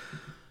at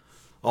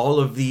all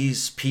of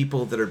these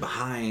people that are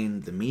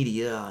behind the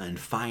media and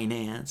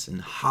finance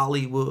and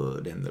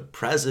Hollywood and the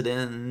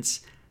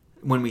presidents,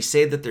 when we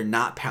say that they're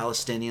not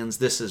Palestinians,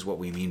 this is what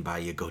we mean by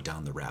you go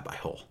down the rabbit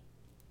hole.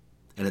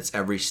 And it's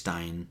every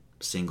Stein,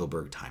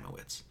 Singelberg,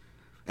 Timowitz.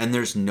 And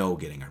there's no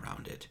getting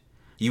around it.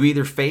 You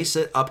either face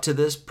it up to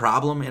this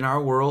problem in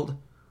our world,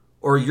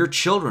 or your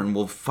children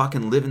will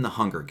fucking live in the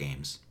Hunger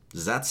Games.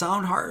 Does that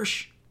sound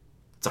harsh?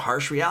 It's a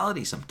harsh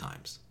reality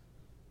sometimes.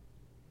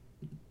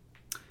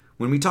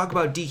 When we talk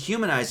about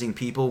dehumanizing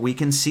people, we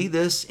can see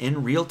this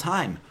in real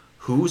time.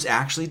 Who's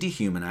actually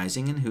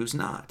dehumanizing and who's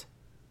not?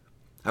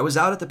 I was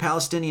out at the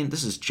Palestinian,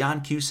 this is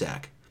John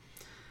Cusack.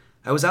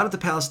 I was out at the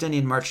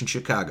Palestinian March in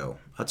Chicago.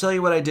 I'll tell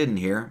you what I didn't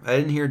hear. I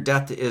didn't hear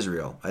death to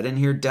Israel. I didn't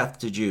hear death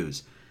to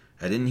Jews.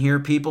 I didn't hear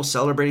people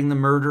celebrating the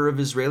murder of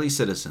Israeli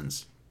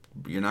citizens.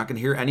 You're not going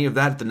to hear any of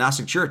that at the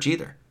Gnostic Church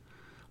either.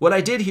 What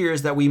I did hear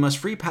is that we must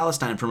free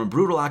Palestine from a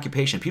brutal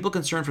occupation, people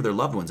concerned for their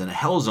loved ones, and a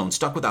hell zone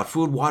stuck without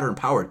food, water, and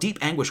power, deep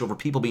anguish over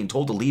people being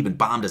told to leave and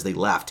bombed as they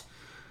left.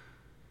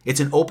 It's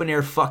an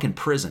open-air fucking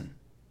prison,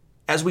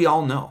 as we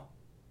all know.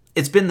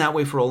 It's been that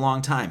way for a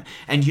long time.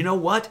 And you know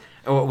what?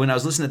 When I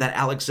was listening to that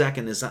Alex Zek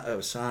and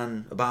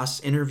Hassan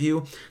Abbas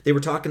interview, they were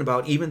talking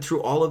about even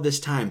through all of this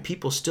time,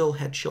 people still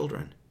had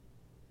children.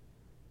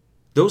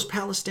 Those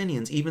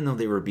Palestinians, even though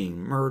they were being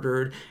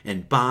murdered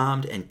and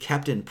bombed and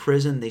kept in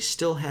prison, they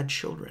still had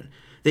children.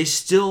 They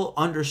still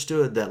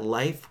understood that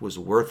life was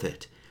worth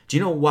it. Do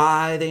you know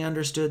why they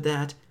understood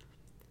that?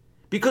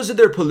 Because of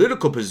their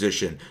political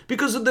position,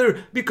 because of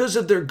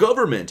their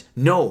government.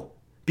 No,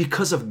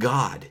 because of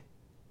God.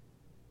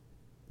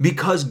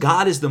 Because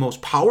God is the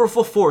most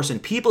powerful force in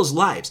people's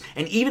lives,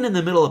 and even in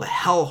the middle of a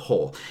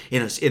hellhole,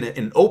 in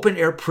an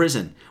open-air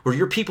prison where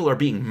your people are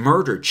being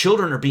murdered,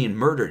 children are being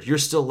murdered, you're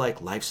still like,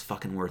 life's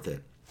fucking worth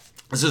it.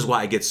 This is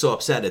why I get so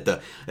upset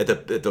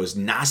at those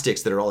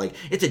Gnostics that are all like,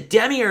 it's a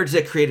demiurge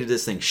that created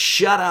this thing.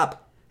 Shut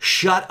up.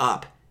 Shut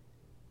up.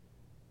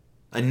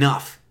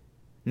 Enough.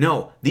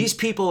 No, these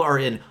people are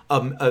in,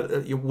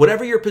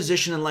 whatever your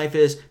position in life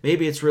is,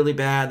 maybe it's really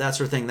bad, that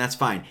sort of thing, that's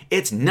fine.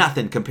 It's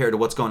nothing compared to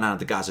what's going on at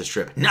the Gaza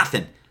Strip.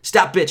 Nothing.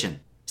 Stop bitching.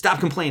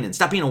 Stop complaining.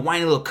 Stop being a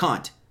whiny little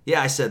cunt.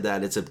 Yeah, I said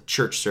that. It's a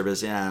church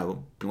service. Yeah,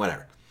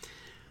 whatever.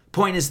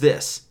 Point is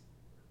this.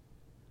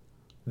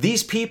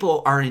 These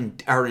people are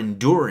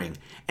enduring,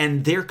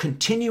 and they're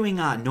continuing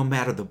on no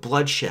matter the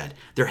bloodshed.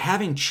 They're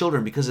having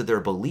children because of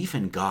their belief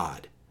in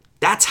God.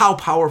 That's how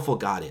powerful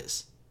God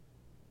is.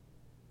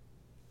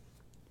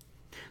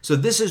 So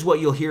this is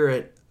what you'll hear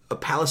at a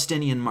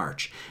Palestinian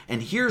march.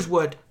 And here's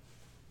what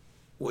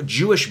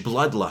Jewish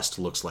bloodlust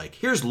looks like.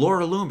 Here's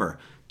Laura Loomer.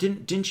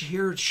 Didn't you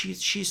hear?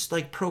 She's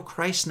like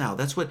pro-Christ now.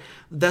 That's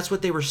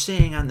what they were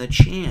saying on the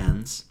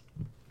chants.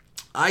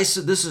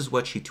 This is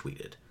what she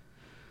tweeted.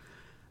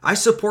 I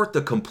support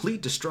the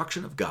complete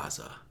destruction of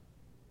Gaza.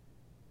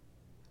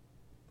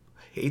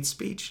 Hate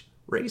speech,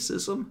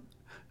 racism,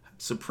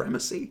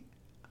 supremacy.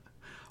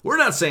 We're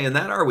not saying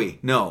that, are we?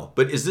 No.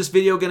 But is this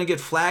video going to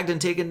get flagged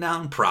and taken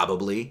down?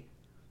 Probably.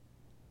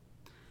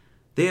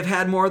 They have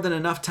had more than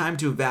enough time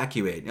to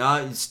evacuate.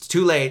 It's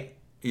too late.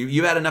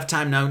 You had enough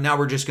time now. Now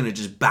we're just going to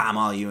just bomb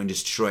all you and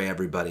destroy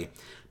everybody.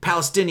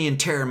 Palestinian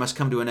terror must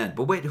come to an end.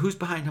 But wait, who's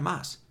behind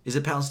Hamas? Is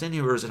it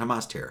Palestinian or is it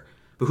Hamas terror?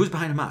 But who's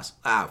behind Hamas?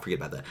 Forget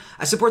about that.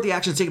 I support the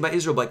actions taken by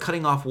Israel by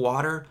cutting off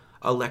water,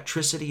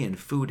 electricity, and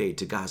food aid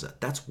to Gaza.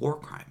 That's war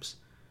crimes.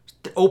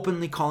 They're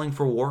openly calling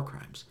for war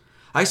crimes.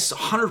 I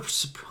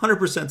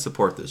 100%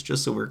 support this,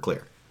 just so we're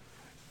clear.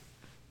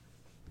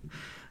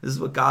 This is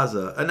what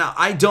Gaza... Now,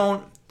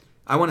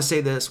 I want to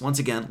say this, once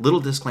again, little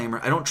disclaimer.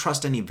 I don't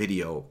trust any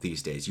video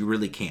these days. You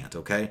really can't,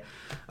 okay?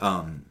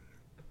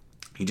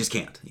 You just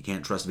can't. You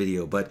can't trust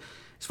video. But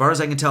as far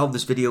as I can tell,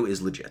 this video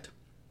is legit,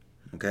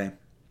 okay?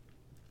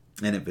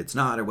 And if it's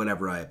not or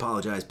whatever, I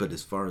apologize. But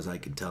as far as I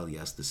can tell,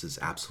 yes, this is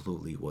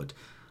absolutely what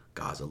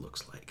Gaza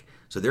looks like.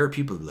 So there are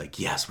people who are like,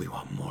 yes, we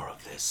want more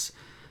of this.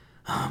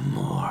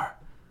 More.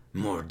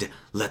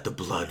 Let the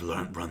blood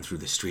run through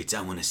the streets.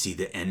 I want to see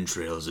the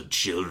entrails of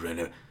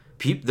children.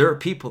 There are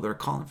people that are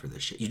calling for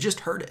this shit. You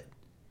just heard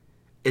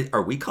it.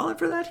 Are we calling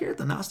for that here at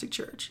the Gnostic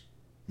Church?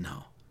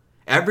 No.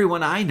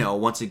 Everyone I know,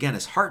 once again,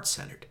 is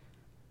heart-centered.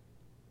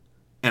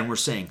 And we're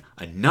saying,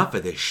 enough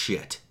of this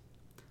shit.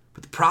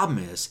 But the problem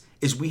is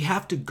we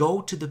have to go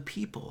to the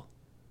people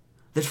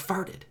that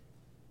farted.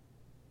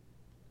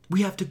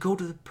 We have to go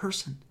to the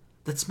person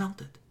that smelled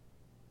it.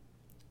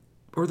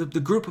 Or the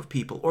group of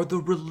people, or the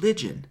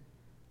religion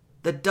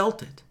that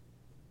dealt it.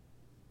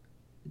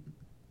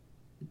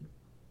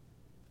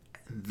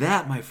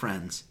 That, my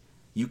friends,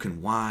 you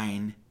can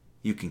whine,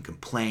 you can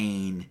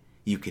complain,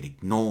 you can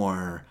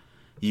ignore,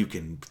 you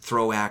can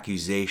throw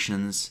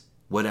accusations,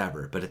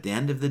 whatever. But at the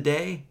end of the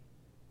day,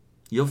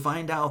 you'll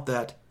find out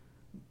that,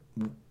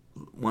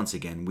 once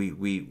again,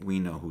 we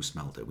know who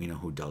smelled it. We know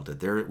who dealt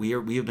it. We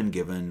have been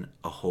given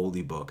a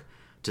holy book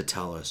to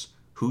tell us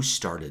who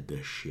started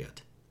this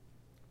shit.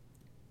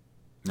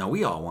 Now,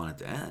 we all want it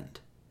to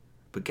end.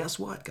 But guess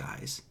what,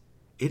 guys?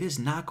 It is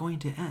not going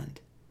to end.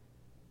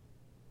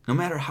 No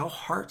matter how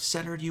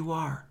heart-centered you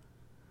are,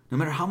 no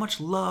matter how much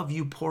love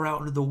you pour out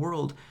into the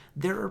world,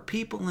 there are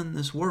people in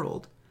this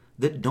world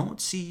that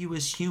don't see you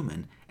as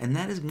human, and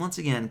that is, once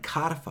again,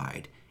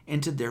 codified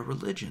into their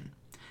religion.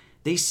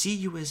 They see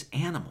you as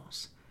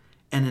animals.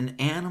 And an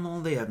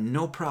animal, they have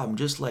no problem,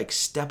 just like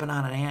stepping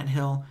on an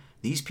anthill,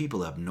 these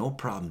people have no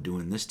problem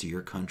doing this to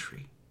your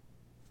country.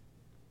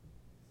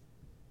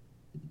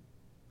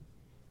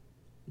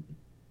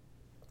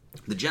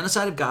 The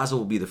genocide of Gaza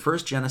will be the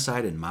first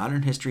genocide in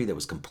modern history that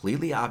was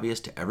completely obvious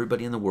to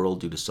everybody in the world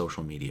due to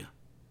social media.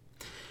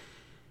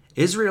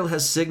 Israel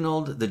has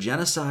signaled the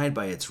genocide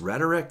by its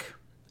rhetoric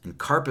and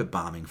carpet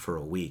bombing for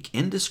a week,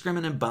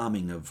 indiscriminate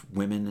bombing of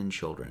women and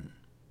children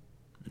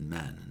and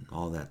men and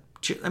all that.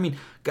 I mean,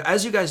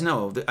 as you guys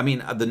know,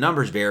 the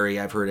numbers vary.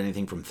 I've heard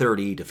anything from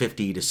 30 to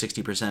 50 to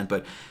 60%,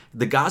 but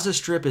the Gaza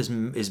Strip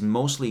is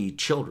mostly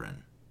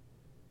children.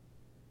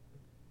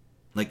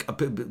 Like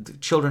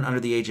children under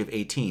the age of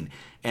 18.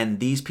 And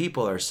these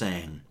people are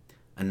saying,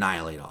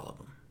 annihilate all of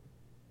them.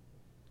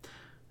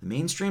 The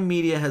mainstream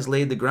media has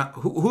laid the ground.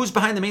 Who's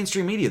behind the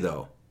mainstream media,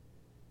 though?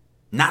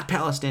 Not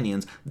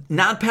Palestinians.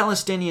 Not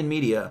Palestinian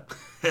media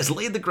has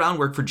laid the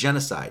groundwork for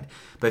genocide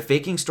by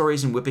faking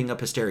stories and whipping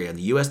up hysteria. And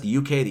the US, the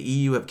UK, the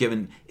EU have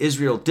given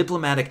Israel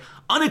diplomatic,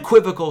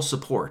 unequivocal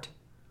support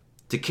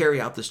to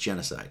carry out this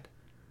genocide.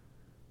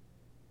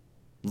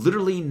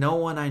 Literally no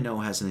one I know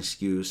has an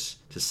excuse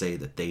to say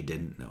that they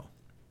didn't know.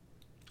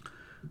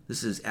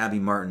 This is Abby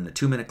Martin, a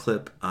 2-minute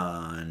clip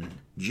on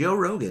Joe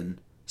Rogan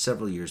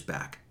several years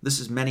back. This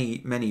is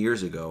many, many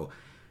years ago.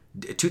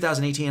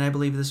 2018, I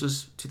believe this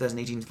was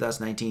 2018,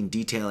 2019,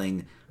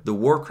 detailing the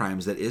war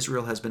crimes that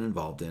Israel has been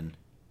involved in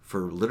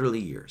for literally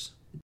years.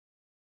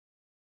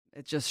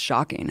 It's just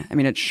shocking. I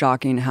mean, it's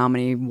shocking how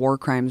many war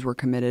crimes were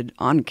committed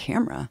on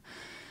camera.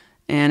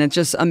 And it's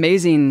just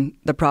amazing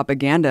the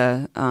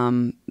propaganda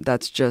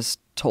that's just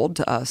told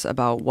to us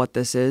about what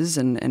this is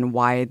and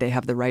why they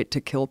have the right to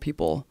kill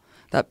people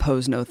that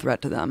pose no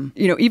threat to them.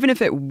 You know, even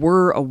if it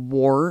were a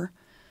war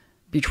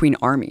between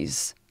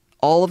armies,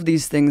 all of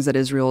these things that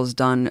Israel has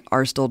done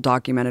are still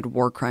documented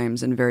war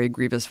crimes and very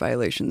grievous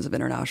violations of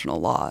international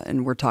law.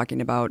 And we're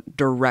talking about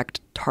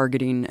direct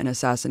targeting and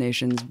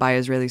assassinations by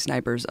Israeli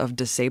snipers of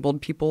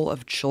disabled people,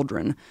 of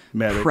children,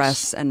 medics,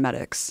 press, and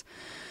medics.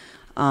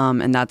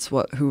 And that's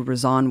who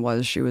Razan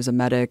was. She was a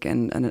medic,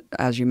 and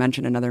as you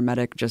mentioned, another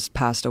medic just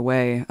passed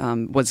away,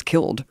 was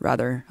killed,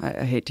 rather.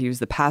 I hate to use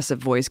the passive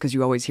voice because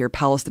you always hear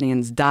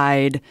Palestinians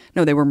died.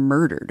 No, they were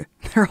murdered.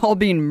 They're all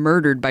being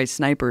murdered by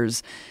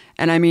snipers.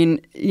 And I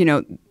mean, you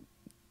know,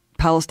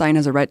 Palestine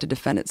has a right to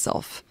defend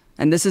itself.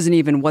 And this isn't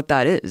even what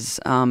that is.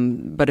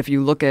 But if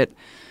you look at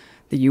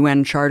the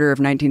UN Charter of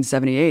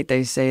 1978,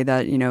 they say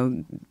that, you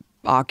know,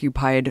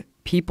 occupied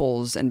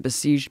peoples and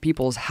besieged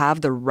peoples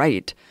have the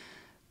right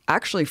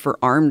actually for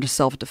armed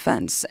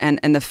self-defense.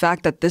 And the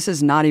fact that this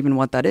is not even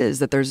what that is,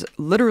 that there's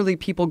literally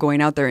people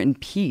going out there in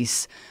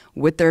peace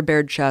with their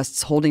bared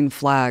chests, holding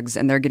flags,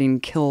 and they're getting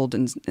killed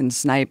and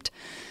sniped.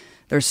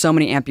 There's so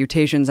many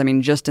amputations. I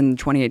mean, just in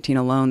 2018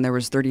 alone, there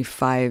was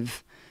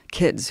 35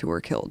 kids who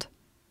were killed.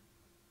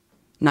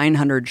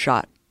 900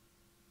 shot.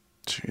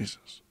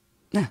 Jesus.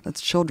 Yeah,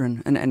 that's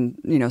children. And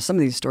you know, some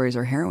of these stories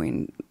are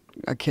harrowing.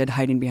 A kid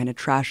hiding behind a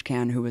trash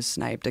can who was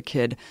sniped, a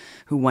kid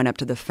who went up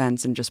to the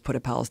fence and just put a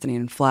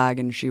Palestinian flag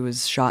and she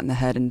was shot in the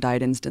head and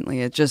died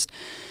instantly. It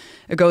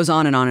goes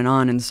on and on and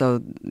on. And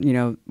so, you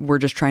know, we're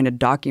just trying to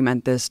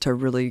document this to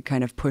really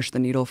kind of push the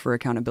needle for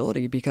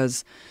accountability,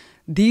 because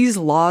these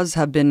laws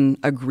have been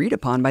agreed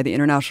upon by the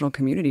international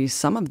community,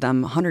 some of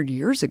them 100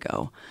 years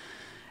ago.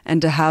 And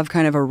to have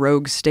kind of a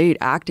rogue state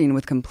acting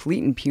with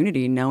complete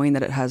impunity, knowing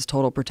that it has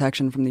total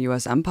protection from the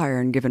U.S. empire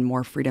and given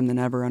more freedom than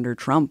ever under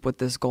Trump with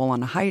this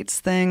Golan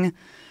Heights thing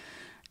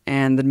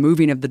and the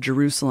moving of the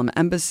Jerusalem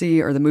embassy,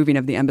 or the moving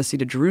of the embassy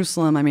to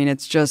Jerusalem. I mean,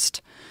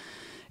 it's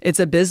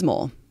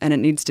abysmal and it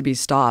needs to be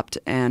stopped.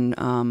 And,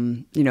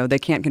 you know, they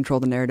can't control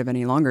the narrative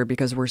any longer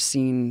because we're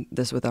seeing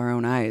this with our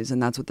own eyes.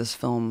 And that's what this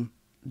film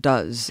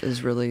does,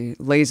 is really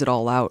lays it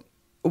all out.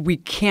 We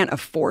can't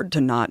afford to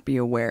not be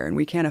aware, and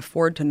we can't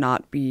afford to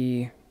not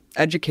be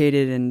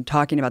educated and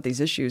talking about these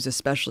issues,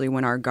 especially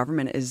when our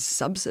government is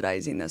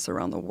subsidizing this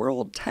around the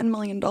world, $10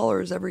 million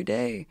every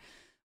day.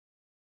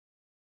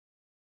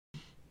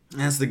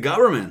 It's the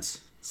government's.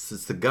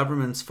 It's the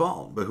government's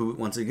fault. But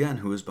who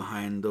is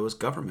behind those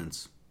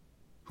governments?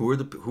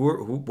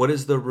 What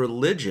is the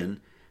religion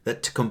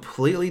that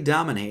completely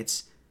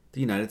dominates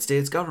the United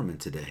States government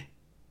today?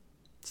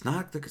 It's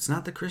not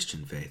the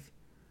Christian faith.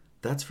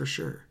 That's for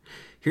sure.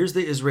 Here's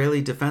the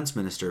Israeli defense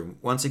minister.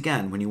 Once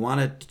again, when you want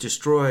to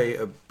destroy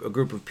a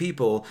group of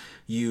people,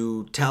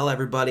 you tell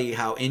everybody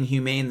how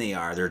inhumane they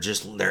are.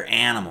 They're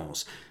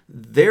animals.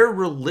 Their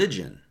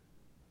religion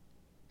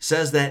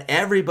says that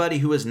everybody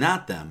who is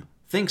not them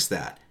thinks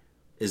that.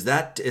 Is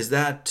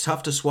that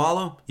tough to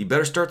swallow? You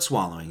better start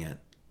swallowing it.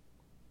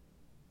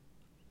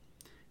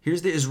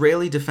 Here's the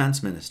Israeli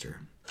defense minister.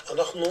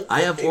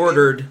 I have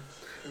ordered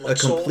a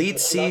complete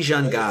siege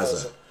on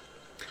Gaza.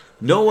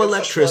 No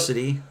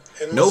electricity,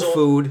 no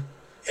food,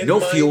 no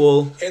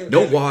fuel,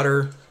 no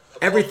water.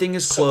 Everything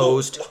is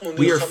closed.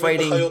 We are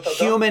fighting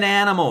human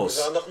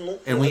animals,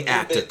 and we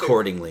act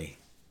accordingly.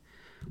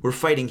 We're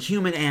fighting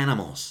human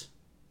animals.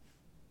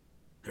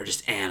 They're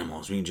just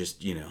animals. We can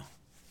just,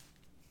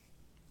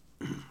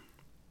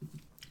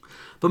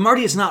 But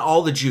Marty, it's not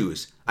all the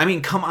Jews. I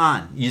mean, come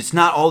on. It's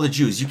not all the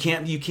Jews. You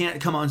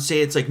can't come on and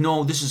say it's like,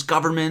 no, this is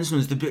governments.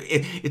 It's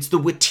the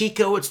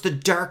Wetiko. It's the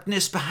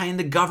darkness behind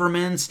the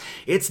governments.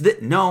 It's the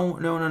no.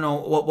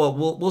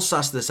 Well, we'll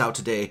suss this out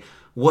today.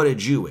 What a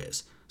Jew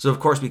is. So of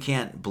course we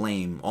can't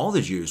blame all the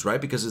Jews, right?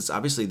 Because it's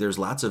obviously there's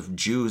lots of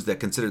Jews that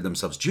consider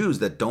themselves Jews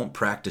that don't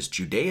practice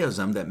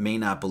Judaism, that may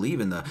not believe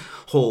in the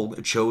whole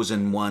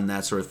chosen one,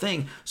 that sort of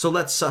thing. So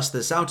let's suss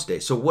this out today.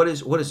 So what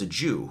is a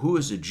Jew? Who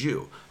is a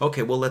Jew?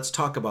 Okay, well, let's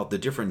talk about the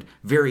different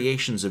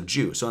variations of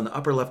Jew. So on the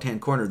upper left-hand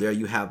corner there,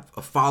 you have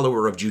a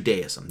follower of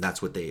Judaism. That's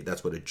what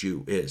a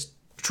Jew is.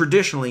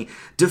 Traditionally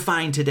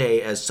defined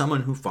today as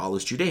someone who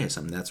follows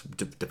Judaism. That's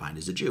defined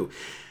as a Jew.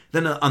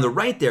 Then on the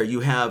right there,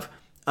 you have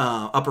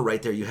upper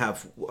right there, you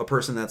have a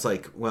person that's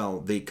like,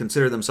 well, they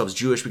consider themselves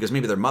Jewish because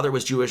maybe their mother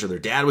was Jewish or their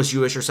dad was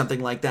Jewish or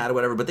something like that or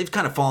whatever, but they've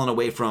kind of fallen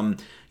away from,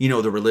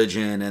 the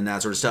religion and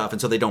that sort of stuff, and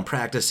so they don't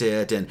practice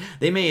it, and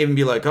they may even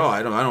be like, oh,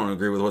 I don't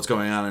agree with what's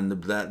going on in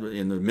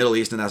the Middle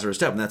East and that sort of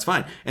stuff, and that's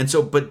fine. And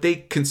so, but they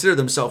consider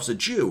themselves a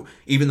Jew,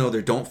 even though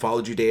they don't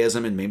follow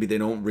Judaism and maybe they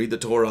don't read the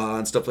Torah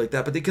and stuff like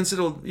that, but they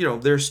consider,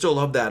 they're still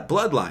of that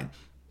bloodline.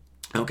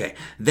 Okay,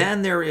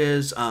 then there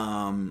is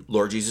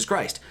Lord Jesus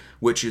Christ,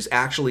 which is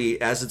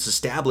actually, as it's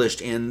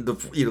established in the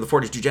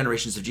 42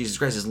 generations of Jesus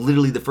Christ, is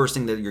literally the first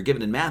thing that you're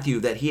given in Matthew,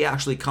 that he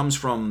actually comes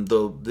from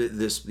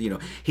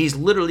he's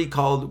literally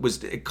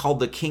was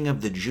called the King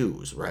of the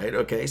Jews, right?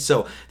 Okay,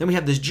 so then we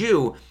have this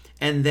Jew,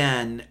 and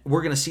then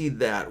we're going to see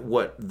that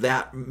what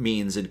that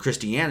means in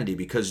Christianity,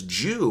 because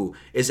Jew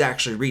is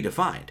actually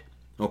redefined.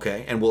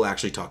 Okay, and we'll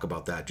actually talk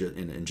about that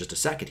in just a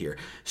second here.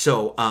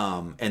 So,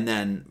 and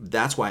then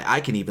that's why I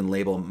can even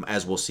label,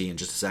 as we'll see in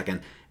just a second,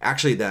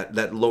 actually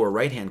that lower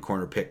right-hand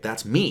corner pick,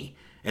 that's me.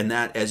 And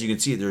that, as you can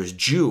see, there's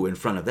Jew in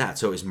front of that.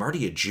 So is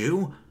Marty a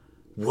Jew?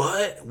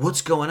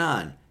 What's going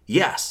on?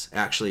 Yes,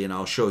 actually, and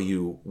I'll show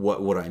you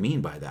what I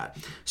mean by that.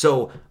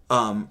 So,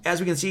 as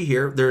we can see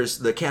here, there's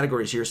the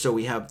categories here. So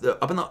we have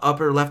up in the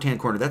upper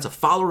left-hand corner, that's a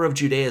follower of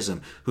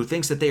Judaism who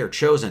thinks that they are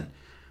chosen.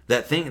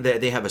 That think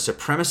that they have a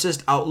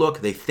supremacist outlook.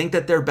 They think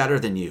that they're better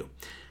than you.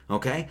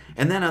 Okay?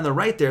 And then on the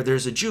right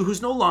there's a Jew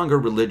who's no longer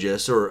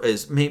religious, or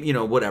is maybe,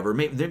 whatever.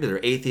 Maybe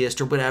they're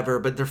atheist or whatever,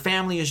 but their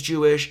family is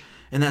Jewish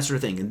and that sort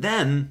of thing. And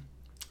then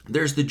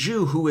there's the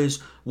Jew who is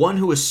one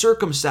who is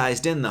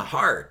circumcised in the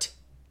heart.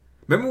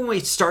 Remember when we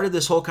started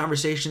this whole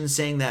conversation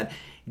saying that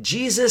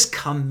Jesus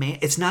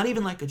it's not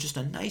even like just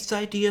a nice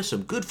idea,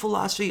 some good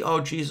philosophy.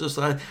 Oh, Jesus,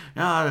 I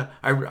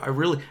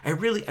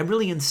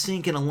really in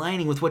sync and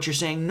aligning with what you're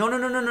saying.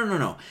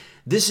 No.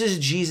 This is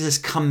Jesus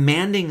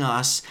commanding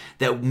us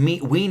that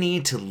we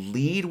need to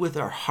lead with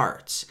our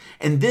hearts.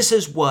 And this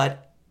is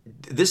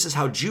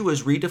how Jew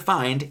is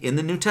redefined in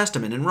the New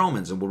Testament in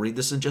Romans, and we'll read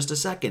this in just a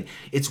second.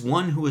 It's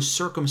one who is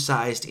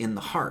circumcised in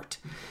the heart.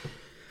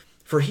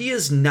 For he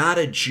is not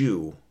a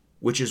Jew,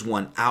 which is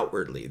one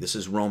outwardly. This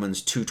is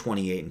Romans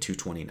 2:28 and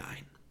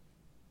 2:29.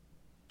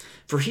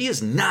 For he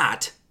is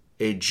not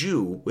a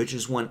Jew, which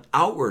is one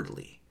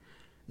outwardly.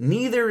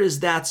 Neither is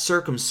that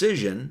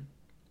circumcision,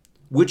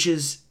 which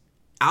is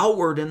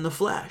outward in the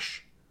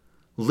flesh.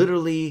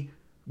 Literally,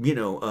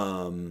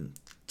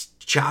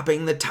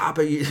 chopping the top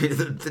of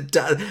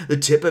the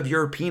tip of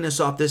your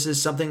penis off. This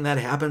is something that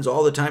happens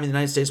all the time in the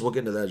United States. We'll get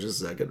into that in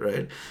just a second,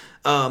 right?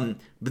 But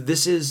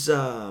this is...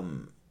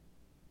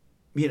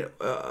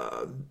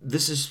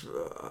 this is,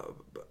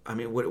 what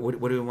do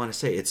we want to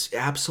say? It's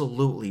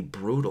absolutely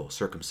brutal,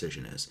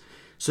 circumcision is.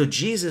 So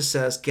Jesus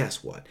says,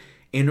 guess what?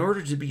 In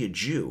order to be a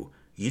Jew,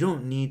 you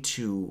don't need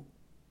to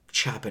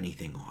chop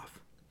anything off.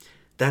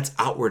 That's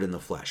outward in the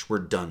flesh. We're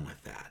done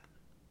with that.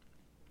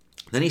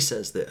 Then he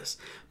says this,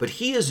 but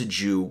he is a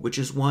Jew, which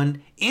is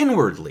one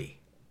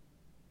inwardly.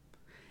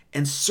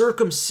 And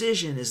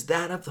circumcision is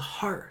that of the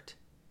heart,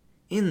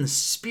 in the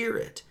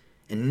spirit,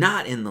 and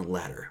not in the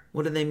letter.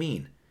 What do they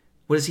mean?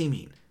 What does he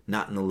mean?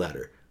 Not in the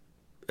letter.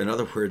 In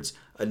other words,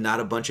 not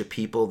a bunch of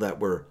people that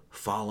were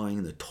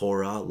following the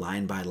Torah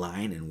line by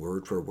line and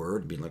word for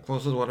word, being like, well,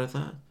 this is what I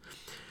thought.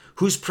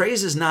 Whose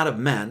praise is not of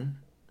men.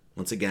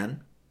 Once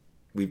again,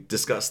 we've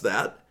discussed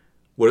that.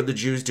 What are the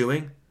Jews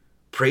doing?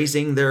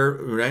 Praising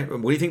right?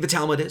 What do you think the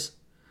Talmud is?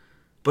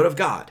 But of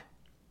God.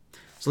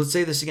 So let's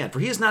say this again. For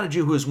he is not a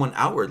Jew who is one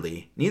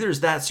outwardly, neither is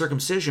that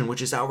circumcision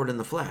which is outward in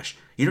the flesh.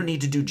 You don't need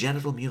to do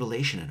genital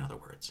mutilation, in other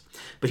words.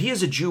 But he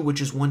is a Jew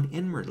which is one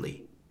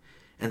inwardly.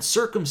 And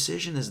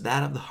circumcision is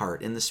that of the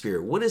heart in the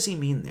spirit. What does he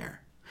mean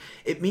there?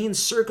 It means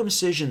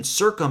circumcision.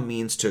 Circum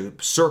means to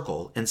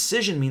circle, and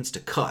cision means to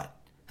cut.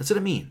 That's what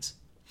it means.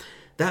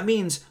 That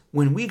means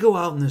when we go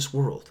out in this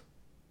world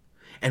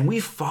and we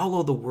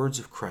follow the words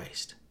of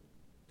Christ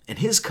and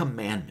his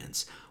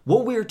commandments,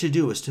 what we are to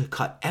do is to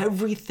cut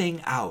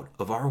everything out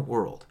of our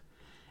world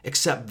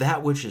except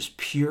that which is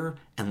pure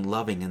and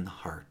loving in the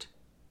heart.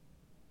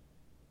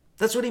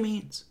 That's what he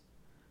means.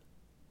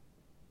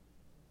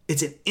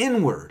 It's an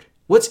inward.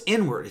 What's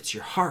inward? It's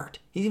your heart.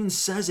 He even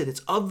says it.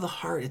 It's of the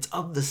heart. It's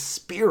of the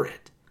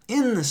Spirit.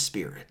 In the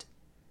Spirit.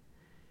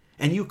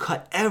 And you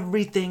cut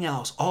everything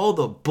else, all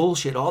the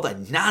bullshit, all the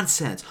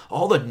nonsense,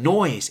 all the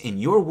noise in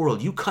your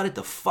world, you cut it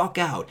the fuck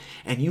out,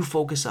 and you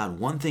focus on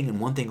one thing and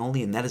one thing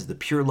only, and that is the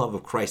pure love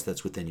of Christ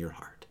that's within your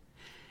heart.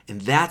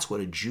 And that's what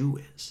a Jew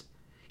is.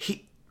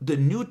 The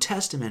New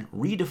Testament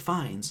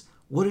redefines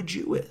what a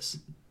Jew is.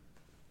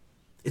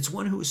 It's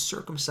one who is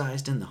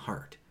circumcised in the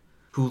heart,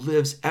 who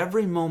lives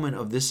every moment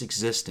of this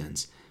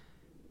existence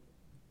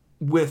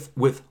with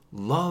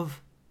love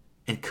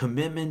and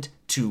commitment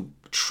to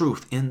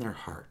truth in their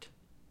heart.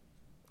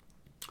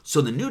 So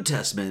the New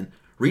Testament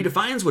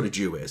redefines what a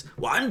Jew is.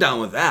 Well, I'm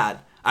down with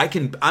that.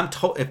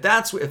 If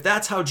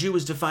that's how Jew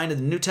is defined in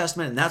the New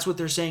Testament, and that's what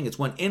they're saying, it's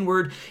one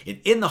inward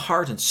and in the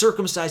heart and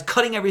circumcised,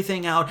 cutting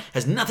everything out,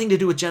 has nothing to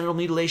do with genital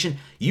mutilation,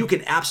 you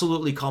can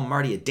absolutely call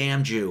Marty a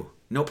damn Jew.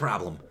 No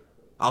problem.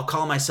 I'll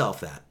call myself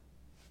that.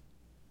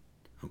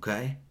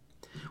 Okay?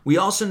 We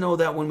also know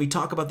that when we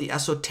talk about the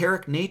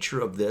esoteric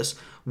nature of this,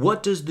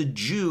 what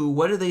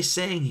are they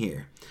saying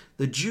here?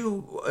 A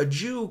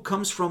Jew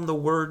comes from the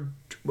word,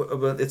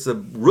 it's the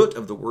root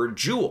of the word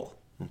jewel,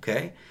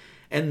 okay?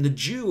 And the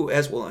Jew,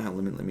 as well, let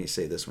me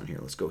say this one here.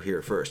 Let's go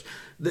here first.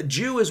 The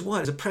Jew is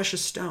what? It's a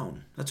precious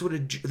stone. That's what a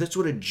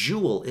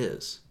jewel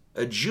is.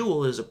 A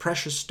jewel is a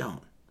precious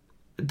stone.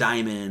 A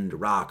diamond, a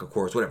rock, of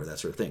course, whatever, that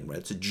sort of thing, right?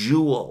 It's a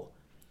jewel,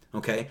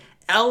 okay?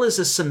 El is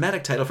a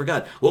Semitic title for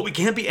God. Well, we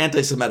can't be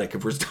anti-Semitic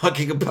if we're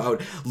talking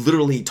about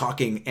literally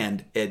talking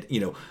and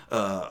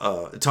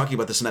talking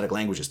about the Semitic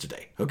languages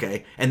today,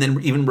 okay? And then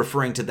even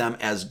referring to them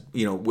as,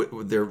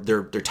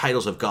 their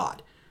titles of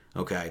God,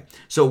 okay?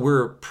 So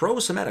we're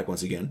pro-Semitic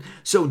once again.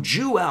 So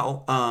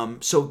jewel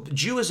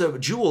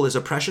is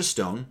a precious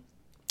stone.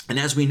 And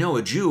as we know,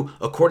 a Jew,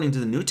 according to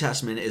the New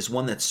Testament, is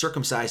one that's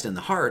circumcised in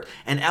the heart,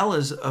 and El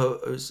is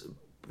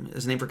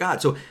a name for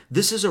God. So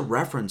this is a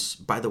reference,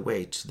 by the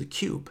way, to the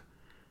cube.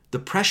 The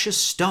precious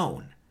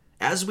stone,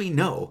 as we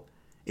know,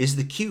 is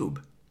the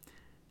cube.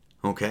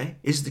 Okay?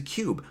 Is the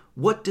cube.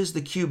 What does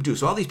the cube do?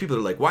 So all these people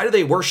are like, why do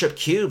they worship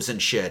cubes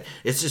and shit?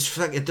 It's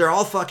just, they're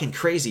all fucking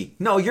crazy.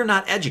 No, you're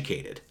not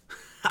educated.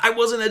 I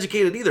wasn't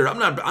educated either. I'm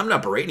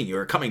not berating you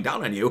or coming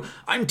down on you.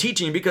 I'm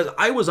teaching you because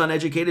I was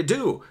uneducated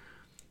too.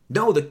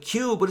 No, the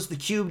cube, what does the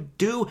cube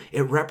do?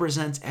 It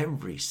represents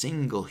every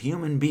single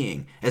human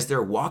being as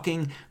they're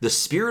walking the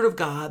Spirit of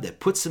God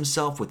that puts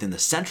himself within the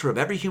center of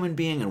every human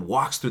being and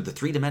walks through the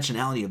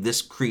three-dimensionality of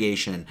this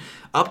creation.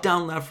 Up,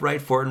 down, left,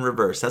 right, forward, and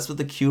reverse. That's what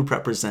the cube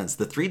represents,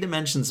 the three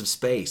dimensions of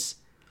space.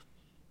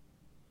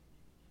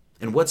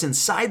 And what's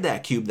inside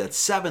that cube, that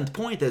seventh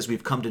point, as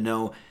we've come to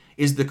know,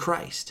 is the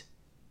Christ,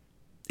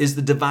 is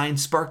the divine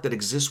spark that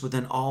exists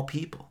within all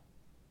people.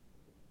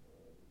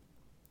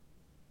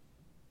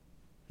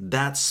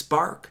 That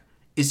spark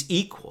is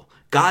equal.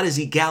 God is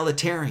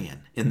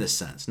egalitarian in this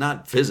sense,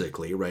 not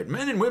physically, right?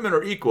 Men and women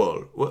are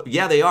equal. Well,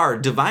 yeah, they are.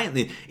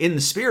 Divinely, in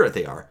the spirit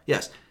they are,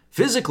 yes.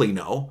 Physically,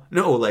 no.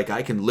 No, like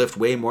I can lift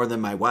way more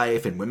than my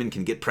wife and women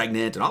can get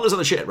pregnant and all this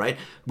other shit, right?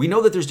 We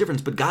know that there's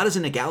difference, but God is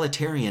an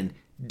egalitarian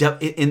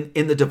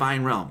in the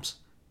divine realms,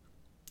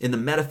 in the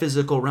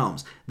metaphysical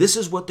realms. This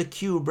is what the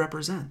cube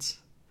represents.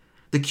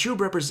 The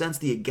cube represents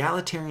the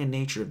egalitarian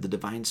nature of the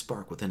divine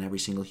spark within every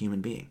single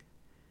human being.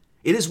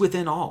 It is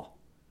within all,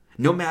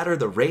 no matter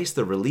the race,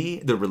 the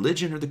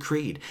religion, or the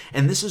creed.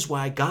 And this is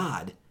why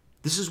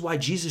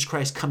Jesus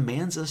Christ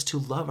commands us to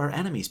love our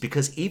enemies,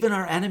 because even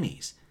our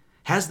enemies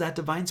has that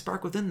divine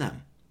spark within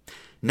them.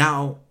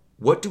 Now,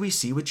 what do we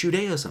see with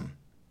Judaism?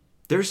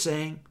 They're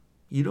saying,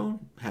 you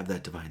don't have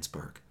that divine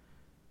spark.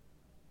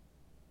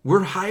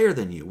 We're higher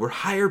than you. We're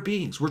higher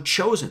beings. We're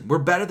chosen. We're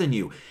better than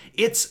you.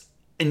 It's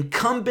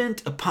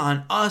incumbent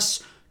upon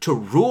us to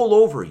rule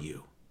over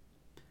you.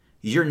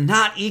 You're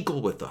not equal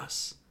with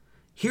us.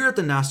 Here at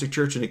the Gnostic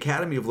Church and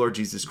Academy of Lord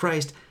Jesus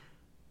Christ,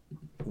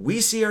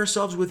 we see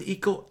ourselves with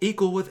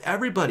equal with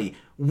everybody.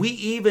 We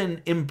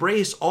even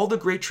embrace all the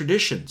great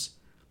traditions.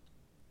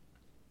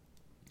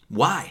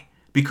 Why?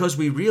 Because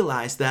we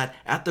realize that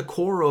at the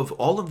core of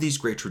all of these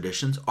great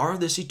traditions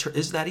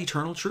is that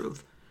eternal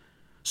truth.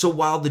 So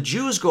while the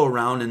Jews go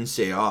around and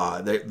say,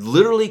 they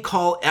literally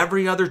call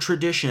every other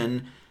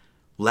tradition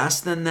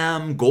less than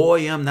them,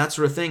 goyim, that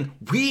sort of thing,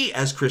 we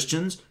as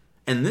Christians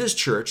and this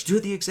church do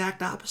the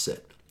exact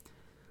opposite.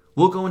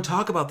 We'll go and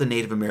talk about the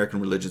Native American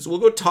religions. We'll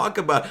go talk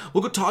about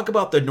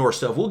the Norse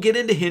stuff. We'll get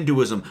into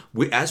Hinduism.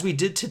 As we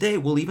did today,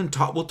 we'll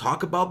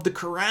talk about the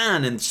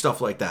Quran and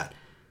stuff like that.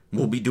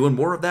 We'll be doing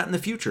more of that in the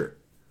future.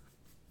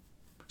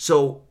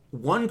 So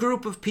one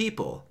group of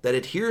people that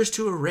adheres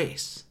to a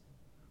race,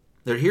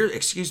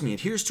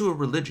 adheres to a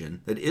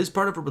religion, that is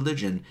part of a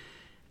religion,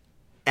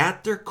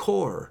 at their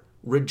core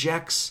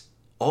rejects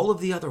all of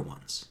the other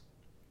ones.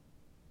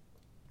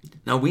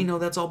 Now we know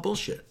that's all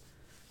bullshit.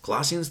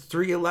 Colossians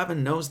 3:11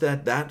 knows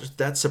that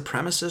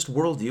supremacist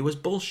worldview is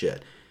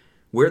bullshit.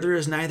 Where there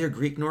is neither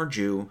Greek nor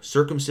Jew,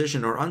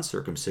 circumcision or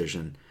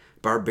uncircumcision,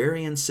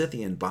 barbarian,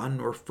 Scythian, bond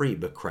nor free,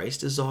 but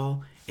Christ is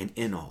all and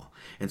in all.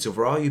 And so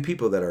for all you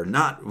people that are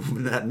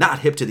not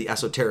hip to the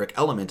esoteric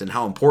element and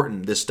how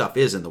important this stuff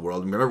is in the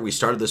world, remember we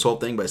started this whole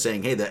thing by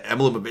saying, hey, the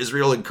emblem of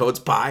Israel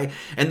encodes pi,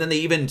 and then they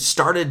even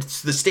started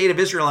the state of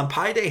Israel on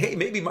Pi Day. Hey,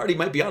 maybe Marty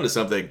might be onto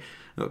something.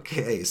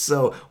 Okay,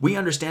 so we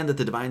understand that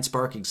the divine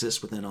spark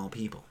exists within all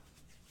people.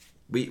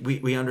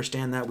 We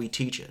understand that, we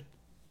teach it.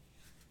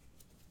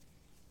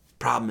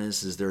 Problem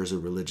is there's a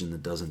religion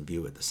that doesn't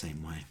view it the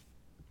same way.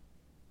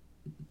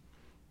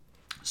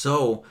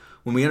 So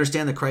when we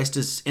understand that Christ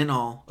is in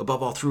all,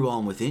 above all, through all,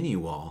 and within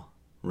you all,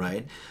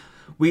 right?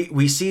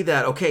 We see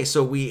that, okay,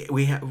 so we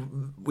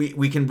can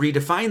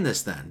redefine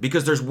this then,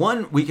 because there's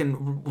one, we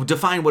can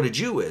define what a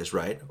Jew is,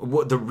 right?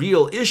 What the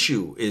real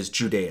issue is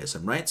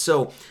Judaism, right?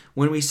 So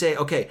when we say,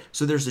 okay,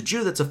 so there's a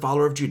Jew that's a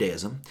follower of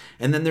Judaism,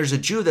 and then there's a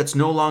Jew that's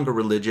no longer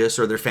religious,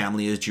 or their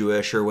family is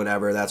Jewish or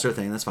whatever, that sort of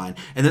thing, that's fine.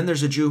 And then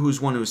there's a Jew who's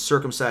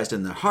circumcised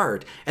in the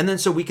heart. And then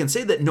so we can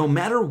say that no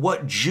matter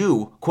what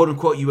Jew, quote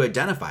unquote, you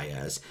identify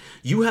as,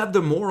 you have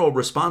the moral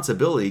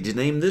responsibility to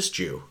name this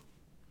Jew.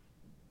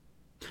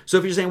 So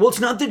if you're saying, well, it's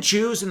not the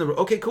Jews in the world.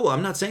 Okay, cool.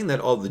 I'm not saying that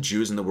all the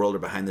Jews in the world are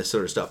behind this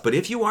sort of stuff. But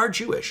if you are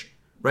Jewish,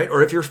 right,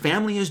 or if your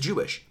family is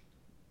Jewish,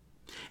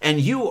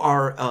 and you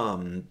are,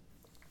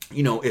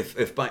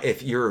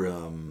 if you're,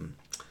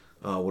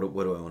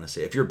 what do I want to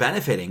say? If you're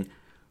benefiting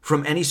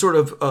from any sort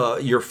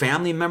of your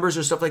family members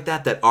or stuff like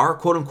that are,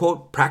 quote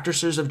unquote,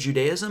 practitioners of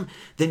Judaism,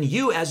 then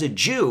you as a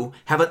Jew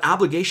have an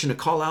obligation to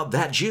call out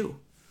that Jew.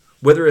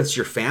 Whether it's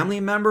your family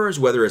members,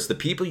 whether it's the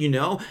people you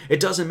know, it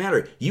doesn't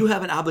matter. You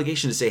have an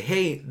obligation to say,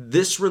 hey,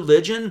 this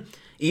religion,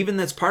 even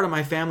that's part of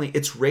my family,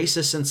 it's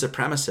racist and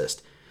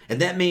supremacist.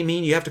 And that may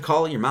mean you have to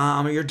call your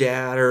mom or your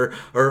dad or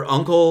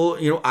Uncle,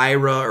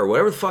 Ira or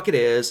whatever the fuck it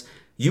is.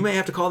 You may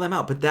have to call them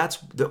out. But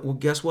well,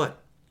 guess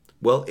what?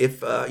 Well,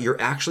 if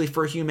you're actually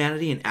for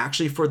humanity and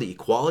actually for the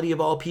equality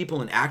of all people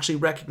and actually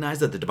recognize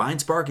that the divine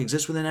spark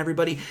exists within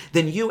everybody,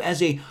 then you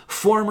as a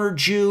former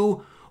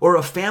Jew or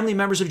a family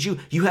members of Jew,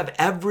 you have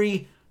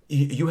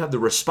the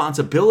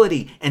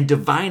responsibility and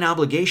divine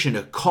obligation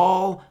to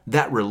call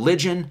that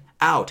religion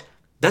out.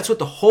 That's what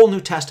the whole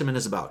New Testament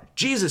is about.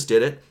 Jesus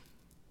did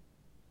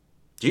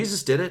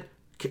it.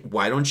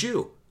 Why don't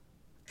you?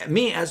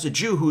 Me as a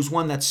Jew who's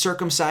one that's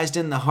circumcised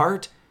in the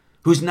heart,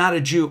 who's not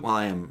a Jew, well,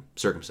 I am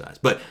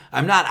circumcised, but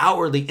I'm not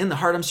outwardly in the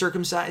heart, I'm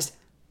circumcised.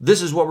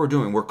 This is what we're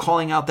doing. We're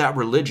calling out that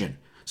religion.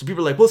 So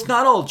people are like, well, it's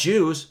not all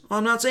Jews. Well,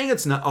 I'm not saying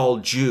it's not all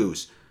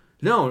Jews.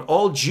 No,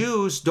 all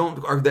Jews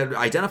that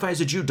identify as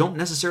a Jew don't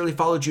necessarily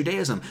follow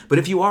Judaism. But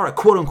if you are a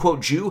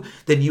quote-unquote Jew,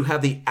 then you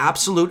have the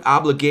absolute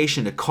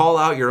obligation to call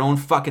out your own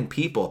fucking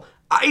people.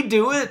 I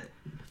do it.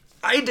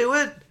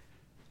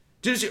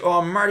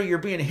 Oh, Marty, you're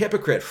being a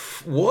hypocrite.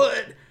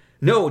 What?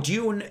 No,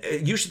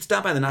 you should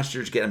stop by the Nazi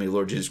Church Academy,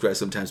 Lord Jesus Christ,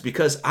 sometimes,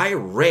 because I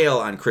rail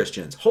on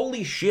Christians.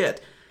 Holy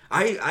shit.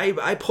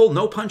 I pull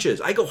no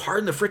punches. I go hard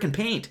in the frickin'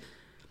 paint.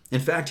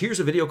 In fact, here's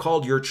a video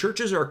called Your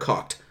Churches Are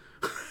Cocked.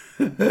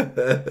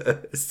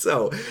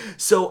 So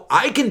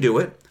I can do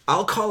it.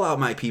 I'll call out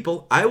my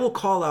people. I will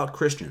call out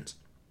Christians.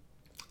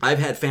 I've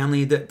had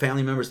family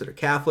members that are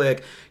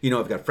Catholic.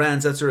 I've got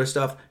friends, that sort of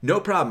stuff. No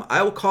problem.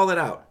 I will call it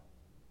out.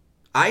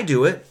 I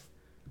do it.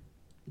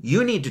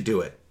 You need to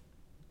do it.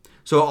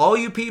 So all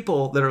you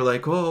people that are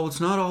like, oh, it's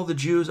not all the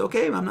Jews.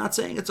 Okay, I'm not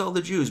saying it's all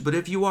the Jews. But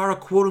if you are a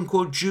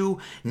quote-unquote Jew,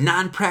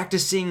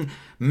 non-practicing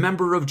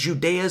member of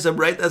Judaism,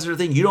 right, that sort of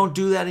thing, you don't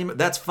do that anymore.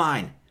 That's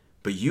fine.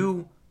 But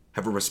you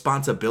have a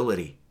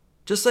responsibility,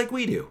 just like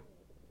we do.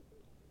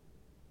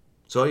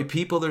 So all you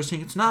people that are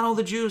saying it's not all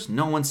the Jews,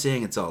 no one's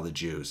saying it's all the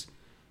Jews.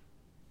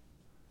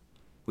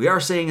 We are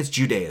saying it's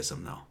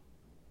Judaism, though.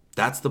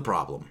 That's the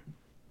problem.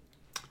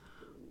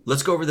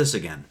 Let's go over this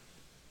again.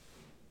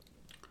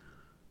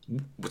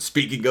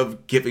 Speaking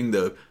of giving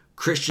the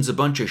Christians a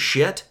bunch of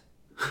shit,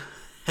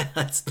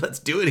 let's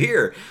do it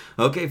here.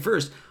 Okay,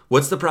 first,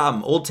 what's the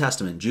problem? Old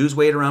Testament, Jews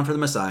wait around for the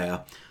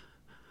Messiah.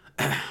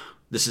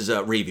 This is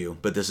a review,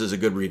 but this is a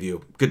good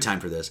review. Good time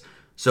for this.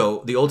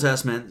 So the Old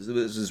Testament,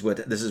 this is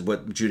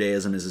what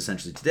Judaism is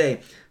essentially today.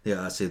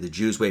 Say the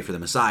Jews wait for the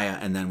Messiah,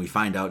 and then we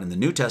find out in the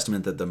New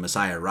Testament that the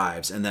Messiah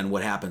arrives. And then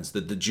what happens?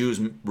 The Jews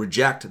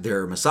reject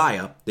their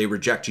Messiah. They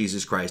reject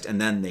Jesus Christ,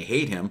 and then they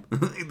hate him.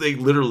 They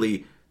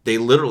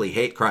literally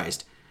hate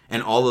Christ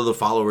and all of the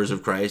followers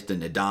of Christ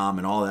and Adam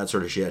and all that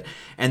sort of shit.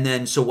 And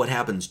then so what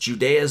happens?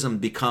 Judaism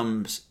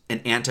becomes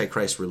an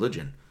antichrist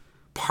religion.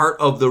 part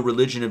of the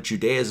religion of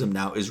Judaism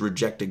now is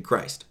rejecting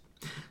Christ.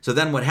 So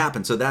then what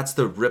happens? So that's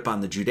the rip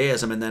on the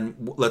Judaism, and then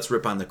let's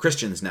rip on the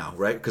Christians now,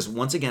 right? Because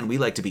once again, we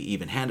like to be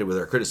even-handed with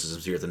our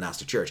criticisms here at the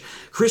Gnostic Church.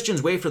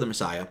 Christians wait for the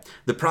Messiah.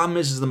 The problem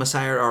is the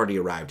Messiah already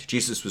arrived.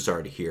 Jesus was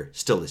already here,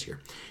 still is here.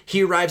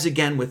 He arrives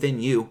again within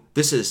you.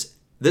 This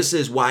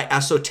is why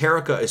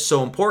esoterica is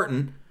so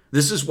important.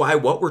 This is why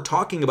what we're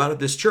talking about at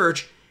this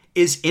church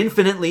is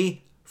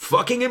infinitely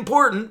fucking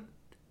important.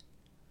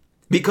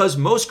 Because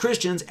most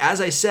Christians,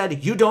 as I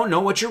said, you don't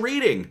know what you're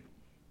reading.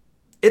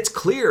 It's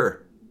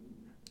clear.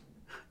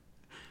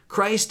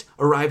 Christ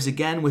arrives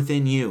again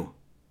within you.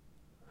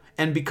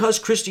 And because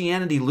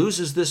Christianity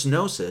loses this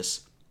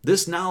gnosis,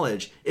 this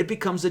knowledge, it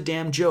becomes a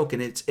damn joke.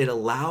 And it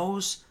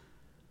allows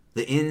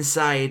the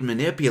inside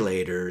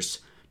manipulators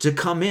to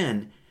come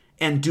in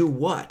and do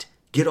what?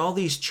 Get all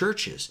these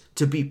churches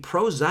to be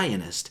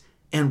pro-Zionist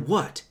and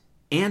what?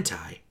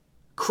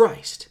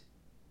 Anti-Christ.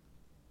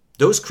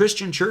 Those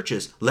Christian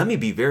churches, let me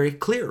be very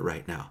clear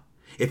right now.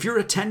 If you're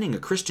attending a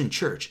Christian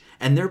church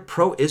and they're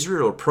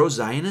pro-Israel or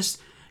pro-Zionist,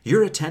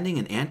 you're attending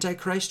an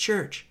anti-Christ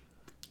church.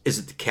 Is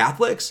it the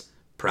Catholics?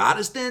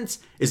 Protestants?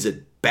 Is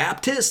it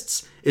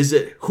Baptists? Is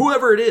it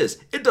whoever it is?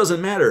 It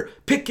doesn't matter.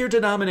 Pick your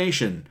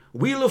denomination.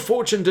 Wheel of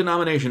Fortune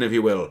denomination, if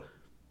you will.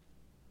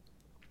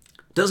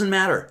 Doesn't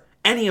matter.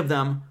 Any of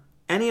them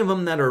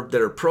that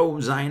are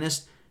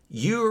pro-Zionist,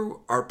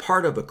 you are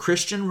part of a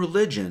Christian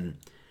religion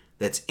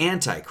that's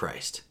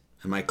anti-Christ.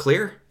 Am I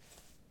clear?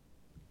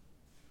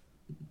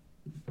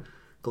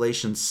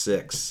 Galatians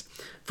 6.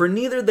 For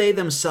neither they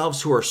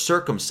themselves who are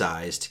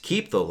circumcised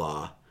keep the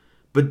law,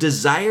 but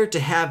desire to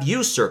have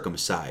you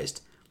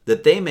circumcised,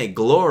 that they may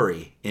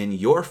glory in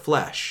your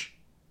flesh.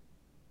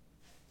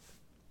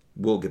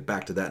 We'll get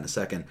back to that in a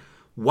second.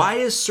 Why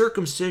is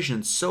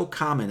circumcision so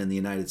common in the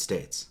United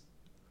States?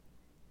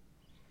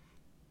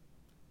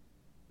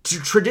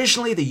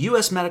 Traditionally, the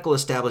U.S. medical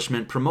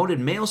establishment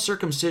promoted male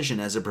circumcision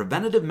as a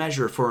preventative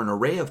measure for an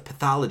array of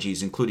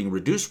pathologies, including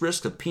reduced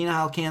risk of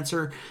penile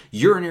cancer,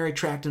 urinary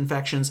tract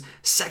infections,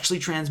 sexually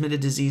transmitted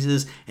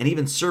diseases, and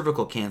even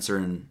cervical cancer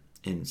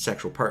in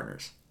sexual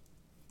partners.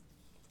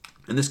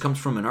 And this comes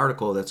from an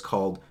article that's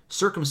called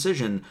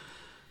Circumcision,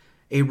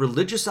 a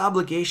Religious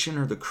Obligation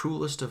or the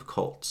Cruelest of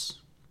Cults.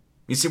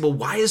 You say, well,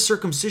 why is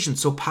circumcision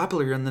so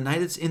popular in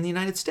the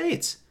United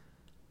States?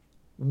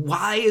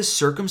 Why is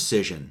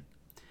circumcision,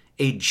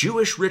 a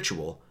Jewish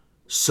ritual,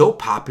 so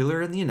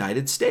popular in the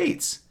United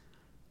States?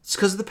 It's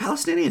because of the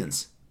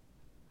Palestinians.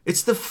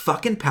 It's the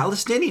fucking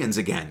Palestinians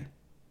again.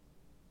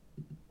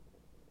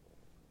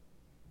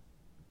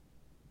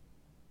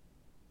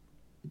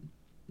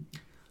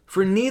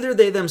 For neither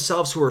they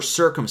themselves who are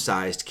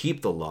circumcised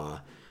keep the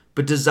law,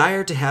 but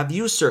desire to have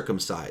you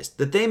circumcised,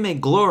 that they may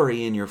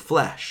glory in your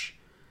flesh.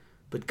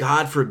 But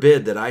God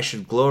forbid that I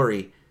should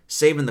glory,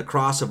 save in the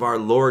cross of our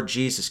Lord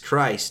Jesus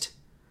Christ,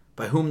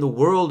 by whom the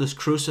world is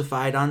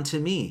crucified unto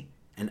me,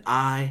 and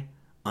I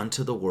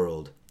unto the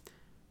world.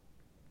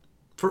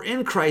 For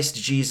in Christ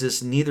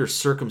Jesus neither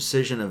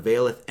circumcision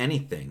availeth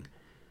anything,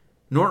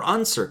 nor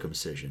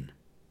uncircumcision,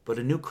 but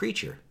a new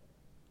creature.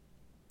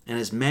 And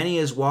as many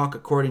as walk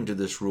according to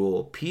this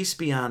rule, peace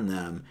be on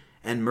them,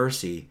 and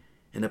mercy,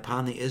 and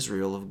upon the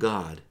Israel of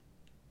God.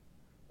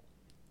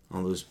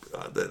 All those,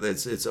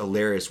 it's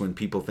hilarious when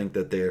people think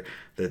that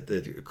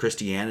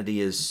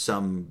Christianity is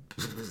some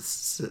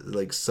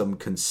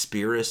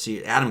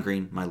conspiracy. Adam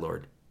Green, my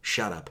lord,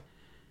 shut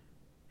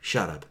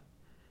up.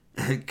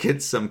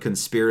 Get some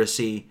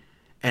conspiracy,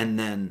 and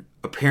then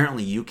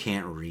apparently you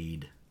can't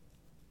read.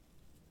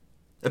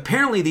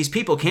 Apparently these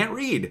people can't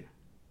read.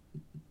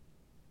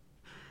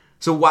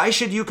 So why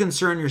should you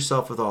concern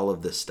yourself with all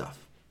of this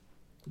stuff?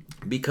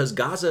 Because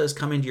Gaza is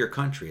coming to your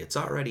country. It's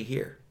already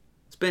here.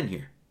 It's been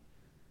here.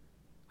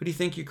 What do you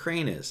think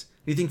Ukraine is?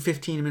 What do you think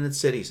 15-minute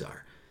cities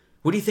are?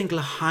 What do you think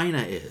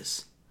Lahaina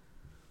is?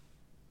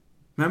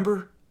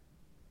 Remember?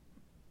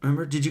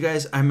 Did you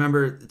guys?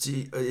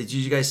 Did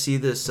you guys see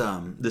this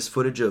this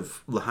footage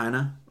of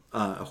Lahaina,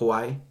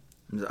 Hawaii?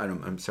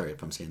 I'm sorry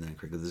if I'm saying that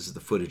incorrectly. This is the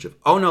footage of.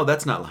 Oh no,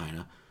 that's not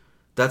Lahaina.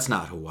 That's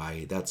not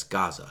Hawaii. That's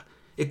Gaza.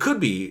 It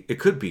could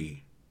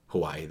be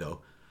Hawaii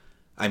though.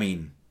 I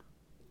mean,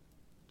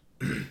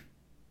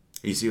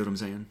 you see what I'm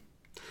saying?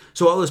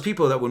 So all those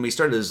people that when we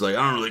started is like,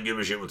 I don't really give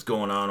a shit what's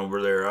going on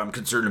over there. I'm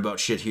concerned about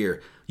shit here.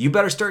 You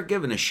better start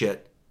giving a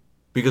shit.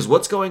 Because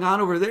what's going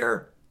on over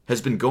there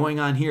has been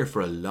going on here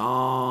for a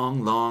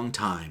long, long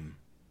time.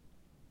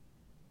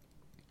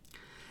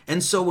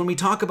 And so when we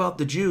talk about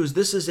the Jews,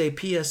 this is a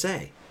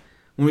PSA.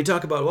 When we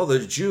talk about, well, the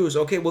Jews,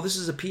 okay, well, this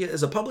is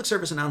a public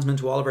service announcement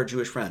to all of our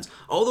Jewish friends.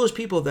 All those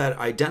people that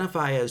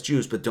identify as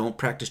Jews but don't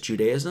practice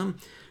Judaism,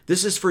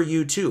 this is for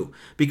you too.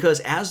 Because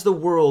as the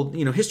world,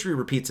 history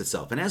repeats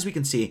itself. And as we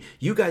can see,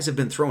 you guys have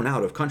been thrown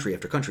out of country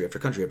after country after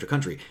country after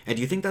country. And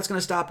do you think that's going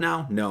to stop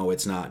now? No,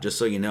 it's not, just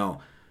so you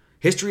know.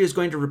 History is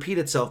going to repeat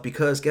itself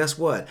because guess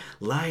what?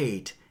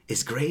 Light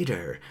is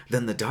greater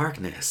than the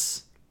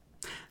darkness.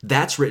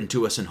 That's written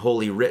to us in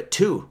Holy Writ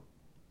too.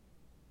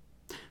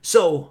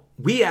 So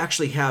we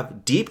actually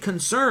have deep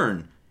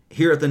concern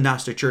here at the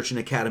Gnostic Church and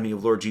Academy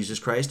of Lord Jesus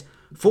Christ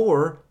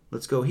for,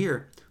 let's go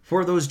here,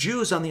 for those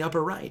Jews on the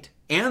upper right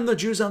and the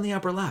Jews on the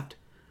upper left.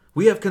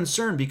 We have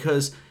concern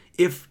because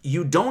if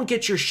you don't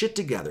get your shit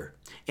together,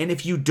 and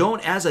if you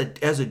don't, as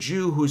a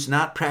Jew who's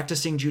not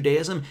practicing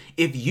Judaism,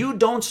 if you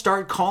don't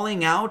start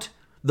calling out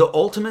the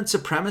ultimate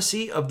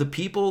supremacy of the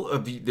people,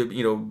 of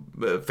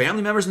the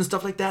family members and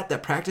stuff like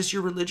that practice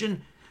your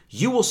religion,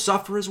 you will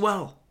suffer as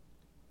well.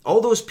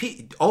 All those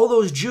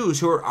Jews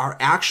who are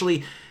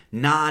actually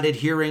not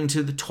adhering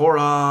to the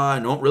Torah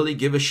and don't really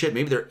give a shit,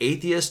 maybe they're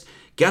atheists,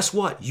 guess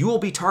what? You will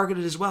be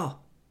targeted as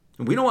well.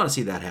 And we don't want to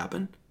see that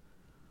happen.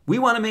 We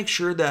want to make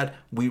sure that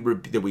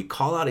we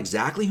call out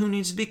exactly who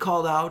needs to be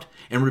called out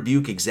and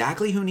rebuke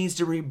exactly who needs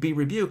to be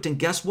rebuked. And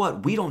guess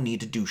what? We don't need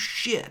to do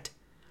shit.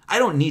 I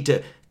don't need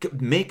to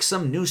make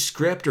some new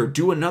script or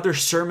do another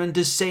sermon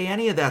to say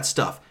any of that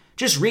stuff.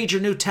 Just read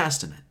your New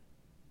Testament.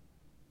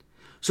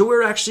 So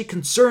we're actually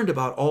concerned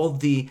about all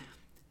the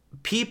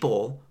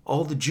people,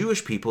 all the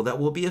Jewish people that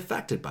will be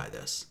affected by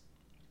this.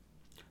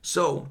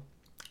 So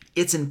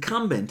it's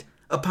incumbent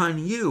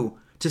upon you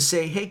to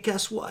say, hey,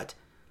 guess what?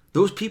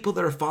 Those people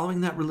that are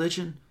following that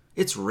religion,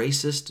 it's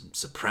racist and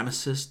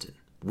supremacist and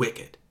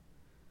wicked.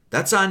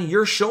 That's on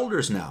your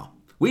shoulders now.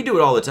 We do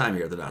it all the time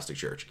here at the Gnostic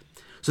Church.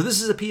 So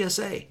this is a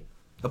PSA,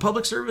 a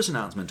public service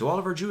announcement to all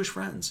of our Jewish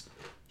friends.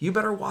 You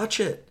better watch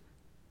it.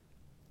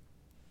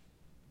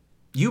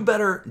 You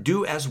better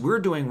do as we're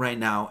doing right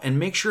now and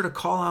make sure to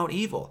call out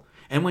evil.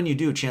 And when you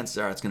do, chances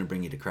are it's going to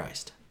bring you to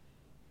Christ.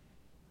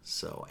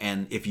 So,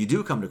 and if you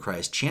do come to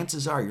Christ,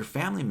 chances are your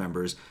family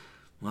members,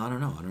 well,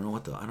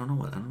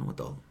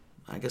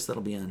 I guess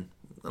that'll be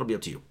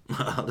up to you.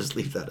 I'll just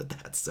leave that at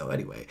that. So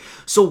anyway,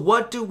 so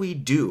what do we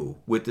do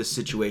with this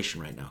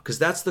situation right now? Because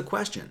that's the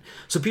question.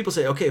 So people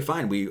say, okay,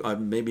 fine, we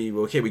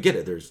get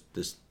it. There's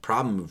this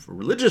problem,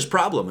 religious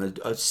problem,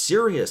 a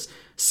serious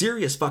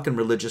fucking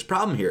religious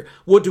problem here.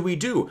 What do we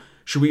do?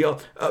 Should we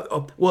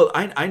well,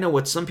 I know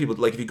what some people,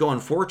 like if you go on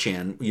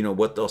 4chan,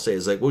 what they'll say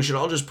is like, well, we should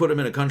all just put them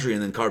in a country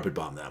and then carpet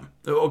bomb them.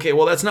 Okay,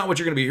 well, that's not what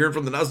you're going to be hearing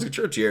from the Gnostic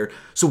Church here.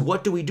 So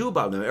what do we do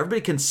about them?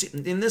 Everybody can see,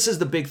 and this is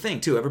the big thing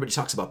too. Everybody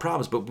talks about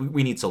problems, but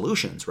we need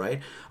solutions, right?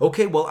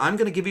 Okay, well, I'm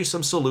going to give you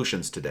some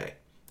solutions today.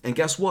 And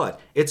guess what?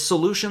 It's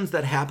solutions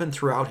that happen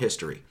throughout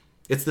history.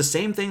 It's the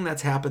same thing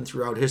that's happened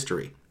throughout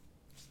history.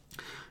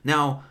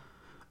 Now,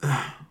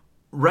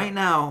 right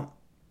now,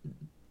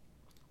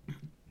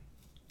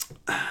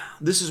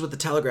 this is what the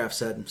Telegraph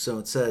said. So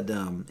it said,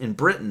 in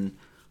Britain,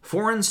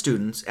 foreign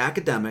students,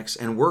 academics,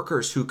 and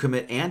workers who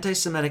commit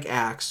anti-Semitic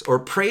acts or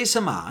praise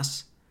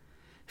Hamas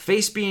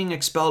face being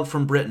expelled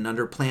from Britain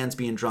under plans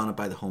being drawn up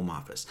by the Home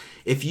Office.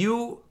 If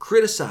you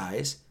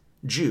criticize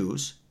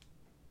Jews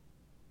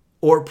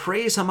or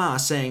praise Hamas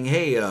saying,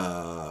 hey,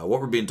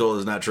 what we're being told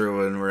is not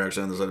true and we're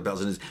actually on the side of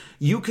Palestinians,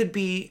 you could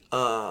be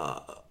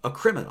a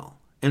criminal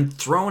and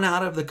thrown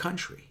out of the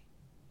country.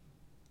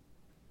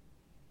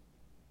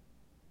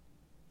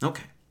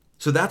 Okay,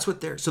 so that's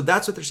what they're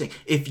saying.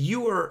 If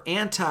you are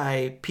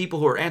anti people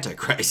who are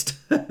antichrist,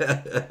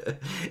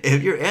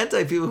 if you're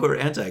anti people who are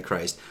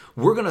antichrist,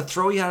 we're going to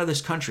throw you out of this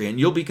country and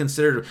you'll be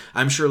considered,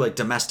 I'm sure, like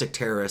domestic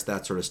terrorist,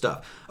 that sort of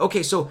stuff.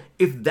 Okay, so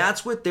if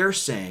that's what they're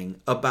saying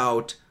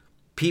about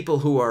people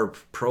who are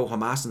pro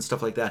Hamas and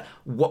stuff like that,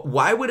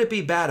 why would it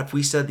be bad if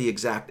we said the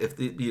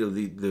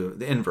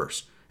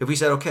inverse? If we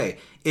said, okay,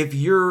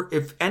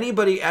 if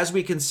anybody, as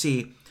we can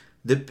see,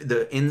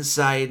 the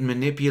inside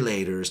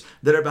manipulators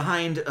that are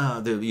behind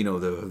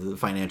the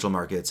financial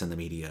markets and the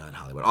media and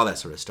Hollywood, all that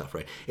sort of stuff,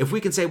 right? If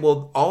we can say,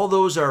 well, all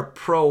those are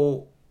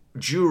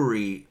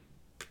pro-Jewry,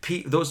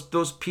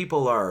 those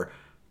people are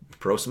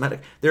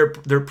pro-Semitic, they're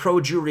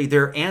pro-Jewry,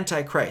 they're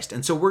anti-Christ.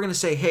 And so we're going to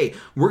say, hey,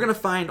 we're going to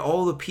find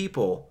all the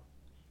people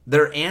that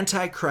are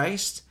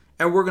anti-Christ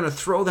and we're going to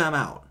throw them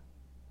out.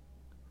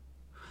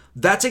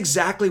 That's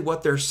exactly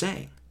what they're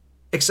saying,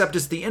 except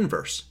it's the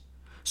inverse.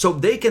 So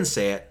they can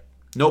say it,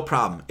 no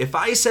problem. If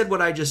I said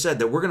what I just said,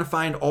 that we're going to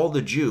find all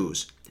the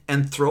Jews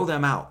and throw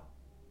them out,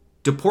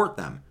 deport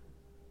them,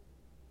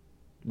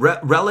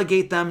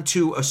 relegate them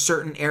to a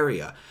certain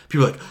area,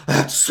 people are like,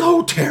 that's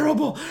so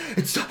terrible.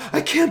 I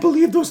can't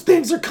believe those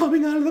things are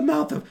coming out of the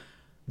mouth of...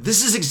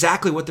 This is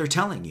exactly what they're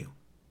telling you.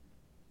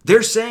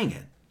 They're saying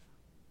it.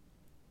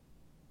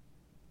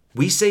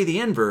 We say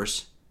the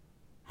inverse.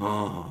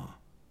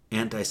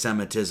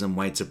 Anti-Semitism,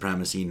 white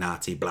supremacy,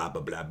 Nazi, blah,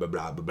 blah, blah, blah,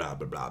 blah, blah,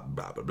 blah, blah,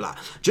 blah, blah, blah.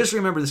 Just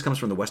remember, this comes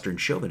from the Western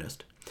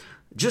chauvinist.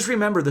 Just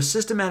remember, the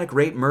systematic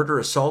rape, murder,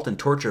 assault, and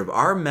torture of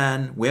our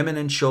men, women,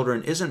 and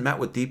children isn't met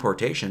with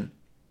deportation.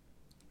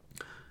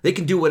 They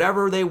can do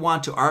whatever they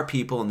want to our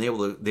people, and they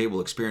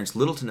will experience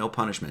little to no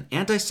punishment.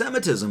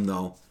 Anti-Semitism,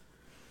 though,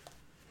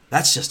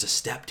 that's just a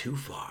step too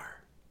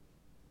far.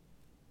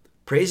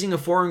 Praising a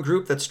foreign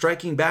group that's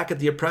striking back at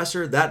the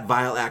oppressor, that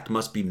vile act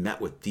must be met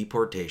with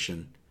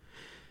deportation.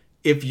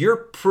 If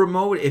you're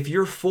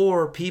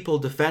for people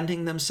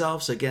defending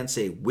themselves against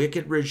a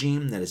wicked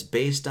regime that is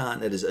based on,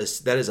 that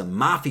is a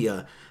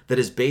mafia that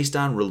is based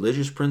on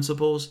religious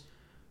principles,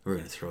 we're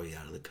going to throw you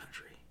out of the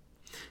country.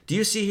 Do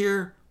you see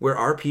here where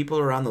our people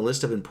are on the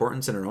list of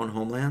importance in our own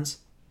homelands?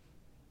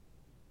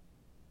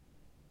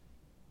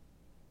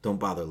 Don't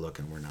bother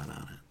looking, we're not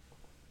on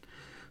it.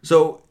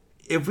 So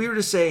if we were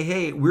to say,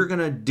 hey, we're going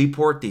to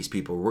deport these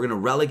people, we're going to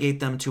relegate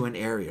them to an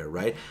area,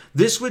 right?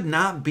 This would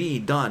not be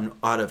done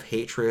out of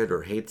hatred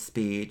or hate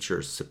speech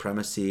or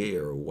supremacy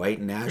or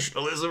white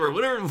nationalism or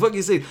whatever the fuck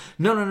you say.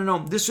 No.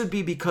 This would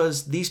be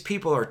because these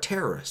people are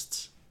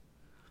terrorists.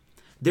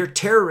 They're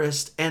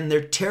terrorists, and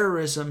their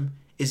terrorism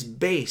is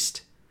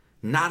based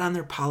not on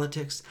their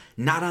politics,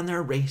 not on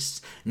their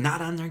race,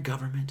 not on their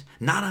government,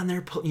 not on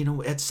their,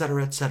 et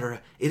cetera, et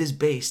cetera. It is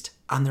based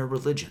on their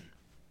religion.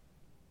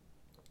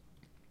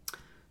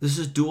 This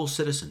is dual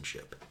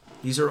citizenship.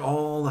 These are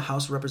all the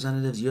House of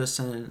Representatives, U.S.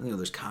 Senate,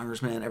 there's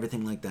congressmen,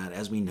 everything like that,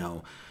 as we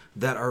know,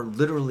 that are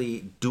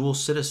literally dual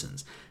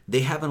citizens.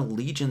 They have an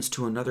allegiance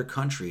to another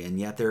country, and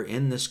yet they're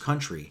in this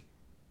country,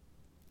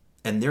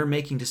 and they're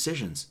making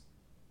decisions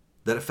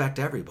that affect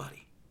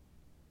everybody.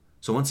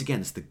 So once again,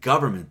 it's the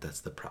government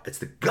that's the problem. It's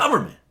the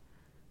government.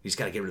 You just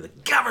got to get rid of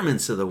the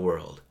governments of the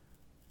world.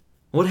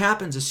 What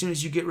happens as soon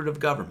as you get rid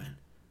of government?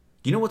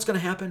 You know what's going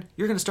to happen?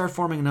 You're going to start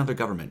forming another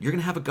government. You're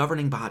going to have a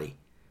governing body.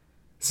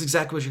 That's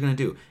exactly what you're going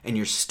to do. And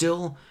you're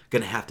still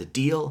going to have to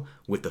deal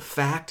with the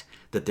fact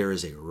that there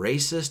is a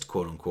racist,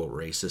 quote-unquote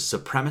racist,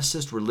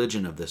 supremacist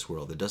religion of this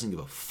world that doesn't give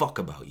a fuck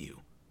about you.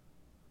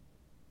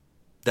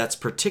 That's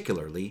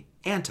particularly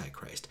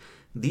Antichrist.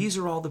 These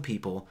are all the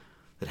people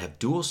that have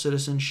dual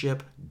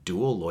citizenship,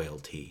 dual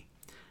loyalty.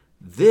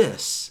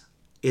 This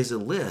is a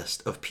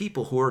list of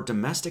people who are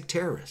domestic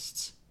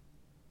terrorists.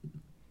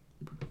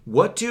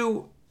 What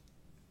am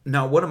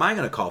I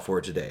going to call for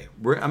today?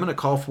 I'm going to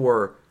call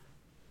for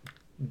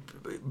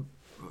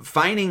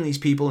finding these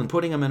people and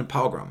putting them in a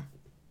pogrom.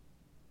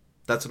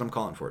 That's what I'm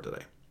calling for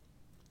today.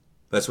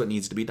 That's what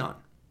needs to be done.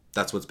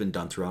 That's what's been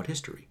done throughout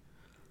history.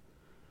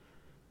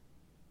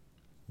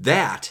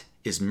 That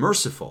is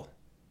merciful.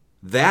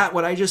 That,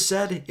 what I just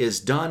said,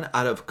 is done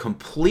out of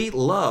complete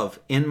love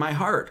in my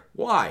heart.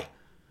 Why?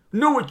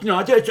 No, it's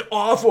not. That's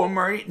awful,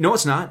 Murray. No,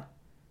 it's not.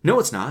 No,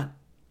 it's not.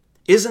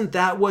 Isn't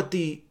that what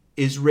the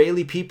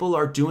Israeli people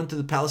are doing to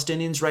the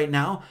Palestinians right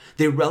now?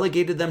 They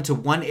relegated them to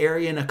one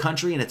area in a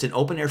country, and it's an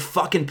open-air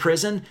fucking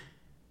prison.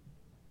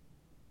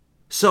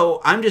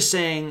 So I'm just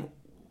saying,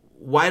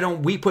 why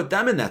don't we put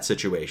them in that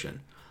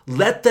situation?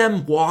 Let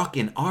them walk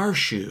in our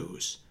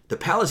shoes, the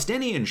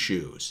Palestinian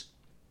shoes.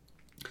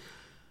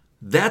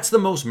 That's the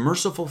most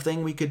merciful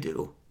thing we could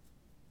do.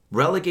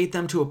 Relegate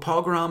them to a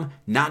pogrom,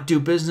 not do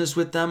business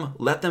with them,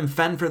 let them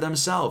fend for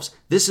themselves.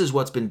 This is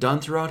what's been done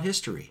throughout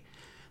history.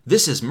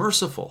 This is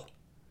merciful.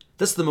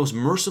 That's the most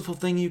merciful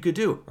thing you could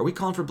do. Are we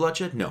calling for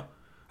bloodshed? No.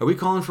 Are we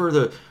calling for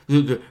the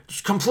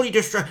complete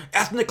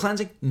ethnic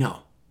cleansing?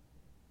 No.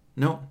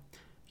 No.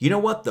 You know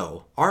what,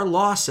 though? Our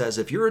law says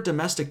if you're a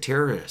domestic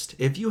terrorist,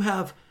 if you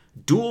have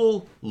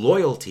dual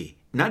loyalty,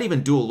 not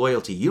even dual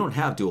loyalty, you don't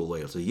have dual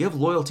loyalty. You have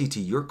loyalty to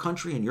your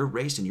country and your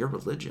race and your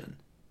religion.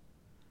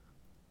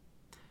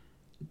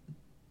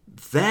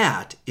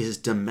 That is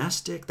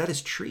domestic, that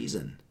is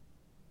treason.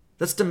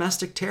 That's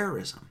domestic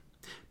terrorism.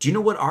 Do you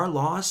know what our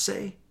laws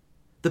say?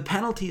 The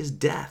penalty is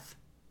death.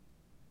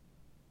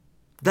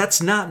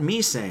 That's not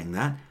me saying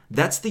that.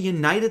 That's the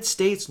United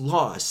States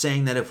laws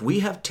saying that if we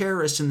have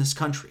terrorists in this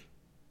country,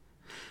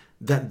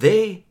 that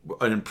they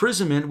are an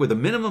imprisonment with a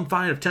minimum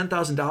fine of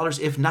 $10,000,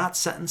 if not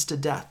sentenced to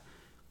death.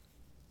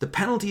 The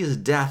penalty is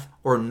death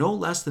or no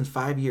less than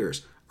 5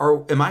 years.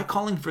 Am I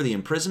calling for the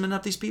imprisonment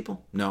of these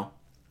people? No.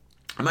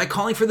 Am I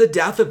calling for the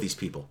death of these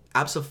people?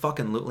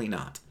 Abso-fucking-lutely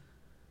not.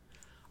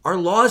 Our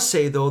laws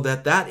say, though,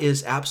 that that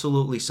is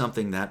absolutely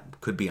something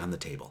that could be on the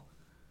table.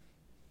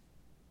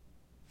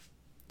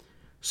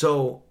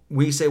 So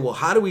we say, well,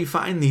 how do we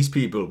find these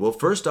people? Well,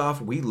 first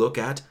off, we look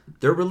at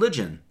their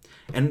religion.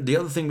 And the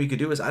other thing we could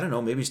do is, I don't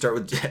know, maybe start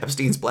with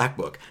Epstein's Black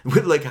Book.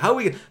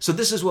 So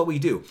this is what we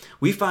do.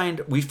 We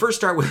first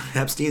start with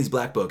Epstein's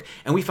Black Book,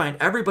 and we find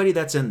everybody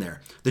that's in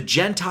there. The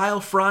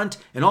Gentile front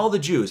and all the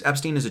Jews.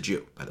 Epstein is a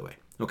Jew, by the way.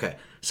 Okay,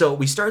 so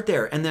we start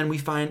there, and then we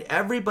find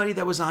everybody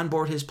that was on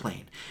board his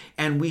plane.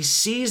 And we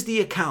seize the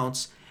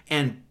accounts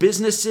and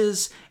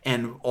businesses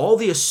and all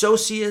the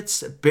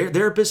associates,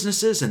 their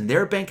businesses and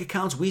their bank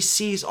accounts. We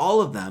seize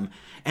all of them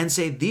and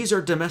say, these are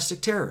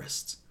domestic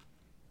terrorists.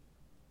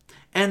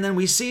 And then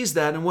we seize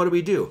that, and what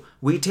do?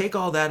 We take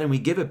all that and we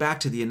give it back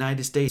to the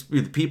United States,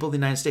 the people of the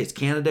United States.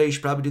 Canada, you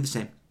should probably do the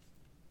same.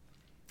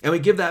 And we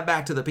give that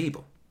back to the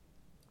people.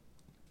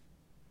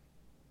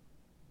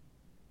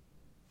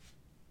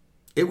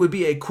 It would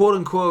be a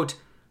quote-unquote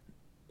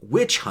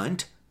witch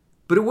hunt,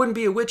 but it wouldn't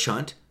be a witch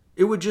hunt.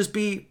 It would just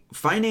be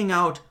finding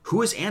out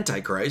who is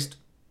Antichrist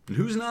and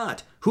who's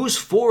not. Who's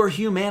for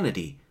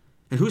humanity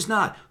and who's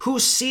not. Who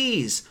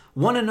sees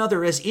one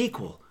another as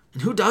equal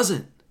and who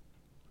doesn't.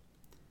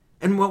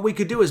 And what we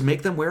could do is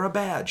make them wear a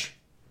badge.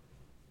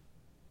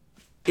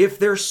 If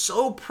they're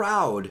so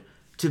proud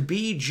to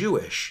be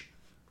Jewish,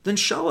 then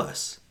show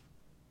us.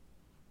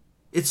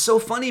 It's so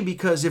funny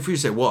because if you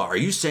say, well, are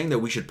you saying that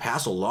we should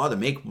pass a law to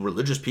make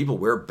religious people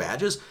wear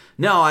badges?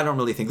 No, I don't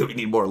really think that we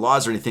need more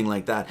laws or anything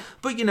like that.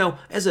 But,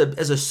 as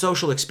a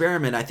social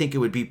experiment, I think it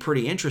would be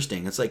pretty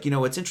interesting. It's like,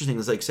 what's interesting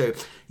is like, say,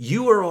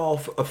 you are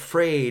all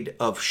afraid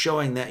of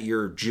showing that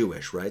you're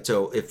Jewish, right?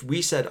 So if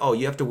we said, oh,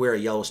 you have to wear a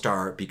yellow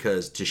star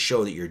because to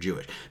show that you're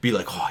Jewish, be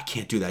like, oh, I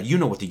can't do that. You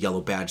know what the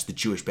yellow badge, the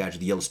Jewish badge,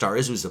 the yellow star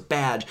is? It was a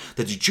badge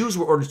that the Jews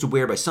were ordered to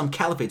wear by some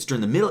caliphates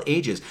during the Middle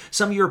Ages,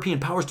 some European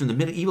powers during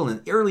the medieval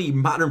and early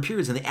modern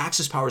periods, and the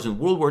Axis powers in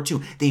World War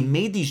II. They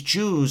made these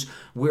Jews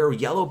wear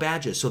yellow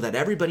badges so that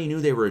everybody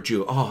knew they were a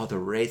Jew. Oh, the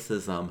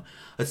racism.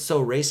 It's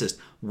so racist.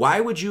 Why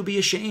would you be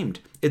ashamed?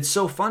 It's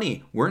so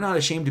funny. We're not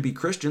ashamed to be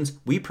Christians.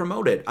 We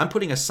promote it. I'm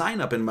putting a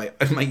sign up in my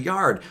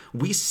yard.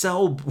 We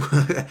sell,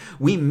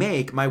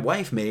 my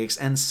wife makes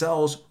and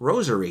sells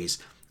rosaries.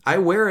 I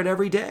wear it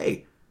every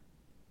day.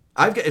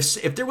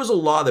 If there was a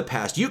law that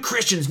passed, you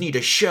Christians need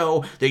to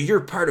show that you're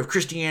part of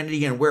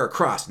Christianity and wear a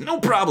cross. No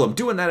problem.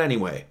 Doing that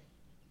anyway.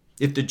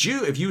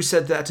 If you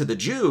said that to the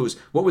Jews,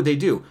 what would they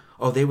do?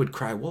 Oh, they would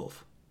cry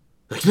wolf.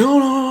 Like,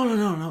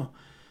 no.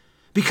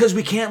 Because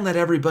we can't let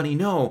everybody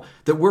know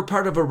that we're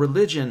part of a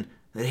religion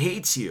that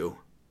hates you.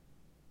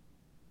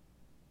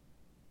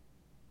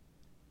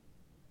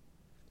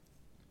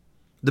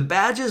 The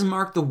badges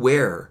mark the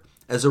wearer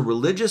as a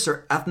religious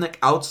or ethnic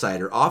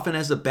outsider, often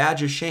as a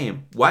badge of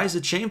shame. Why is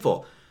it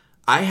shameful?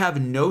 I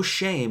have no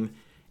shame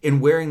in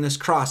wearing this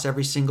cross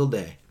every single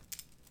day.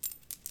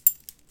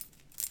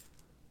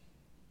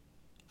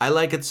 I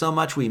like it so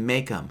much we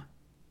make them.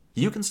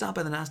 You can stop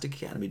by the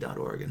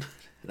GnosticAcademy.org and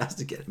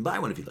buy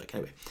one if you'd like.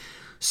 Anyway,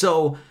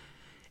 so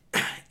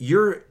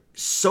you're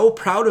so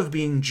proud of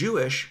being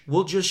Jewish,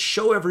 we'll just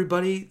show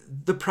everybody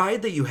the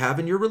pride that you have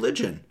in your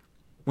religion.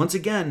 Once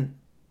again,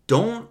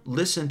 don't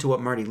listen to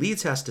what Marty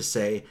Leeds has to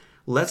say.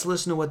 Let's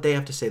listen to what they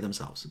have to say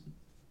themselves.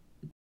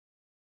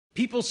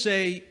 People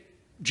say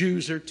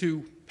Jews are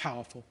too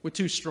powerful, we're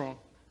too strong,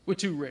 we're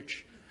too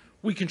rich,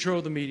 we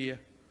control the media.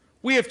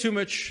 We have too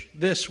much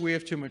this, we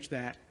have too much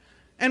that.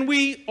 And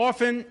we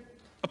often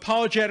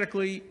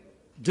apologetically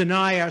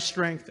deny our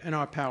strength and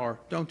our power.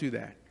 Don't do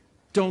that.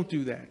 Don't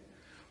do that.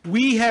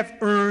 We have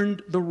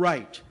earned the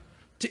right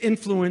to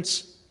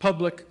influence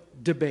public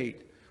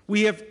debate.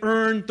 We have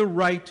earned the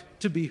right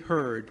to be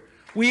heard.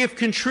 We have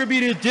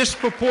contributed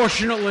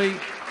disproportionately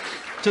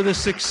to the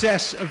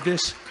success of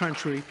this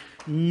country.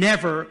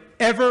 Never,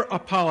 ever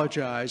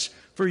apologize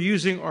for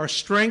using our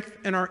strength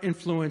and our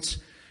influence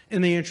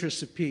in the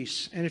interest of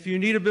peace. And if you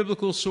need a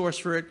biblical source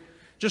for it,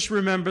 just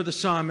remember the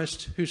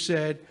psalmist who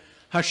said,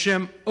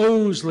 Hashem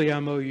oz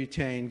li'amo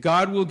yitain.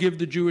 God will give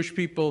the Jewish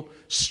people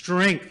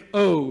strength,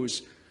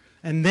 oz,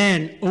 and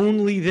then,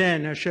 only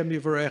then, Hashem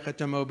yivarech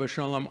et amo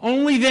b'shalom.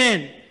 Only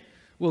then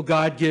will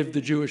God give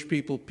the Jewish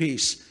people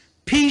peace.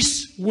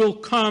 Peace will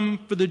come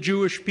for the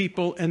Jewish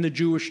people and the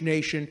Jewish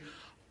nation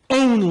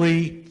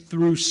only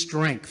through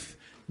strength.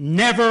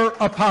 Never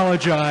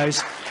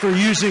apologize for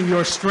using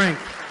your strength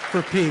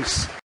for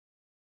peace.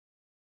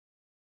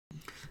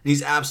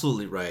 He's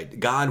absolutely right.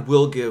 God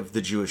will give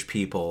the Jewish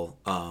people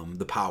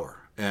the power.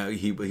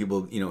 He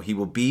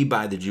will be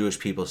by the Jewish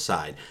people's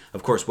side.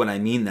 Of course, when I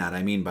mean that,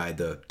 I mean by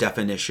the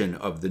definition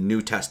of the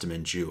New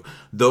Testament Jew.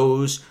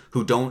 Those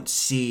who don't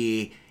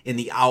see in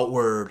the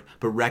outward,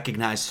 but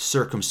recognize the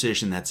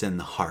circumcision that's in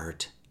the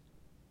heart.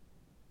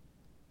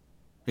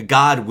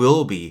 God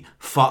will be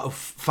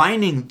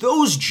finding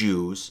those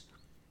Jews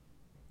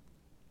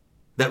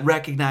that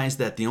recognize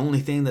that the only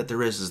thing that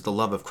there is the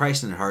love of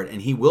Christ in their heart,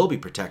 and he will be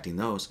protecting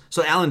those.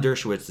 So Alan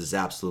Dershowitz is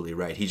absolutely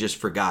right. He just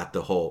forgot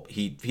the whole,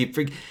 he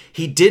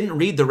didn't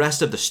read the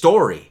rest of the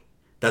story.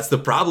 That's the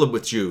problem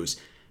with Jews.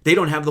 They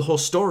don't have the whole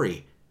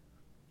story.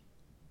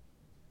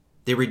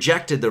 They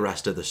rejected the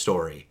rest of the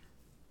story.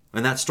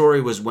 And that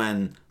story was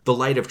when the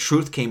light of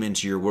truth came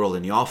into your world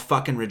and you all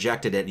fucking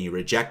rejected it, and you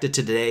reject it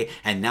today,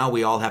 and now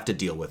we all have to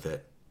deal with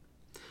it.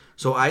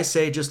 So I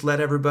say just let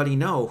everybody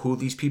know who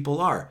these people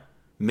are.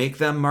 Make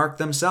them mark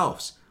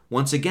themselves.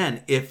 Once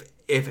again, if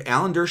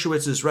Alan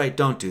Dershowitz is right,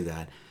 don't do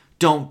that.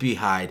 Don't be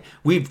hide.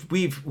 We've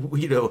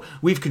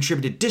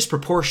contributed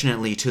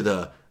disproportionately to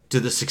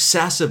the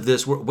success of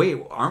this world. Wait,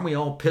 aren't we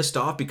all pissed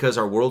off because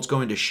our world's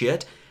going to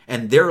shit?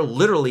 And they're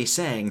literally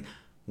saying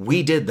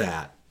we did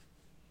that.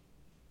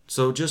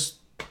 So just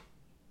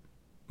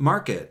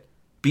mark it.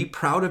 Be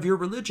proud of your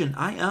religion.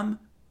 I am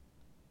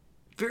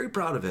very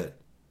proud of it.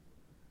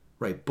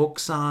 Write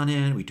books on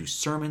it. We do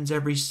sermons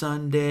every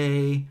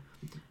Sunday.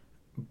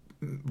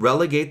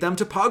 Relegate them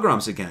to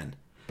pogroms again.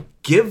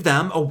 Give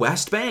them a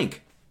West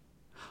Bank.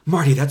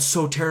 Marty, that's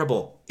so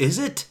terrible. Is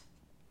it?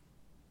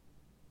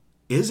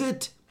 Is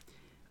it?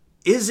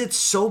 Is it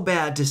so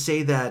bad to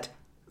say that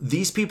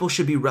these people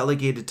should be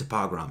relegated to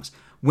pogroms?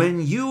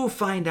 When you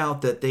find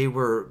out that they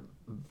were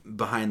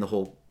behind the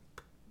whole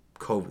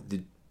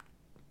COVID,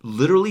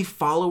 literally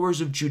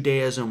followers of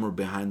Judaism were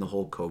behind the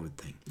whole COVID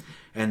thing,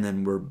 and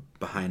then we're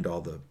behind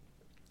all the,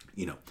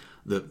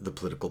 the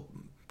political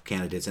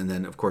candidates, and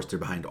then of course they're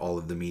behind all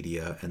of the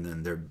media, and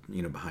then they're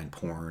behind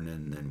porn,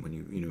 and then when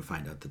you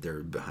find out that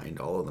they're behind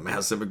all of the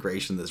mass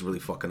immigration that's really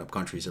fucking up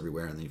countries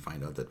everywhere, and then you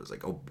find out that it was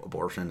like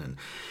abortion and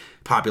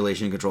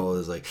population control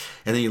is like,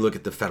 and then you look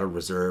at the Federal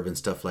Reserve and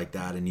stuff like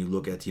that, and you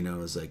look at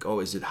it's like, oh,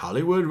 is it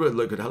Hollywood?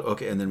 Look at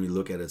okay, and then we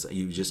look at it,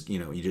 you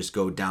just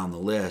go down the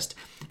list,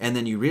 and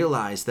then you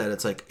realize that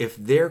it's like, if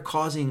they're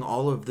causing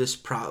all of these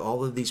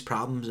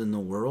problems in the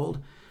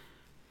world,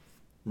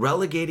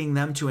 relegating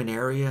them to an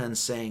area and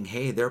saying,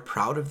 hey, they're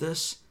proud of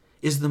this,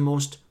 is the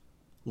most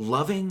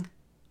loving,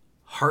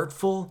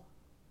 heartful,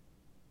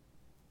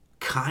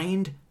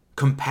 kind,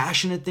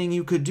 compassionate thing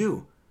you could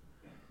do.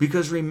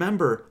 Because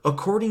remember,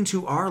 according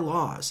to our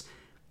laws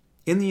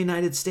in the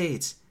United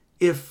States,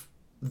 if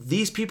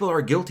these people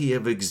are guilty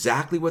of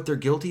exactly what they're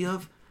guilty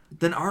of,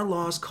 then our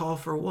laws call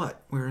for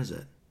what? Where is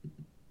it?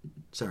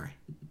 Sorry.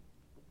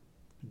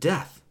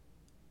 Death.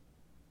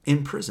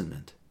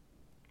 Imprisonment.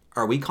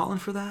 Are we calling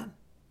for that?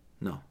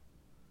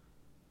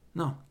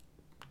 No.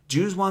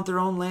 Jews want their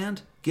own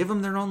land? Give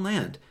them their own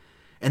land.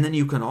 And then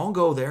you can all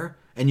go there,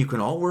 and you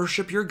can all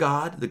worship your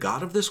God, the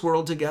God of this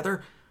world,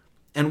 together,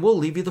 and we'll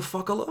leave you the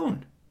fuck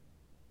alone.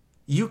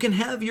 You can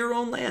have your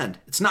own land.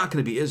 It's not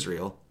going to be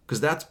Israel,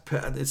 because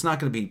it's not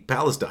going to be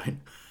Palestine.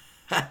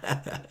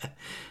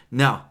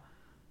 No.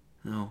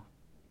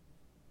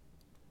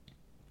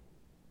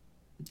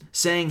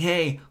 Saying,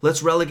 hey,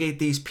 let's relegate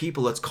these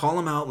people, let's call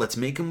them out, let's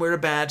make them wear a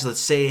badge, let's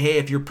say, hey,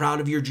 if you're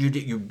proud of your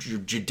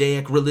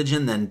Judaic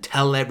religion, then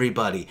tell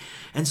everybody.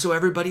 And so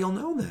everybody will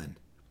know then.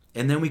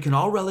 And then we can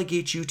all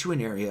relegate you to an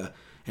area,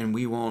 and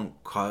we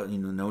won't cause,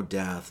 no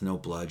death, no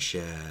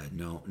bloodshed,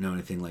 no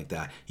anything like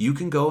that. You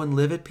can go and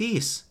live at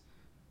peace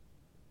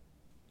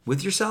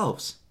with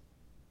yourselves.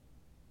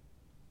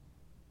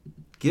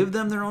 Give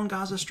them their own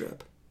Gaza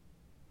Strip.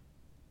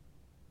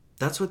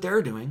 That's what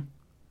they're doing.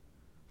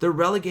 They're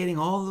relegating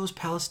all of those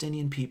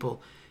Palestinian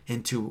people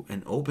into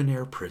an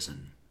open-air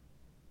prison.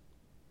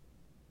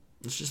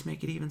 Let's just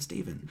make it even,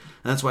 Steven. And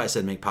that's why I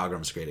said make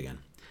pogroms great again.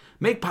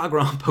 Make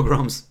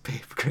pogroms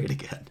great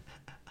again.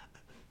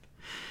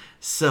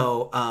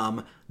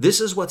 So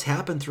this is what's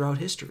happened throughout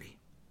history.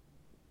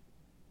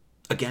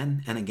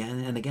 Again and again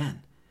and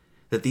again.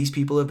 That these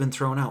people have been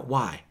thrown out.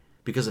 Why?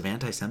 Because of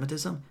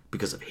anti-Semitism?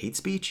 Because of hate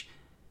speech?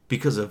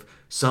 Because of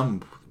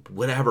some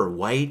whatever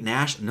white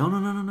national?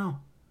 No.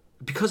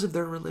 Because of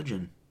their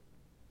religion.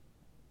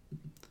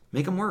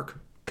 Make them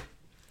work.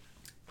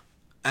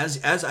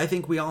 As I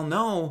think we all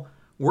know,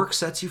 work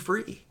sets you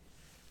free.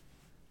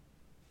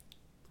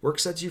 Work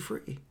sets you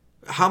free.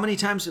 How many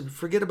times,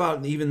 forget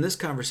about even this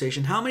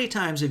conversation, how many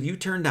times have you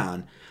turned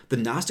on the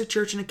Gnostic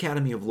Church and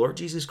Academy of Lord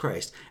Jesus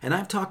Christ, and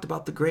I've talked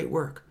about the great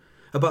work,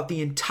 about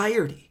the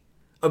entirety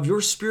of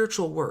your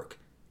spiritual work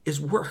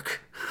is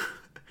work.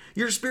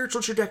 Your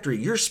spiritual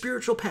trajectory, your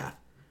spiritual path,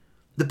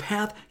 the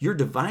path, your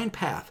divine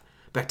path,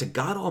 back to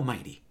God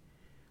Almighty,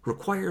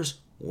 requires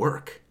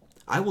work.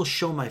 I will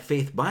show my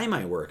faith by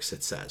my works,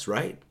 it says,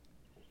 right?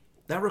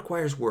 That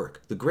requires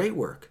work, the great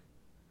work.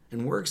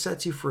 And work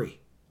sets you free.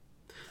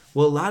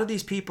 Well, a lot of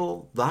these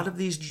people, a lot of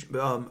these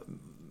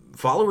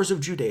followers of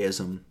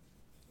Judaism,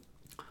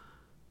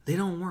 they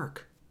don't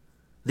work.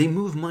 They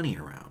move money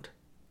around.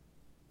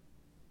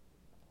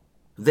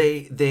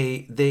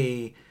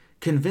 They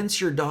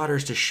convince your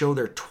daughters to show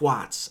their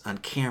twats on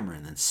camera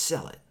and then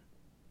sell it.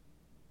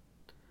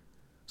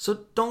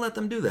 So don't let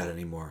them do that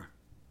anymore.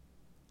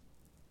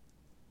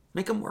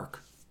 Make them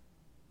work.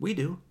 We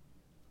do.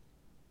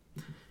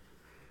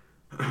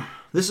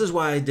 This is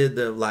why I did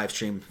the live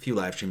stream a few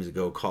live streams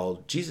ago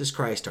called Jesus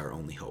Christ, Our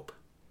Only Hope.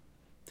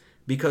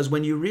 Because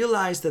when you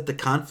realize that the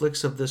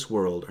conflicts of this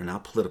world are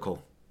not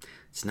political,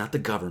 it's not the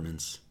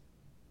governments,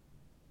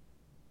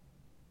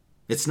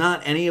 it's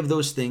not any of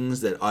those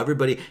things that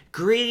everybody,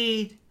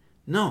 greed.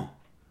 No.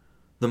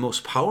 The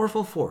most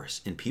powerful force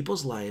in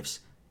people's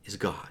lives is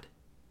God.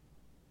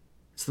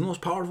 It's the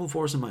most powerful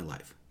force in my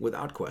life,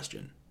 without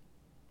question.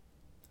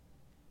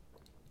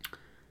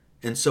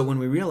 And so when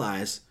we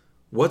realize,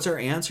 what's our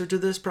answer to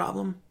this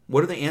problem?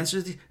 What are the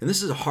answers? And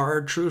this is a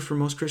hard truth for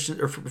most Christians,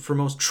 or for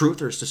most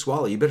truthers to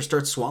swallow. You better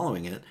start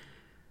swallowing it.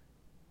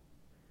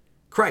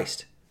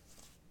 Christ.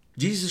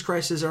 Jesus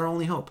Christ is our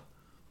only hope.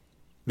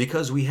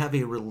 Because we have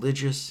a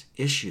religious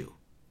issue.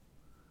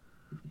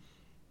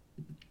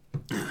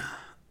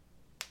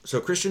 So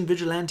Christian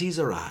vigilantes,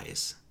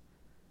 arise.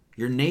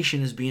 Your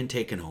nation is being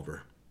taken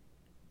over.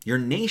 Your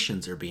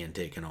nations are being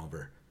taken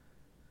over.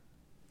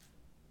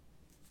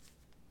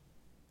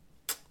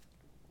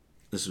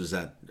 This was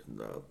a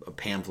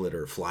pamphlet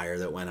or flyer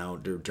that went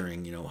out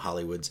during,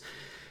 Hollywood's,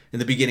 in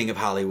the beginning of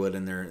Hollywood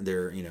and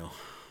their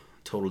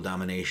total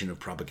domination of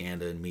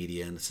propaganda and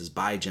media. And it says,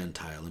 buy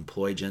Gentile,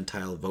 employ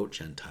Gentile, vote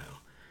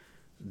Gentile.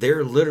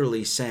 They're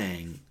literally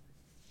saying,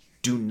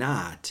 do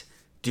not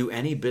do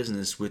any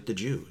business with the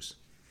Jews.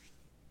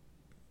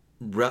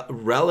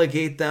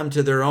 Relegate them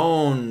to their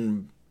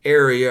own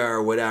area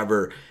or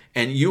whatever,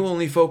 and you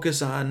only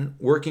focus on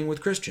working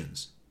with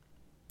Christians.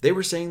 They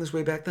were saying this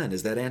way back then.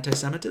 Is that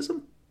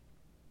anti-Semitism?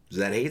 Is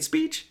that hate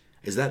speech?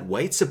 Is that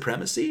white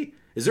supremacy?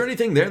 Is there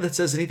anything there that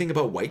says anything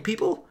about white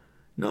people?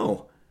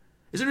 No.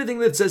 Is there anything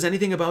that says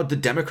anything about the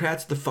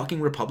Democrats, the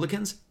fucking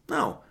Republicans?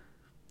 No.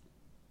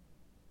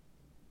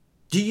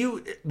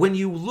 When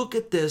you look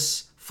at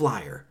this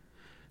flyer,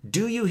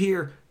 do you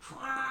hear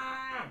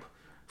Trump,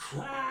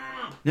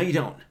 Trump? No, you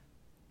don't.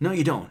 No,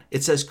 you don't.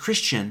 It says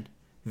Christian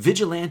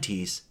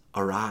vigilantes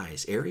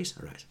arise. Aries,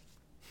 arise.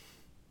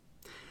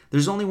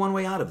 There's only one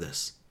way out of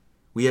this.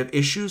 We have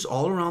issues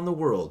all around the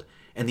world,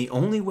 and the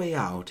only way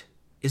out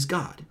is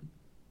God.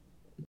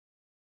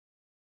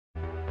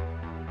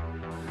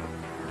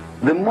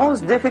 The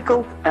most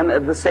difficult and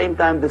at the same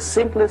time the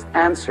simplest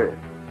answer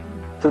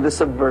to the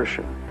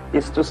subversion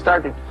is to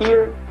start it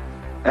here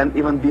and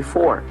even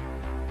before.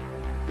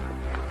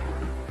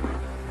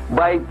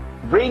 By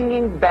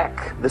bringing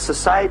back the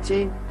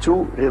society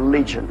to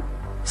religion,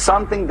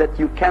 something that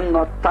you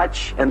cannot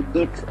touch and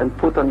eat and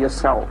put on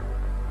yourself,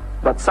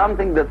 but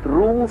something that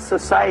rules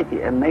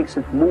society and makes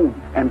it move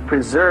and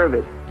preserve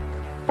it.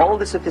 All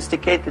the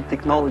sophisticated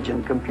technology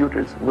and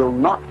computers will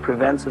not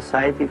prevent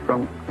society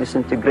from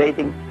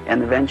disintegrating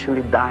and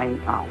eventually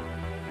dying out.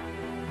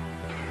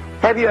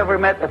 Have you ever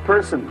met a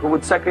person who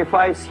would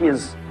sacrifice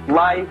his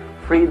life,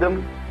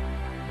 freedom,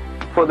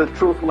 for the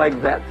truth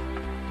like that?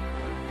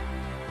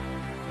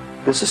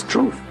 This is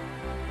truth.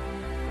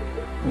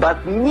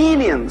 But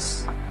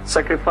millions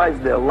sacrifice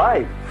their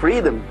life,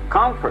 freedom,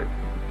 comfort,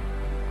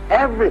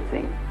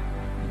 everything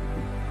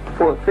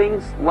for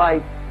things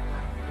like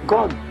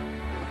God,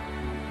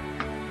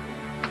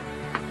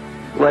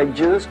 like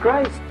Jesus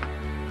Christ.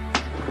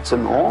 It's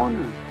an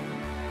honor.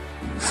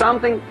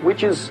 Something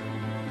which is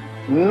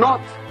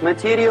not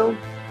material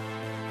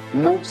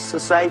moves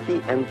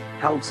society and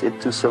helps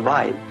it to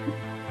survive.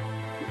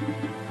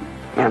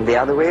 And the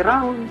other way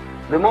around,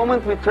 the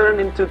moment we turn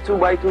into 2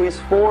 by 2 is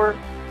 4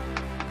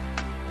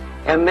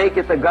 and make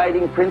it a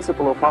guiding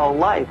principle of our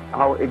life,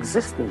 our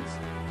existence,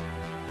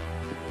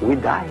 we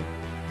die.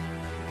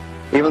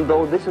 Even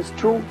though this is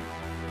true,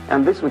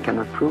 and this we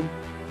cannot prove.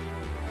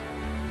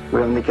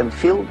 We only can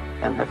feel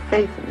and have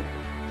faith in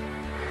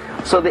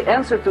it. So the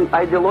answer to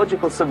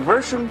ideological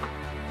subversion,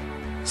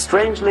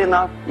 strangely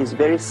enough, is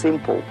very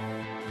simple.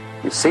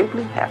 You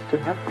simply have to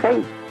have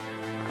faith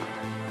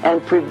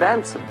and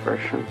prevent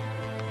subversion.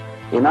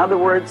 In other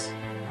words,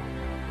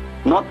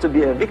 not to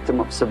be a victim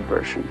of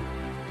subversion.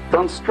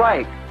 Don't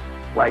strike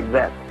like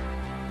that.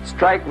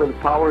 Strike with the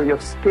power of your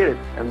spirit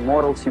and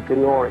moral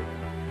superiority.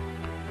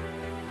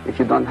 If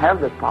you don't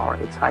have that power,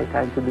 it's high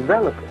time to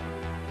develop it.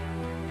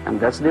 And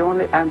that's the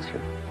only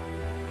answer.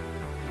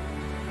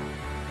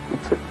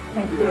 That's it.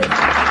 Thank you.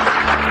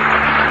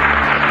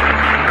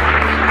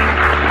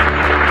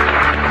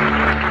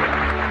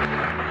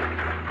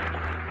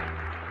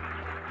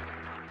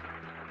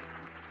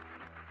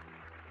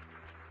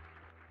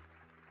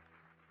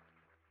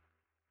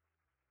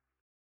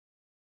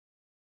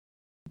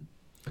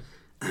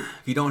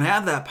 If you don't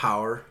have that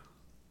power,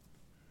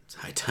 it's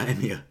high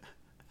time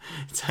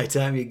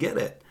you get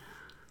it.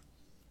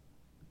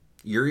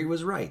 Yuri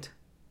was right.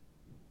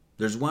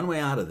 There's one way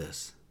out of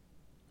this.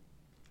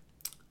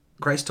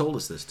 Christ told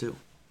us this too.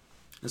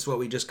 That's what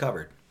we just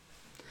covered.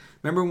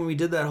 Remember when we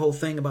did that whole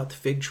thing about the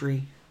fig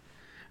tree?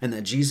 And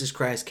that Jesus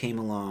Christ came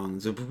along,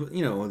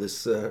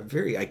 this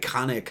very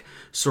iconic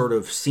sort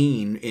of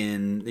scene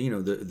in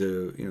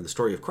the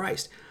story of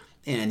Christ.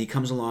 And he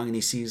comes along and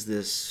he sees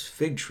this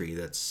fig tree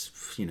that's,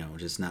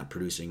 just not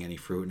producing any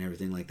fruit and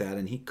everything like that.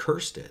 And he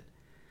cursed it.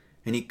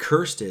 And he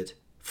cursed it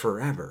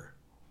forever.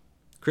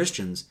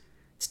 Christians,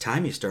 it's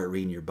time you start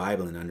reading your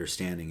Bible and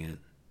understanding it.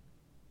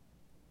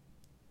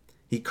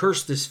 He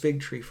cursed this fig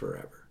tree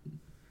forever.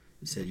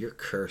 He said, you're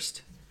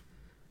cursed.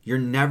 You're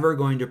never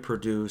going to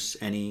produce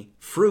any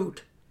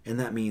fruit. And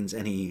that means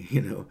any,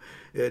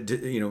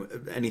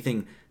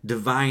 anything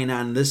divine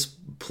on this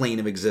plane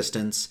of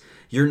existence.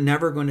 You're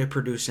never going to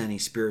produce any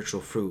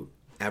spiritual fruit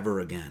ever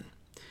again.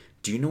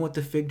 Do you know what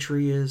the fig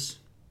tree is?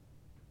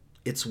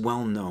 It's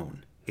well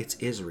known. It's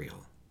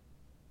Israel.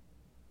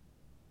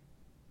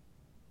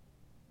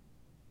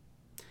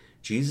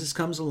 Jesus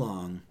comes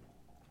along.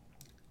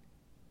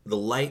 The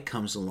light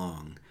comes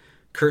along,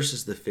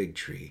 curses the fig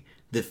tree.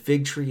 The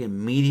fig tree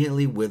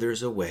immediately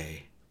withers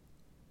away.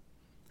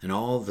 And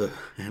all the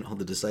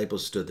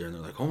disciples stood there and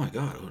they're like, "Oh my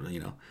God,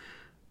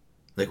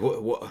 like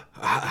what?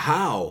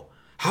 How?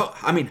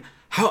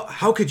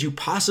 How could you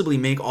possibly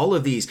make all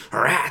of these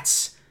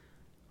rats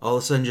all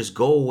of a sudden just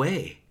go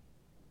away?"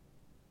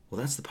 Well,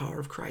 that's the power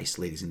of Christ,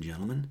 ladies and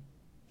gentlemen.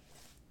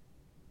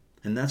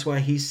 And that's why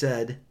he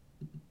said,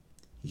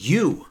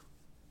 "You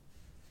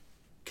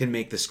can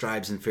make the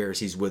scribes and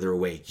Pharisees wither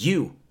away.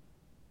 You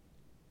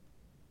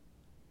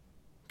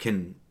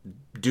can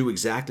do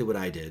exactly what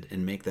I did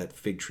and make that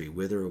fig tree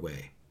wither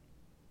away."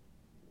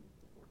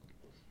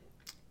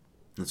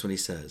 That's what he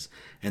says.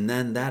 And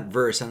then that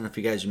verse, I don't know if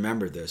you guys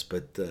remember this,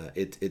 but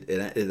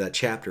that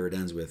chapter, it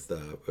ends with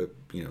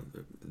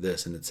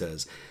this, and it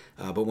says,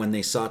 "But when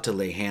they sought to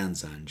lay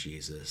hands on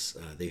Jesus,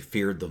 they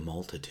feared the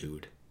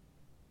multitude."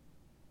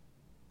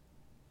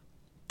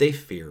 They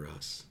fear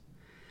us.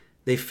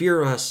 They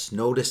fear us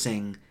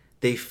noticing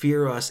They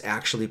fear us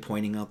actually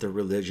pointing out their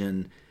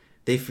religion.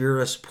 They fear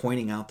us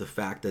pointing out the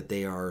fact that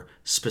they are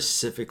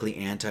specifically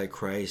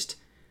antichrist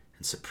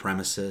and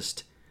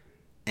supremacist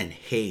and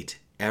hate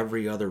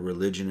every other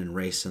religion and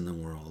race in the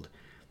world.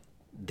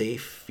 They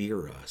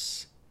fear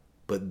us,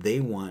 but they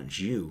want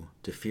you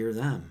to fear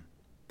them.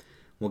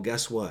 Well,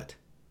 guess what?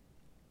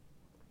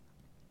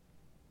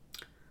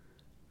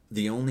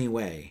 The only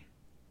way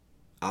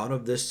out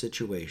of this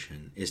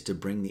situation is to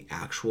bring the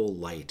actual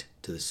light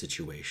to the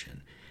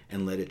situation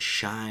and let it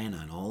shine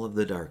on all of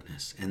the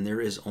darkness. And there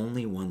is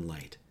only one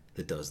light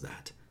that does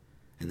that,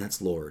 and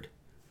that's Lord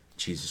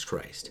Jesus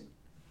Christ,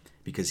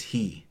 because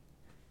he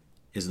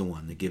is the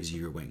one that gives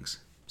you your wings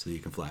so that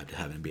you can fly up to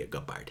heaven and be a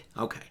good-bard.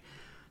 Okay.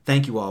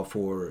 Thank you all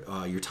for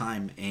your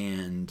time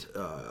and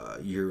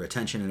your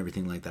attention and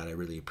everything like that. I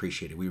really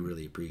appreciate it. We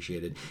really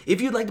appreciate it.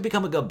 If you'd like to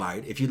become a good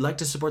bard, if you'd like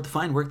to support the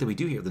fine work that we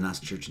do here at the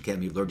Gnostic Church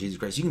Academy of Lord Jesus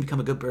Christ, you can become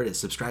a good bird, a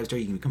subscribe star.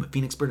 You can become a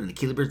phoenix bird, an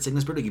Aquila bird,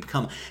 Cygnus bird, or you can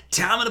become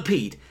Tom and a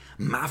Pete,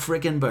 my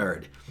frickin'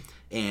 bird.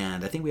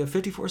 And I think we have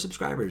 54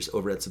 subscribers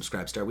over at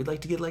Subscribe Star. We'd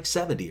like to get like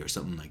 70 or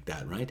something like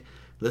that, right?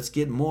 Let's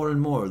get more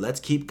and more. Let's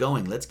keep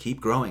going. Let's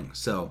keep growing.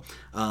 So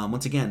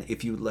once again,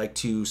 if you'd like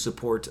to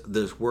support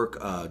this work,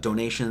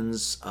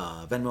 donations,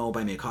 Venmo,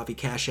 Buy Me a Coffee,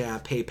 Cash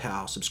App,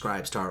 PayPal,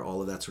 Subscribe Star,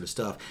 all of that sort of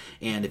stuff.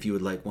 And if you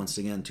would like, once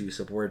again, to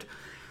support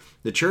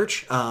the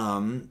church,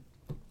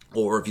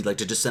 or if you'd like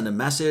to just send a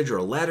message or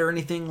a letter or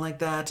anything like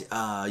that,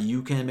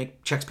 you can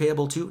make checks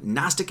payable to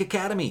Gnostic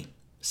Academy,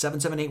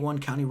 7781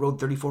 County Road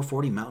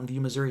 3440, Mountain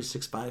View, Missouri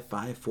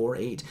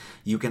 65548.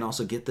 You can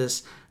also get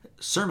this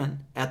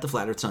sermon at the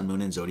Flat Earth, Sun,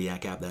 Moon, and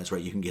Zodiac app. That's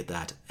right, you can get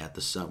that at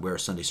the where our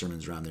Sunday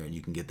sermons are on there, and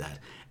you can get that,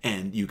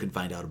 and you can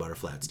find out about our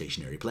flat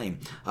stationary plane.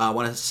 I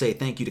want to say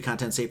thank you to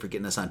Content Safe for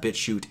getting us on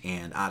BitChute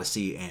and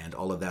Odyssey and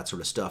all of that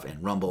sort of stuff,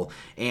 and Rumble,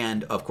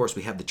 and of course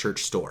we have the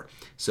church store.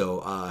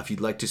 So if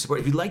you'd like to support,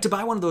 if you'd like to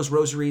buy one of those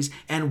rosaries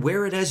and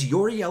wear it as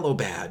your yellow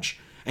badge,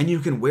 and you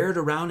can wear it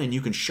around and you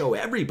can show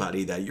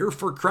everybody that you're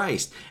for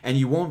Christ, and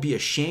you won't be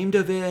ashamed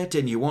of it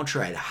and you won't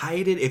try to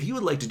hide it. If you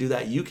would like to do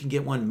that, you can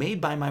get one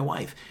made by my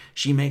wife.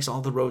 She makes all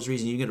the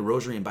rosaries, and you can get a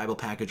rosary and Bible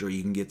package, or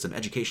you can get some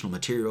educational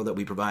material that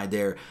we provide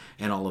there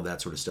and all of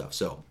that sort of stuff.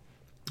 So,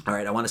 all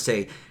right, I want to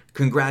say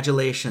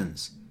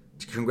congratulations.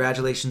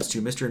 Congratulations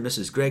to Mr. and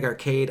Mrs. Greg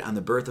Arcade on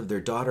the birth of their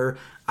daughter,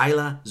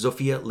 Isla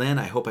Zofia Lynn.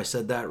 I hope I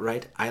said that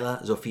right.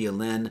 Isla Zofia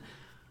Lynn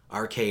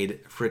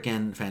Arcade,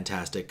 freaking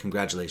fantastic.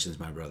 Congratulations,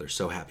 my brother.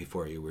 So happy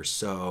for you. We're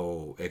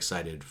so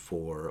excited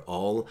for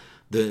all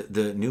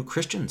the new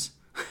Christians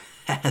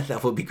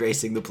that will be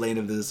gracing the plane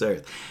of this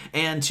earth.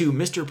 And to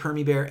Mr.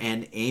 Permy Bear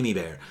and Amy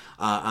Bear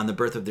on the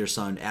birth of their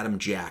son, Adam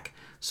Jack.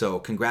 So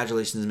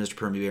congratulations, Mr.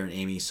 Permy Bear and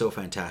Amy. So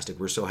fantastic.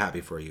 We're so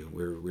happy for you.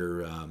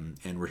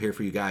 We're here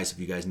for you guys if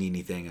you guys need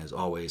anything, as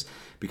always,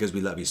 because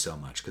we love you so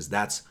much, because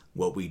that's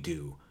what we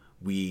do.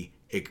 We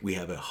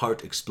have a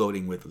heart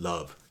exploding with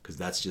love, because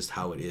that's just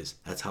how it is.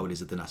 That's how it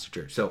is at the Gnostic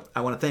Church. So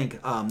I want to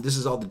thank, this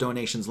is all the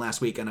donations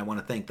last week, and I want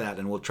to thank that,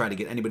 and we'll try to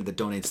get anybody that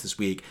donates this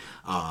week,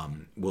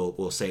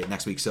 we'll say it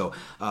next week. So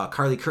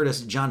Carly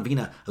Curtis, John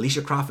Vina,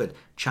 Alicia Crawford,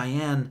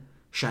 Cheyenne,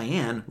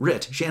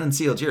 Rit, Shannon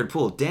Seal, Jared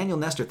Poole, Daniel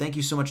Nestor. Thank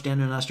you so much,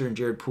 Daniel Nestor and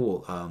Jared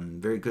Poole.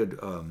 Very good.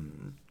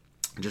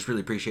 Just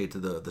really appreciate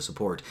the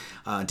support.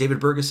 David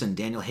Bergeson,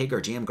 Daniel Hagar,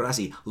 GM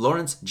Grassi,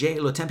 Lawrence J.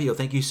 Lotempio,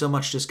 thank you so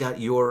much. Just got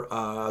your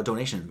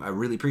donation. I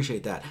really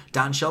appreciate that.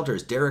 Don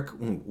Shelters, Derek,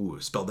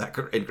 spelled that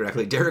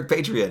incorrectly, Derek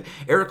Patriot,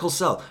 Eric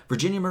Colsell,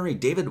 Virginia Marie,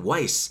 David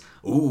Weiss,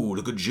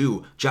 the good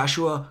Jew,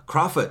 Joshua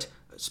Crawford,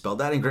 spelled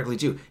that incorrectly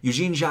too,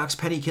 Eugene Jacques,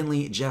 Penny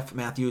Kinley, Jeff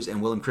Matthews,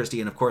 and Willem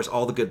Christie, and of course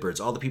all the good birds,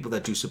 all the people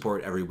that do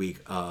support every week,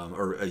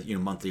 or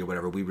monthly or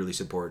whatever. We really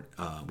support.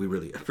 We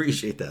really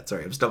appreciate that.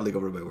 Sorry, I'm stumbling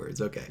over my words.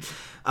 Okay,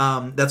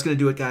 that's gonna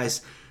do it,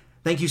 guys.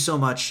 Thank you so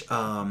much.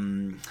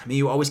 May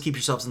you always keep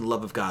yourselves in the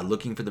love of God,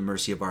 looking for the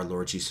mercy of our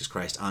Lord Jesus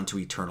Christ unto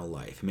eternal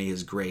life. May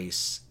his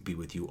grace be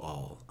with you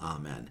all.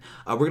 Amen.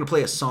 We're going to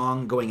play a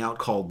song going out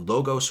called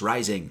Logos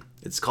Rising.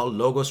 It's called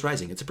Logos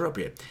Rising. It's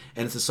appropriate.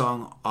 And it's a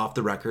song off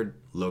the record,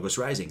 Logos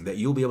Rising, that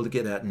you'll be able to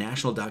get at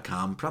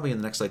national.com probably in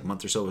the next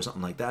month or so or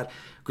something like that.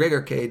 Greg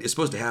Arcade is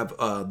supposed to have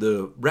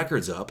the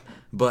records up,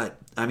 but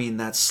I mean,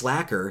 that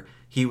slacker,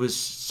 he was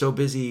so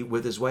busy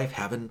with his wife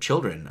having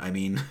children. I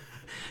mean...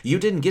 You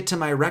didn't get to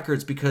my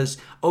records because,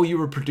 you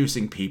were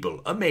producing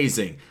people.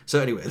 Amazing. So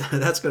anyway,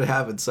 that's going to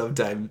happen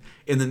sometime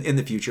in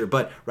the future.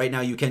 But right now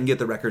you can get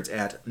the records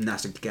at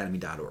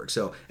GnosticAcademy.org.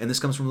 So, and this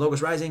comes from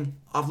Logos Rising,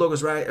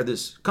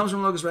 this comes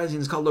from Logos Rising.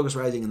 It's called Logos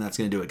Rising, and that's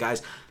going to do it.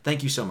 Guys,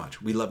 thank you so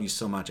much. We love you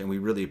so much, and we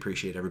really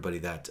appreciate everybody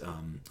that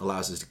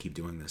allows us to keep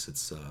doing this.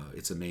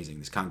 It's amazing.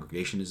 This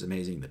congregation is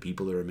amazing. The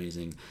people are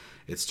amazing.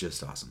 It's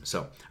just awesome.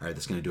 So, all right,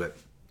 that's going to do it.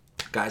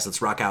 Guys,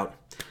 let's rock out.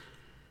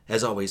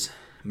 As always,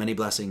 many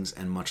blessings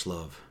and much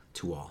love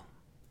to all.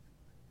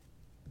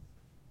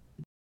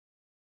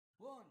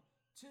 1,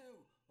 2,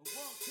 1,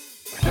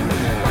 2,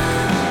 3.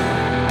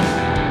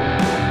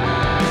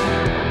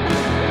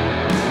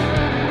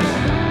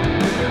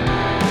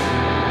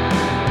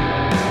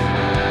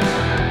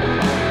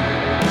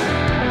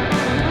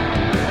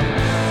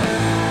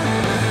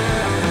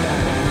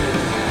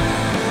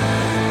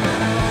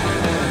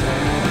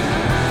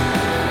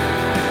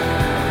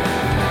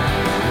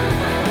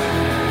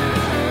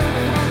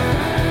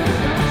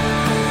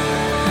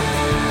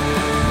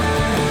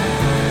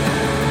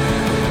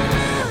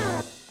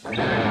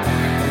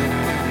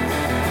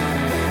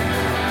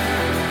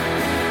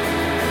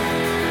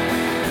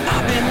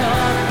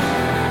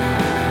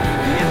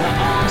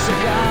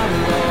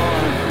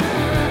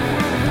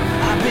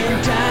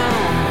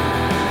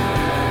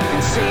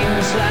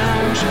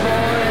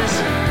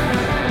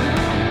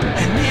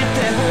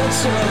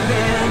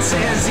 serpent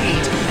says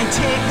eat and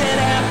take that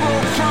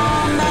apple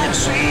from that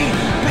tree.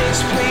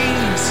 Bitch,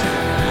 please,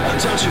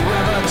 don't you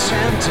ever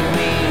tempt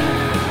me.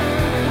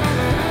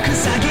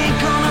 'Cause I ain't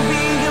gonna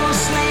be your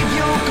slave,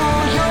 your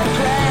goal, your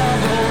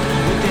gravel.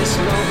 With this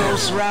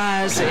logos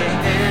rising.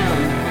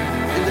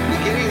 In the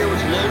beginning there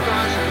was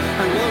Logos,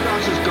 and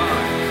Logos is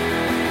God.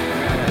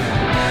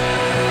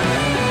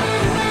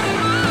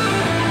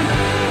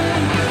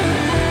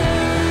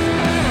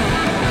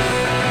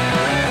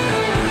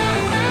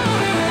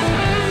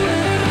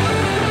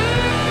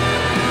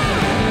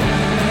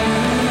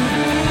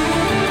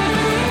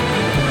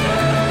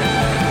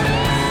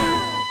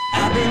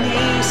 I've been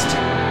east,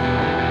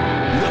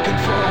 looking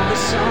for the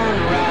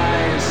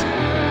sunrise.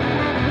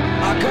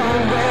 I've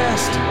gone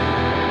west,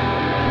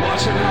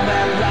 watching all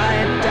that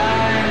light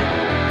die.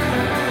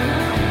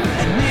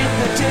 And if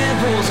the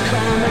devil's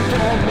coming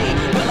for me,